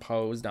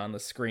superimposed on the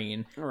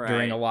screen Right.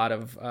 during a lot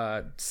of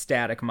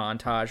static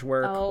montage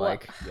work. Oh.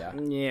 Like, yeah,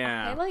 I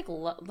Yeah, like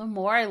the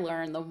more I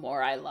learn, the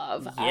more I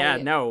love. yeah.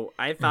 I,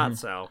 I thought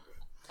so.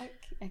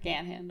 I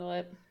can't handle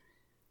it.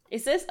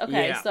 Is this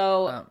okay? Yeah.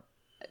 So,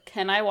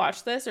 can I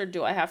watch this, or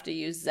do I have to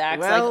use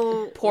Zach's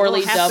Well, like poorly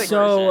we'll have dubbed to-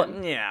 So-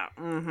 version? Yeah.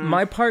 mhm.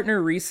 my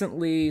partner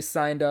recently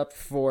signed up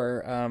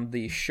for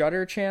the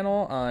Shudder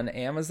channel on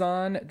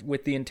Amazon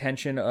with the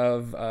intention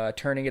of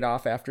turning it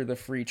off after the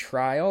free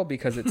trial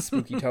because it's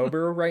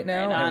Spookytober right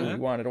now, Right and on. we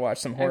wanted to watch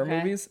some horror Okay.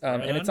 movies,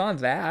 and it's on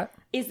that.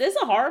 Is this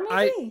a horror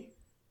movie?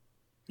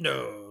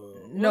 No,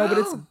 No, but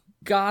it's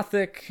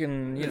gothic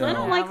and I don't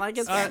Yeah, like, like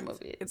it's- scary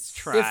movies. It's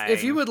trying.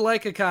 If you would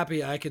like a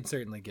copy, I can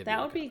certainly give you That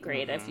a would be copy.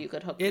 great if you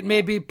could hook It me may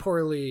up. be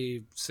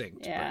poorly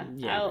synced. Yeah, but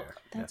Yeah.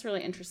 that's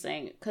really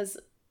interesting because,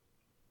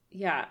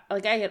 yeah,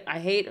 like I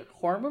hate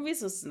horror movies.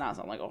 This does not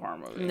sound like a horror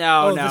movie.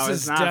 No, Oh, no, this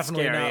it's is not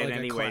definitely scary not in like a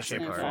any way, classic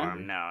shape, or horror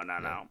form.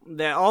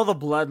 No. All the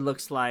blood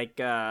looks like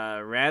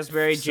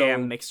raspberry So-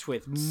 jam mixed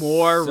with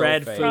more so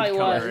red fake. food Probably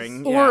was.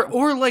 coloring.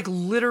 Or like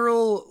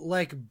literal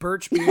like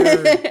birch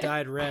beer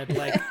dyed red,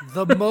 like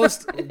the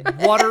most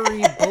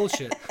watery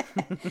bullshit.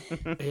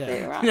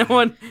 They Yeah.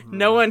 were-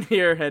 No one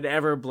here had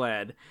ever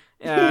bled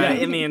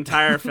in the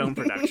entire film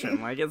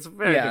production. Like it's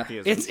very Yeah.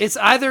 confusing. It's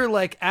either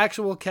like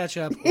actual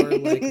ketchup or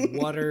like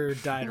water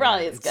dyed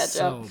Probably red. it's ketchup.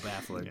 So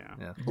baffling. Yeah.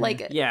 Yeah.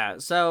 like, yeah.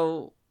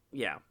 So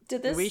yeah,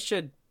 did this we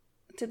should.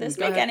 did this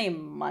Go make ahead. any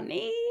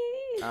money?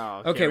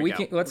 Oh, Okay, here we go.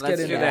 can- let's get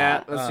do into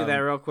that. that. Let's do that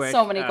real quick.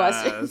 So many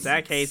questions.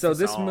 Zach hates So us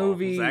this all.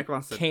 movie Zach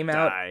wants to came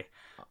out- die.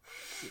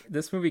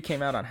 This movie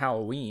came out on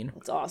Halloween.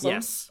 It's awesome.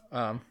 Yes.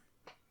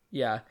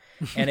 Yeah,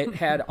 and it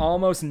had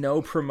almost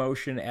no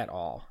promotion at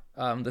all.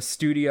 The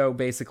studio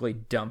basically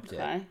dumped it.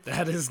 Okay.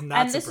 That is not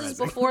And this surprising. is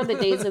before the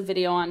days of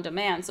video on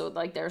demand, so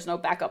like there's no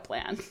backup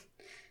plan.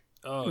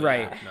 Oh,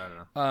 Right. Yeah.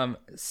 No.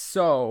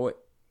 So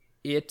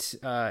it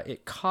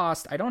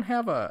cost. I don't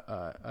have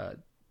a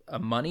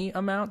money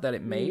amount that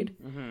it made,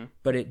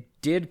 but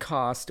it did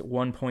cost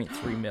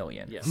 1.3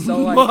 million. Yes. So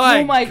like,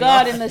 Oh my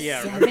god, in the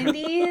Yeah.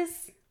 70s?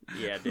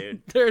 Yeah,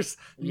 dude. There's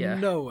Yeah.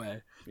 no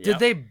way. Yep. Did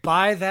they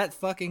buy that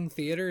fucking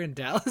theater in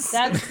Dallas?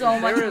 That's so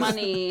much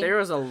money. There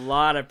was a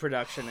lot of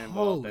production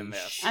involved in Holy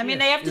this. shit. I mean,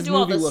 they have to this do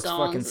all movie the looks songs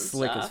fucking and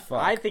slick as stuff.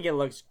 fuck. I think it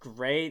looks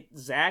great.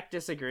 Zach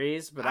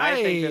disagrees, but I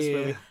think this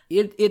movie.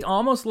 It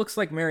almost looks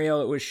like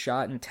Mariella was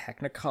shot in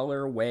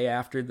Technicolor way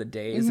after the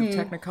days of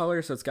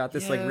Technicolor, so it's got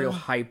this like real Yeah.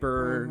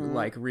 hyper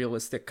like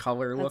realistic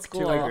color look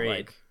cool. to it. Agreed.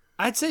 Like,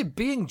 I'd say,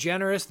 being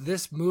generous,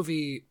 this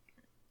movie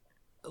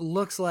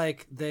looks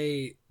like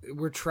they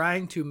were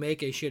trying to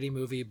make a shitty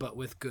movie, but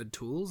with good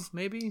tools,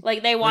 maybe?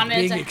 Like they wanted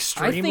being to. I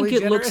extremely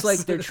think it looks generous? like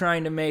they're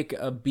trying to make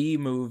a B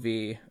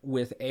movie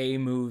with a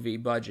movie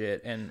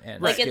budget and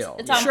Like, it's- skill.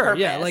 it's on Sure,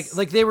 yeah, purpose.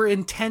 like they were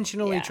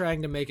intentionally Yeah.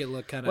 trying to make it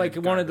look kind of like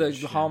one of the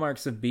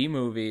hallmarks of B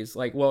movies,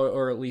 like, well,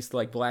 or at least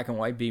like black and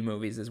white B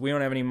movies, is we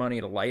don't have any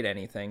money to light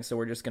anything, so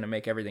we're just going to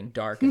make everything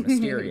dark and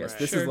mysterious.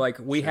 This is like,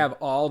 we have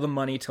all the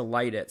money to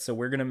light it, so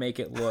we're going to make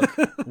it look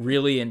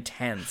really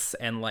intense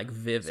and like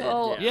vivid.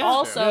 So Yeah,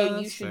 also, sure. Yeah,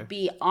 you that's should fair.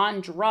 be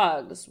on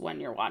drugs when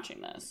you're watching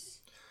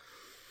this.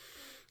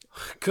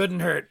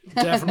 Couldn't hurt.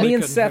 Definitely Me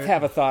and couldn't Seth hurt.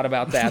 have a thought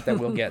about that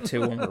we'll get to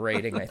when we're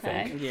rating, I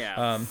think. Okay.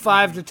 Yeah.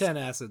 5 to 10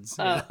 acids.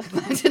 Yeah.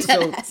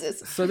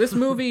 So this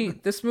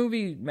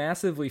movie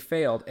massively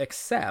failed,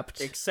 except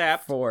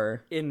Except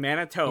for in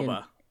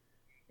Manitoba.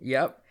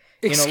 yep,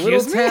 in a Excuse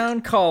little me?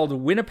 town called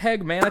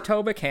Winnipeg,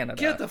 Manitoba, Canada.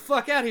 Get the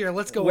fuck out of here.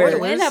 Let's go Where- Oilers.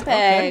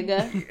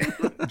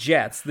 Winnipeg.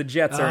 Jets. The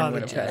Jets are in the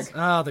Winnipeg. Jets.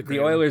 Oh, the The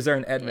great one. Oilers are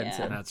in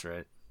Edmonton. That's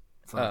right.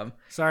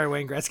 Sorry,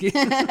 Wayne Gretzky.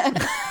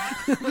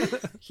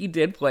 he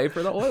did play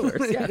for the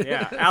Oilers. Yeah.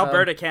 Yeah,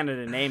 Alberta,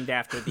 Canada, named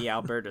after the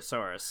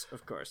Albertosaurus,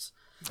 of course.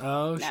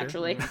 Oh, sure.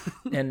 Naturally.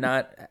 And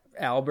not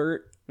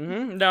Albert.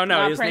 No,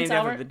 Not he was Prince named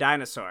after Albert? the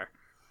dinosaur.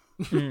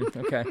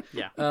 Okay.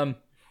 Yeah.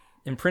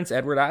 And Prince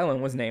Edward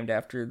Island was named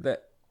after the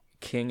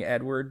King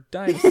Edward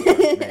dinosaur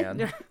man.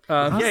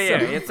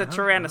 Yeah, it's a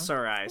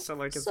Tyrannosauri, so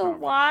like it's So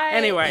normal. why?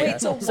 Anyway,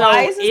 Wait, so so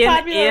why is this in-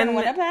 popular in in-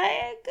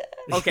 Winnipeg?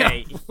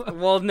 Okay,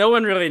 well, no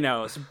one really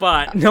knows,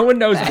 but No one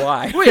knows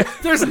why. Wait,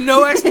 there's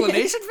no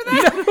explanation for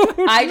that?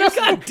 I just,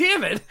 God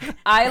damn it.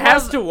 I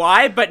as love. to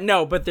why,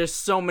 but there's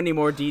so many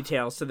more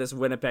details to this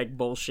Winnipeg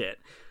bullshit.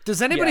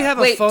 Does anybody Yeah. have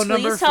a Wait, phone please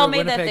number tell for me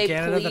Winnipeg, that they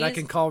Canada that I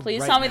can call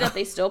Please right tell me now? that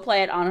they still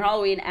play it on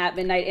Halloween at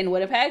midnight in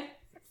Winnipeg.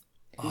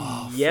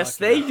 Yes,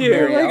 they do.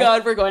 Oh my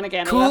god, we're going to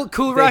Canada.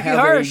 Cool They Rocky have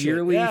Horror a shit.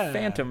 yearly Yeah.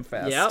 Phantom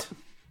Fest. Yep.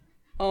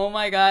 Oh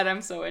my god,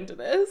 I'm so into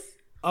this.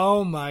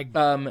 Oh my In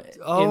my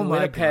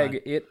Winnipeg,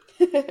 God.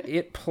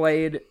 it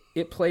played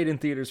in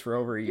theaters for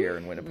over a year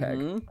in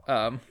Winnipeg.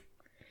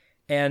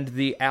 And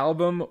the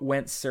album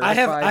went certified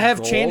I have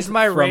gold changed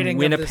my from rating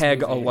of this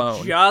Winnipeg movie.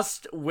 alone.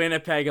 Just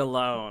Winnipeg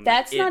alone.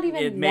 That's It- not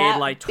even It made that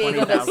like big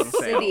of a 20,000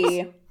 sales.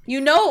 city. You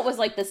know, it was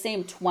like the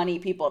same 20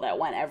 people that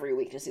went every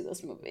week to see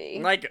this movie.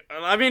 Like,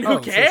 I mean, who Oh,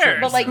 for sure.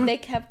 cares? But like they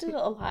kept it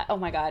alive. Oh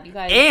my god, you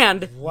guys!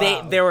 And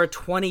Wow. there were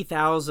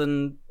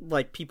 20,000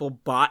 like people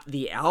bought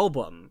the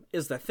album.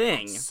 Is the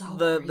thing so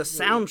the crazy.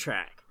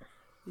 soundtrack?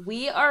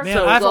 we are Man,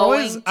 so I've going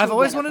always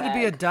to wanted to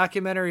be a Winnipeg.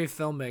 documentary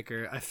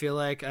filmmaker. I feel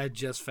like I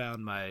just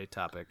found my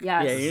topic.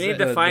 Yes. Yeah, you need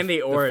to find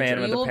the origin.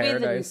 Phantom of You the will be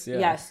Paradise. the Yeah.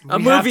 yes. A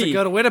We have movie. to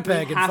go to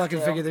Winnipeg We and have fucking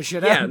to. figure this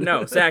shit Yeah, out.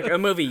 no, Zach, a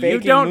movie you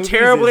Faking don't movies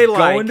terribly is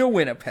like. Going to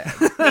Winnipeg.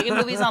 Making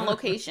movies on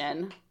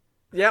location.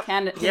 Yep.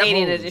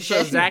 Canadian So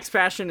edition. Zach's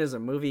Passion is a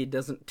movie he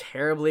doesn't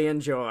terribly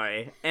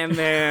enjoy, and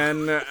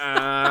then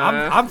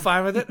I'm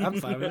fine with it.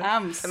 I'm fine with it.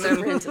 I'm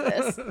super into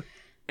this.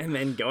 and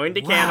then going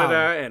to Wow.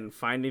 Canada and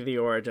finding the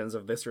origins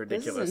of this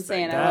ridiculous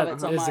insane. thing. I love That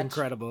it so is much.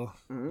 incredible.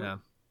 Yeah.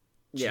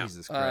 Yeah.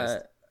 Jesus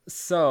Christ.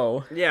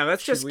 So Yeah,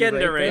 let's Should just we get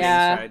into rate this? ratings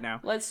Yeah, right now.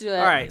 let's do it.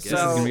 All right, this is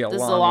gonna so be a This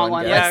is long a long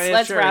one. guys. yeah,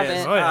 Let's sure wrap is.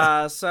 it. Oh,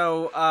 yeah.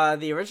 So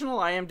the original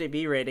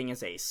IMDb rating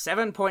is a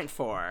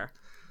 7.4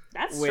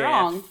 That's with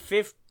strong.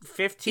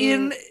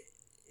 15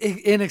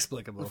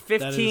 Inexplicable. That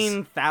is-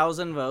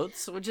 15,000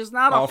 votes, which is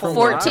not Oh, a from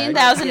whole lot.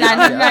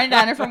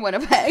 14,999 are from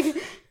Winnipeg.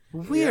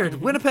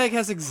 Weird. Winnipeg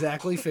has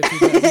exactly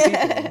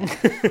 50,000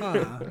 people.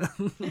 Huh.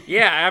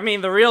 Yeah, I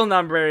mean the real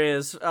number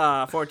is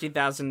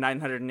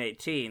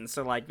 14,918.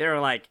 So like there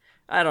are like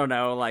I don't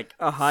know, like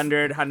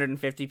 100,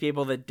 150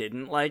 people that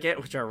didn't like it,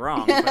 which are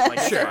wrong. But like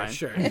it's fine.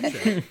 Sure.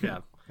 Yeah.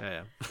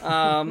 Yeah.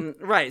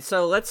 Right.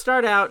 So let's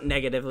start out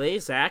negatively.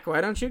 Zach, why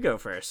don't you go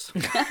first?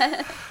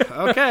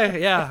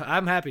 Okay. Yeah,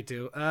 I'm happy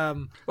to.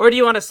 Or do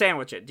you want to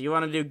sandwich it? Do you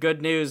want to do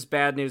good news,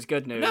 bad news,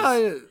 good news?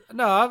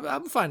 No,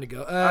 I'm fine to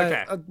go.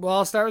 Okay. Well,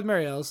 I'll start with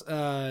Marielle's.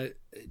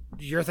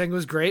 Your thing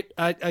was great.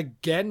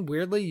 Again,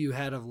 weirdly, you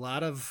had a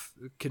lot of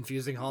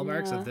confusing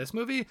hallmarks of this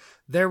movie.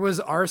 There was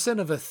arson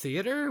of a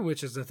theater,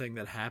 which is the thing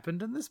that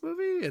happened in this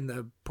movie, in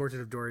the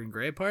Portrait of Dorian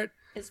Gray part.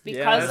 It's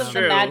because that's of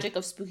true. the magic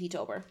of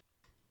Spookytober.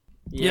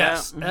 Yeah.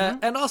 Yes.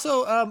 And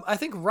also, I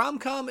think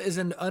rom-com is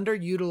an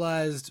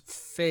underutilized,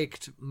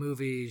 faked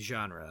movie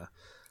genre.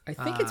 I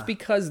think it's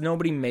because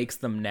nobody makes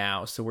them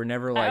now, so we're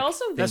never like. I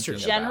also That's true.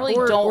 generally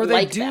Or don't they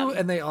like do, them.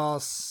 and they all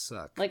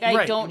suck. Like I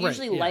Right, don't right,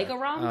 usually yeah. like a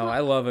rom com. Oh,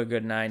 I love a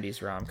good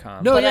 '90s rom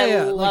com. No, but yeah, I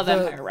yeah. love like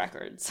Empire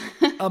Records.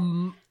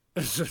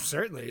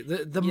 Certainly,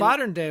 the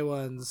modern day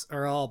ones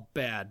are all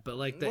bad, but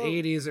like the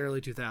 '80s,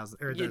 early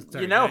 2000s, or You,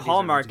 sorry, you know 90s, early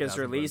Hallmark is 2000s ones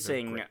are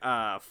releasing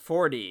great.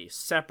 40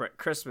 separate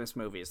Christmas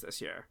movies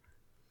this year.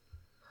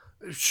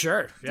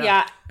 Sure,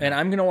 yeah. And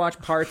I'm gonna watch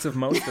parts of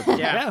most of them.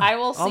 Yeah. I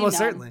will see almost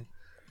none. certainly.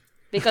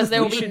 Because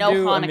there will We be should no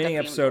do a Hanukkah mini themed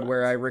episode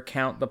where ones. I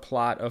recount the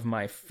plot of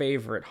my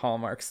favorite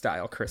Hallmark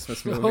style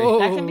Christmas movie.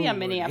 That can be a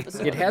mini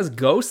episode. It has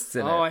ghosts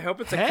in it. Oh, I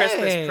hope it's a Hey.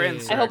 Christmas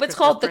Prince. I or hope a it's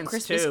called The Prince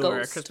Christmas 2 or a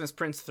Ghost. Christmas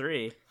Prince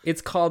 3.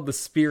 It's called The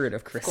Spirit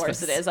of Of Christmas.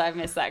 course it is. I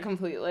missed that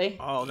completely.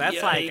 Oh,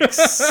 that's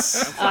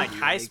that's like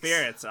high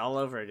spirits all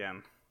over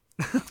again.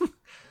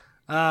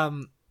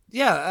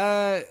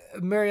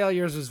 Marielle,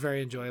 yours was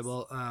very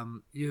enjoyable.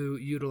 You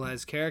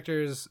utilized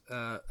characters,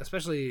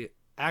 especially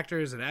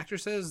actors and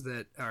actresses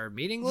that are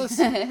meaningless.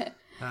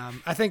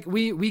 I think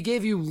we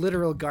gave you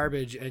literal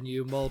garbage and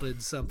you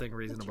molded something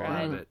reasonable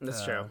out of it.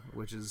 That's true.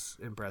 Which is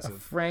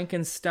impressive.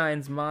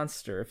 Frankenstein's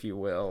monster, if you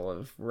will,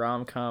 of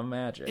rom-com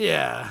magic.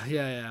 Yeah.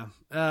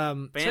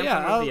 Phantom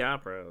I'll, of the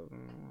Opera.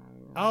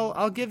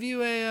 I'll give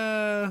you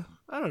a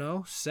I don't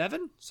know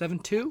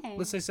 7.2.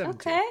 Let's say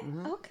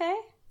 7.2. Okay.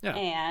 Yeah.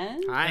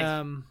 And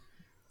Hi.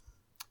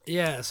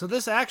 Yeah, so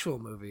this actual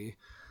movie,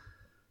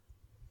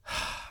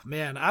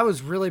 man, I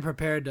was really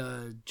prepared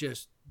to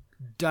just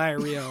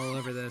diarrhea all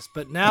over this,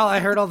 but now I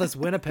heard all this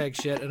Winnipeg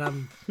shit, and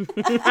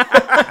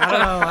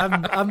I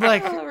don't know, I'm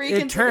like, it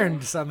reconsider.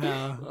 turned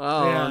somehow.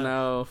 Oh Yeah.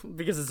 no,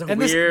 because it's a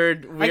And this-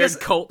 weird guess-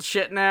 cult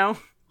shit now.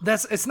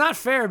 It's not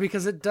fair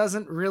because it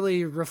doesn't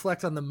really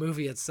reflect on the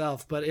movie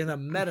itself, but in a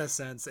meta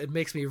sense, it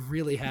makes me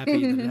really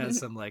happy that it has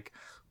some like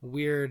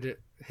weird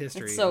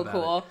history. it's so about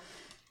cool.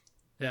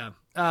 it.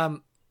 Yeah.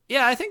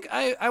 Yeah, I think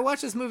I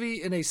watched this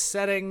movie in a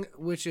setting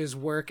which is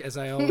work, as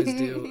I always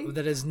do,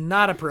 that is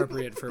not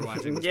appropriate for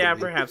watching this Yeah,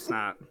 movie. perhaps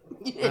not.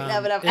 You didn't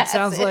have enough It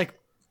sounds acid. like,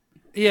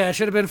 yeah, it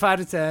should have been 5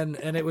 to 10,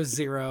 and it was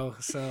 0.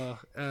 So,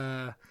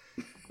 yeah,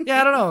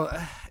 I don't know.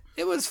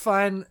 It was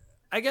fine.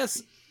 I guess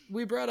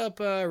we brought up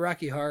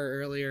Rocky Horror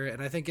earlier,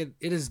 and I think it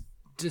is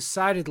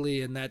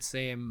decidedly in that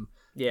same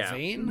Yeah,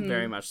 vein.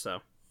 very much so.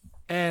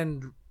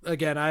 And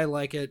again, I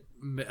like it.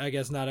 I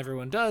guess not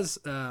everyone does.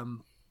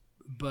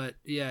 But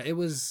yeah, it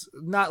was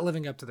not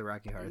living up to the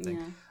Rocky Horror thing.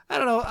 Yeah. I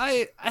don't know.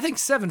 I think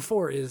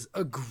 7.4 is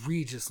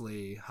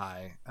egregiously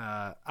high.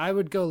 I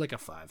would go like a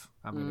 5.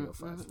 I'm gonna go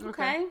 5.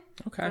 Okay.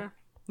 Okay.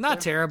 Not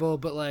terrible,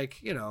 but like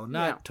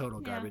not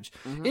total garbage.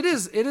 It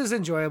is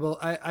enjoyable.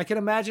 I can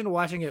imagine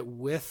watching it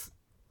with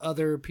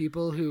other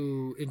people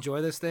who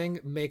enjoy this thing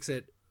makes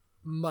it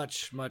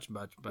much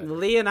better.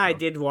 Lee and I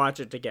did watch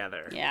it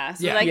together. Yeah.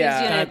 So Yeah. that gives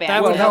you an that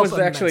advantage. would Well, help that was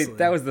actually immensely.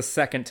 that was the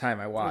second time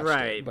I watched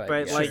Right, it. but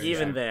yeah. like Sure,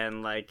 even yeah.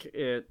 then, like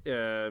it,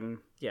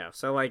 yeah.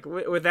 So like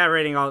with that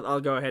rating,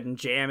 I'll go ahead and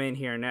jam in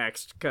here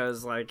next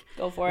because like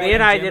Go for Lee it.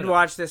 and I Jam it did up.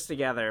 watch this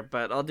together,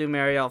 but I'll do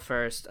Marielle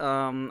first.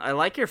 I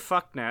like your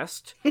fuck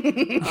nest.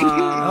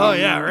 Oh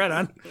yeah, right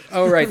on.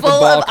 Oh right, the Full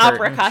ball of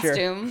opera curtain, sure.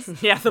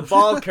 costumes. Yeah, the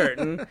ball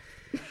curtain.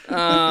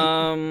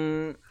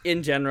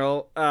 In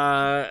general,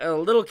 a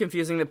little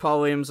confusing that Paul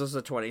Williams was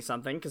a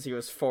 20-something because he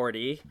was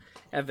 40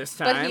 at this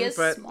time. But he is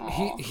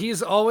small.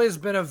 He's always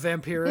been a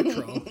vampiric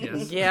troll.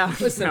 Yes. yeah,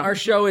 Listen, our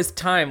show is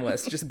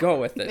timeless. Just go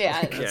with it.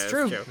 Yeah. Yeah, It's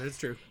true. It's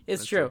true.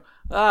 It's true.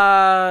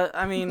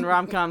 I mean,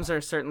 rom-coms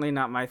are certainly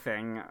not my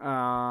thing.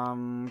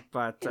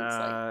 But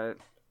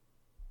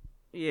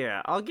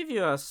yeah, I'll give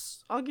you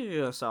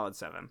a solid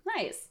 7.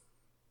 Nice.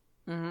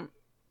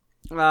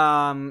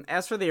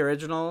 As for the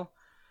original,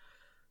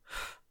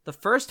 the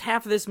first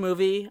half of this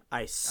movie,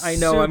 I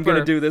know I'm gonna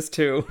super- do this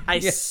too. I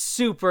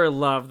super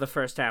love the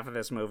first half of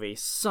this movie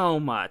so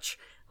much.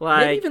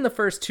 Like Maybe even the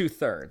first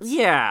 2/3.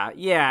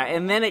 yeah,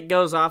 and then it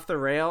goes off the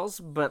rails.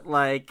 But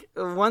like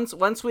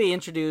once we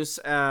introduce,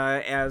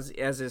 as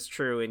is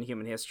true in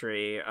human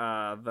history,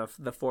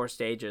 the 4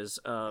 stages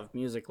of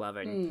music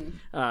loving.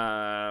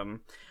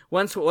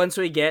 Once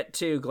we get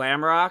to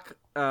glam rock,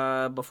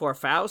 before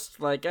Faust,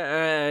 like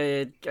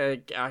it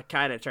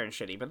kind of turned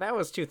shitty. But that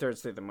was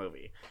 2/3 through the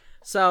movie.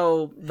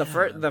 So the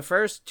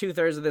first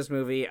 2/3 of this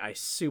movie I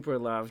super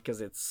loved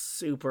because it's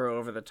super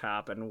over the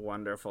top and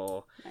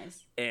wonderful.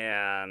 Nice.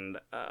 And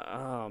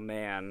oh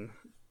man,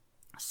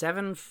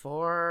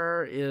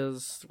 7.4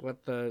 is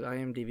what the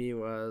IMDb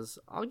was.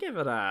 I'll give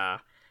it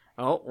a.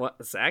 Oh,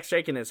 what? Zach's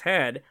shaking his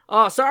head.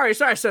 Oh, sorry.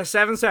 So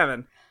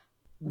 7.7.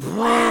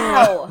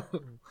 Wow.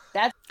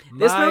 That's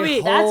This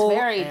movie. that's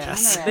very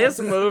generous. This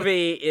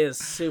movie is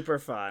super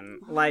fun.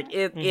 Like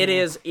it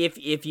is.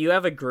 If you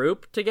have a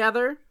group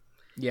together.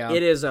 Yeah.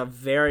 It is a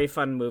very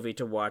fun movie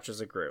to watch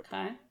as a group.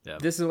 Okay.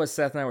 This is what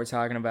Seth and I were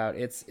talking about.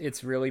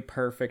 It's really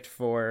perfect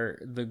for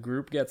the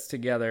group gets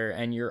together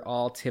and you're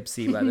all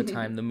tipsy by the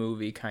time the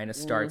movie kind of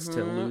starts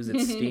to lose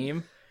its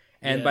steam.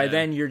 And by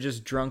then you're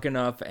just drunk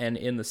enough and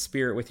in the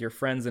spirit with your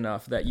friends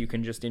enough that you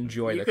can just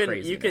enjoy the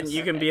craziness.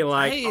 You can be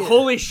like,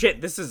 holy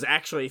shit, this is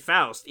actually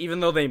Faust. Even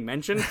though they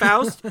mentioned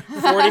Faust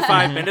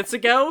 45 minutes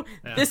ago,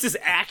 this is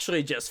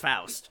actually just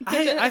Faust.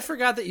 I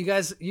forgot that you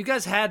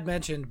guys had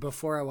mentioned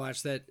before I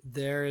watched that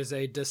there is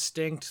a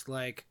distinct,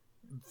 like,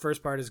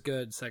 first part is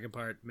good, second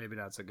part maybe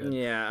not so good.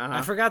 Yeah,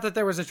 I forgot that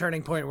there was a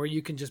turning point where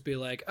you can just be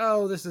like,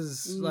 oh, this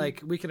is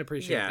like, we can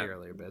appreciate Yeah. the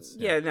earlier bits.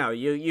 Yeah, no,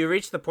 you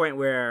reach the point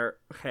where,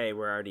 hey,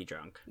 we're already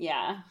drunk.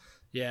 Yeah.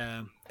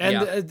 Yeah.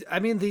 And I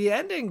mean, the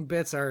ending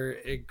bits are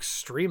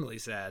extremely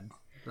sad.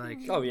 Like,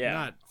 Oh, yeah.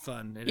 not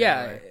fun. In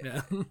Yeah. any way.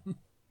 Yeah.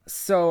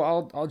 So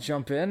I'll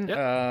jump in. Yep.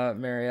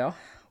 Marielle,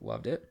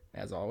 loved it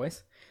as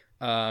always.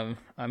 I'm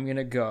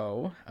gonna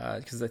go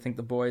because I think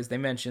the boys they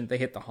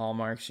hit the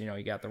hallmarks. You know,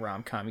 you got the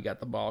rom-com, you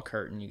got the ball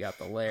curtain, you got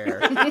the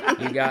lair,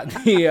 you got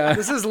the.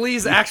 This is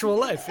Lee's actual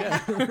life. Yeah.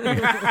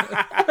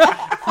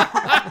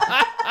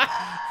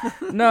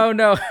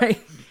 No,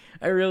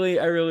 I really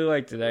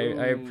liked it.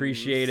 I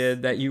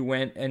appreciated that you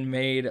went and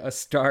made a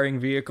starring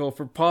vehicle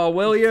for Paul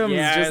Williams,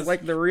 Yeah, just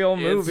like the real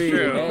movie. It's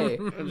true. Hey,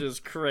 It's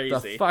just the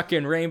crazy.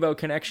 fucking Rainbow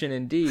Connection,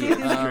 indeed.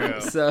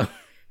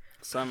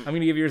 So I'm gonna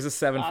give yours a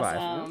 7.5.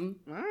 Awesome.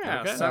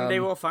 Yeah, someday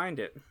we'll find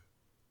it.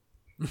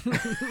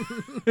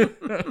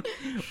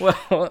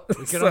 Well,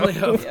 We can only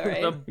hope. Yeah,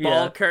 right. The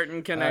ball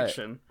curtain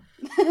connection.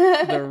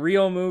 the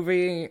real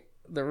movie.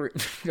 The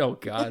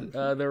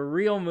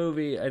real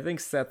movie. I think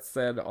Seth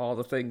said all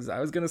the things I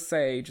was gonna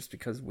say just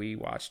because we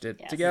watched it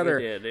Yes. together.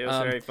 We did. It was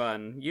very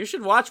fun. You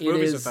should watch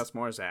movies is- with us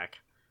more, Zach.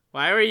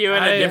 Why were you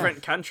in a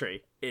different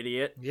country,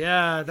 idiot?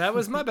 Yeah, that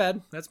was my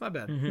bad. That's my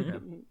bad. Yeah.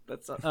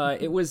 That's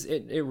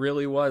It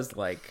really was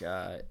like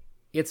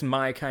it's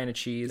my kind of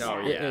cheese. Oh,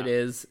 yeah. It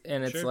is,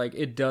 and it's Sure. like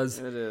it does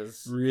it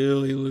is.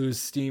 really lose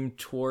steam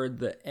toward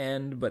the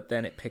end, but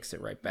then it picks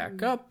it right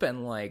back up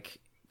and like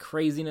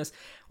craziness.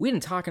 We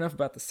didn't talk enough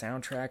about the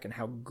soundtrack and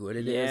how good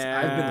it is.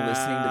 I've been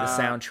listening to the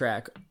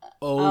soundtrack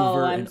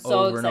over I'm and so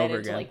over and over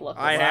excited to again. like look.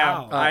 I this have.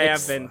 up. I have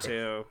it's- been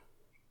too.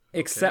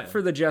 Except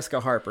for the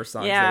Jessica Harper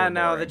songs. Yeah, they were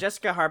no, the boring.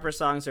 Jessica Harper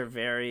songs are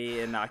very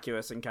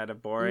innocuous and kind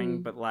of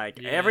boring. But like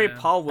Yeah. every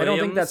Paul I Williams,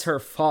 don't think that's her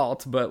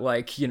fault, but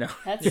like, you know.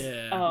 That's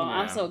Yeah.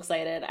 I'm so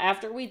excited.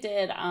 After we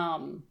did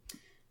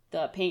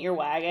the Paint Your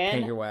Wagon,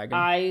 Paint Your Wagon.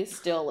 I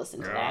still listen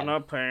to that.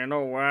 Gonna paint a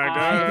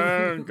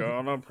wagon,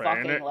 gonna paint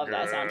Fucking it. love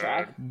that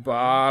soundtrack.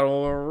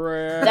 Bottle of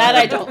red. That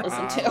I don't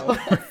listen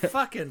to.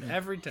 Fucking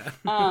every time.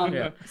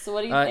 Yeah. So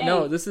what do you think?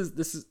 No, this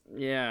is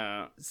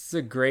Yeah,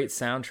 a great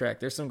soundtrack.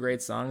 There's some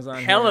great songs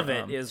on Hell here. of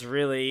It is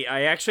really.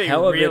 I actually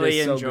Hell of It really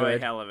is so enjoy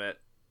good. Hell of It.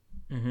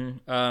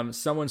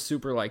 Someone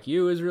Super Like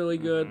You is really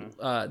good.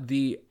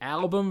 The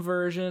album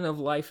version of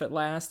Life at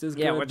Last is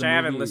Yeah, good. which The I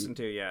haven't movie- listened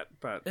to yet.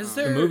 But Is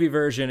The there movie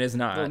version is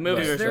not. The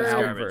movie but version the is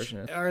album garbage. version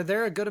is. Are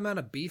there a good amount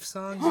of beef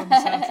songs on the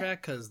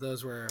soundtrack? Because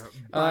those were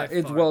by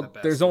far Well, the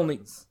best there's only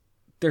ones.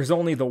 there's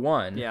only the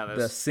one. Yeah, the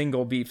there's-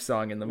 single beef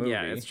song in the movie.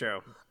 yeah, it's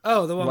true.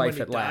 Oh, the one Life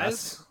when at he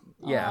Last. dies.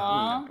 Yeah,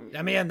 Aw.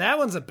 I mean, that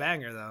one's a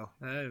banger though.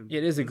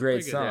 it is a great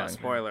Pretty good. song. Yeah,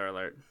 spoiler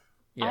alert.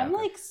 Yeah. I'm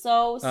like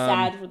so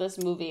sad for this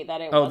movie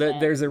that it oh, wasn't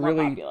there's a more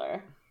really-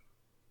 popular.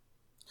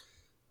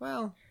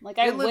 Well, Like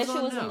I it lives wish it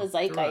on was in now the through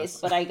us.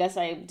 zeitgeist, but I guess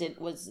I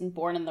wasn't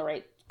born in the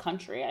right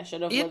country. I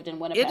should have lived in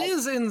Winnipeg. It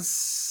is in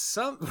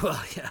some.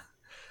 Well, yeah.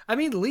 I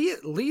mean,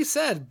 Lee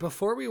said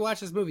before we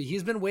watched this movie,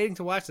 he's been waiting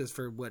to watch this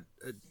for what,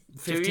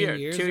 15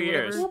 years? 2 or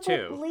years.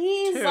 whatever? Yeah, but Two.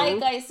 Lee's Two.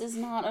 zeitgeist is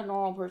not a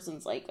normal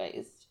person's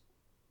zeitgeist.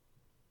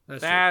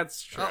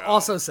 That's true.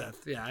 Also,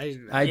 Seth. Yeah,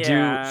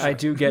 Yeah. I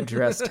do get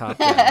dressed top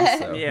down.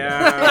 So.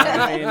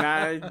 Yeah, I mean,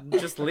 I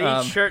just leave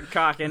Um, shirt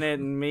cocking it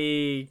and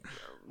me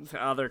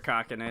other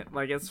cocking it.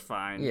 Like it's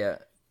fine. Yeah.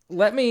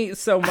 Let me.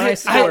 So my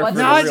score. for now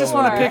the I real just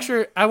want to movie-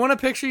 picture. I want to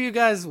picture you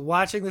guys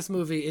watching this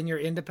movie in your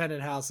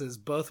independent houses,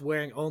 both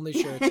wearing only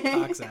shirts,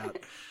 cocks out.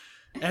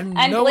 And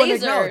And no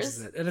Blazers. one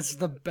acknowledges it, and it's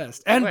the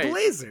best. And Wait.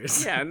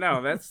 Blazers. Yeah,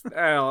 no, that's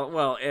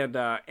well, and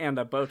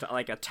a bow tie,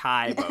 like a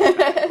tie bow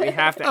tie. We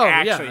have to Oh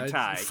actually yeah,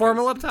 tie.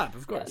 formal up top,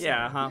 of course.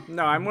 Yeah, huh?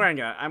 No, I'm wearing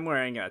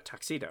a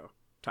tuxedo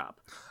top.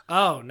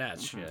 Oh,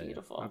 Natch. Yeah,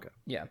 Beautiful. Okay.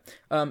 Yeah.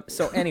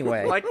 So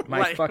anyway,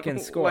 my fucking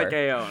score. like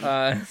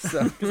Aeon.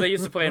 So Because I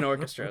used to play in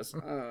orchestras.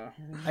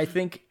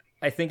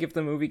 I think if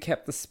the movie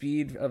kept the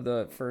speed of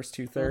the first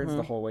 2/3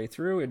 the whole way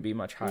through, it'd be a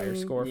much higher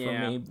score for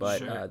Yeah, me. But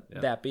sure, yeah.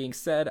 that being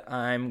said,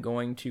 I'm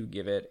going to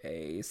give it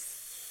a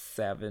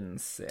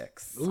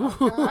 7.6.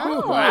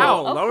 Oh,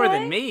 Wow, lower okay.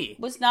 than me.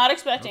 Was not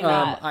expecting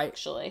that,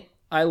 actually.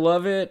 I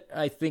love it.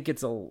 I think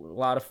it's a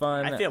lot of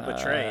fun. I feel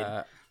betrayed.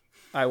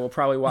 I will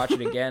probably watch it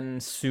again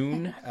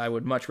soon. I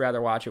would much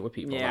rather watch it with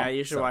people. Yeah,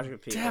 you should So- watch it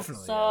with people.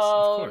 Definitely. So yes,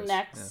 of course.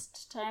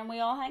 next time we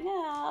all hang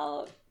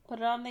out, put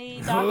it on the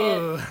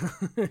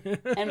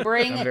docket and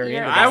bring I'm very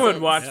your into I that. would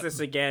guesses. watch this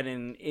again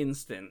in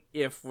instant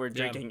if we're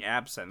drinking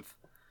absinthe.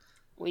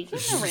 We can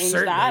arrange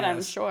Certainly, that, I'm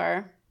yes.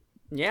 sure.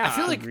 Yeah, I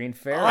feel like Green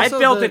Fair. I Also,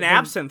 built the- an the-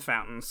 absinthe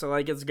fountain, so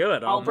like it's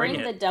good. I'll I'll bring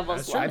it. the devil's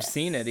That's true. I've lettuce.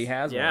 seen it. He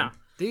has Yeah.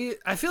 one.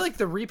 I feel like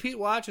the repeat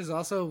watch is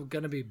also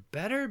going to be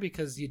better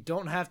because you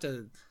don't have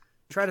to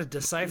try to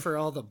decipher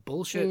all the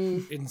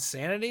bullshit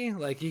insanity.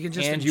 Like you can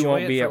just And enjoy you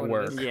won't it be for at what it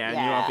work. is. Yeah,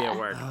 you won't be at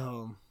work.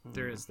 Oh,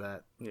 there is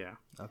that. Yeah.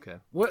 Okay.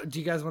 What do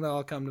you guys want to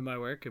all come to my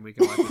work and we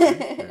can watch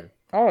it? Or-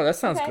 Oh, that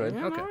sounds Okay. good.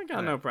 Yeah, Okay. no, I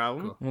got no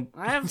problem. We'll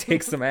I have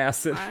take some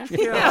acid. I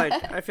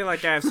feel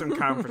like I have some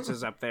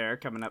conferences up there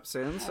coming up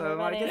soon, so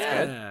like it's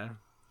good. yeah.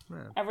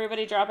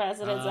 Everybody drop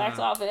acid at Zach's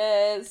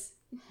office.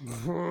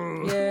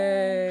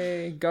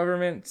 Yay!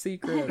 Government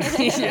secret.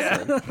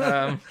 Yeah.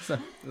 So,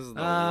 This is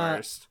the Uh,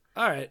 worst.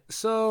 All right.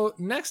 So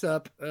next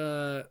up,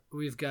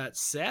 we've got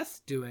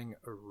Seth doing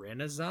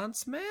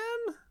Renaissance Man.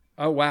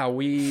 oh wow,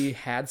 we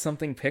had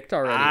something picked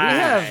already. I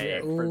have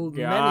forgot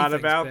many things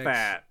about picked.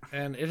 that.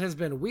 And it has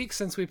been weeks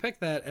since we picked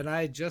that, and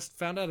I just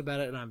found out about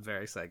it, and I'm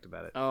very psyched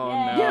about it. Oh Yay.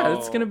 no. Yeah,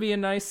 it's gonna be a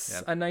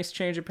nice Yep.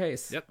 change of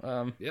pace. Yep.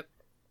 Yep.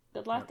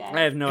 Good luck, guys.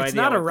 I have no It's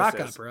idea. not a what rock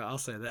this is. opera, I'll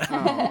say that.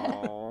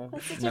 Oh.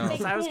 Such No. a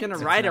big I was hint.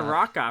 gonna write a not.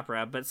 rock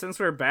opera, but since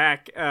we're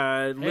back,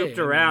 looped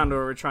I around where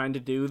we're trying to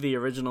do the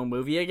original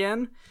movie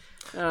again.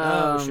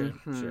 Oh,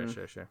 Hmm.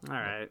 sure. All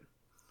right.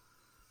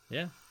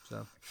 Yeah.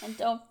 So And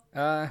don't.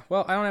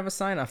 Well, I don't have a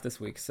sign off this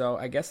week, so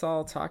I guess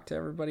I'll talk to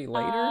everybody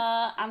later.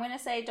 I'm gonna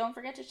say, don't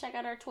forget to check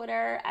out our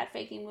Twitter at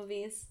Faking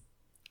Movies.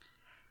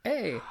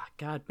 Hey.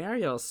 God,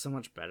 Mariel's so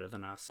much better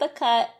than us. The cut.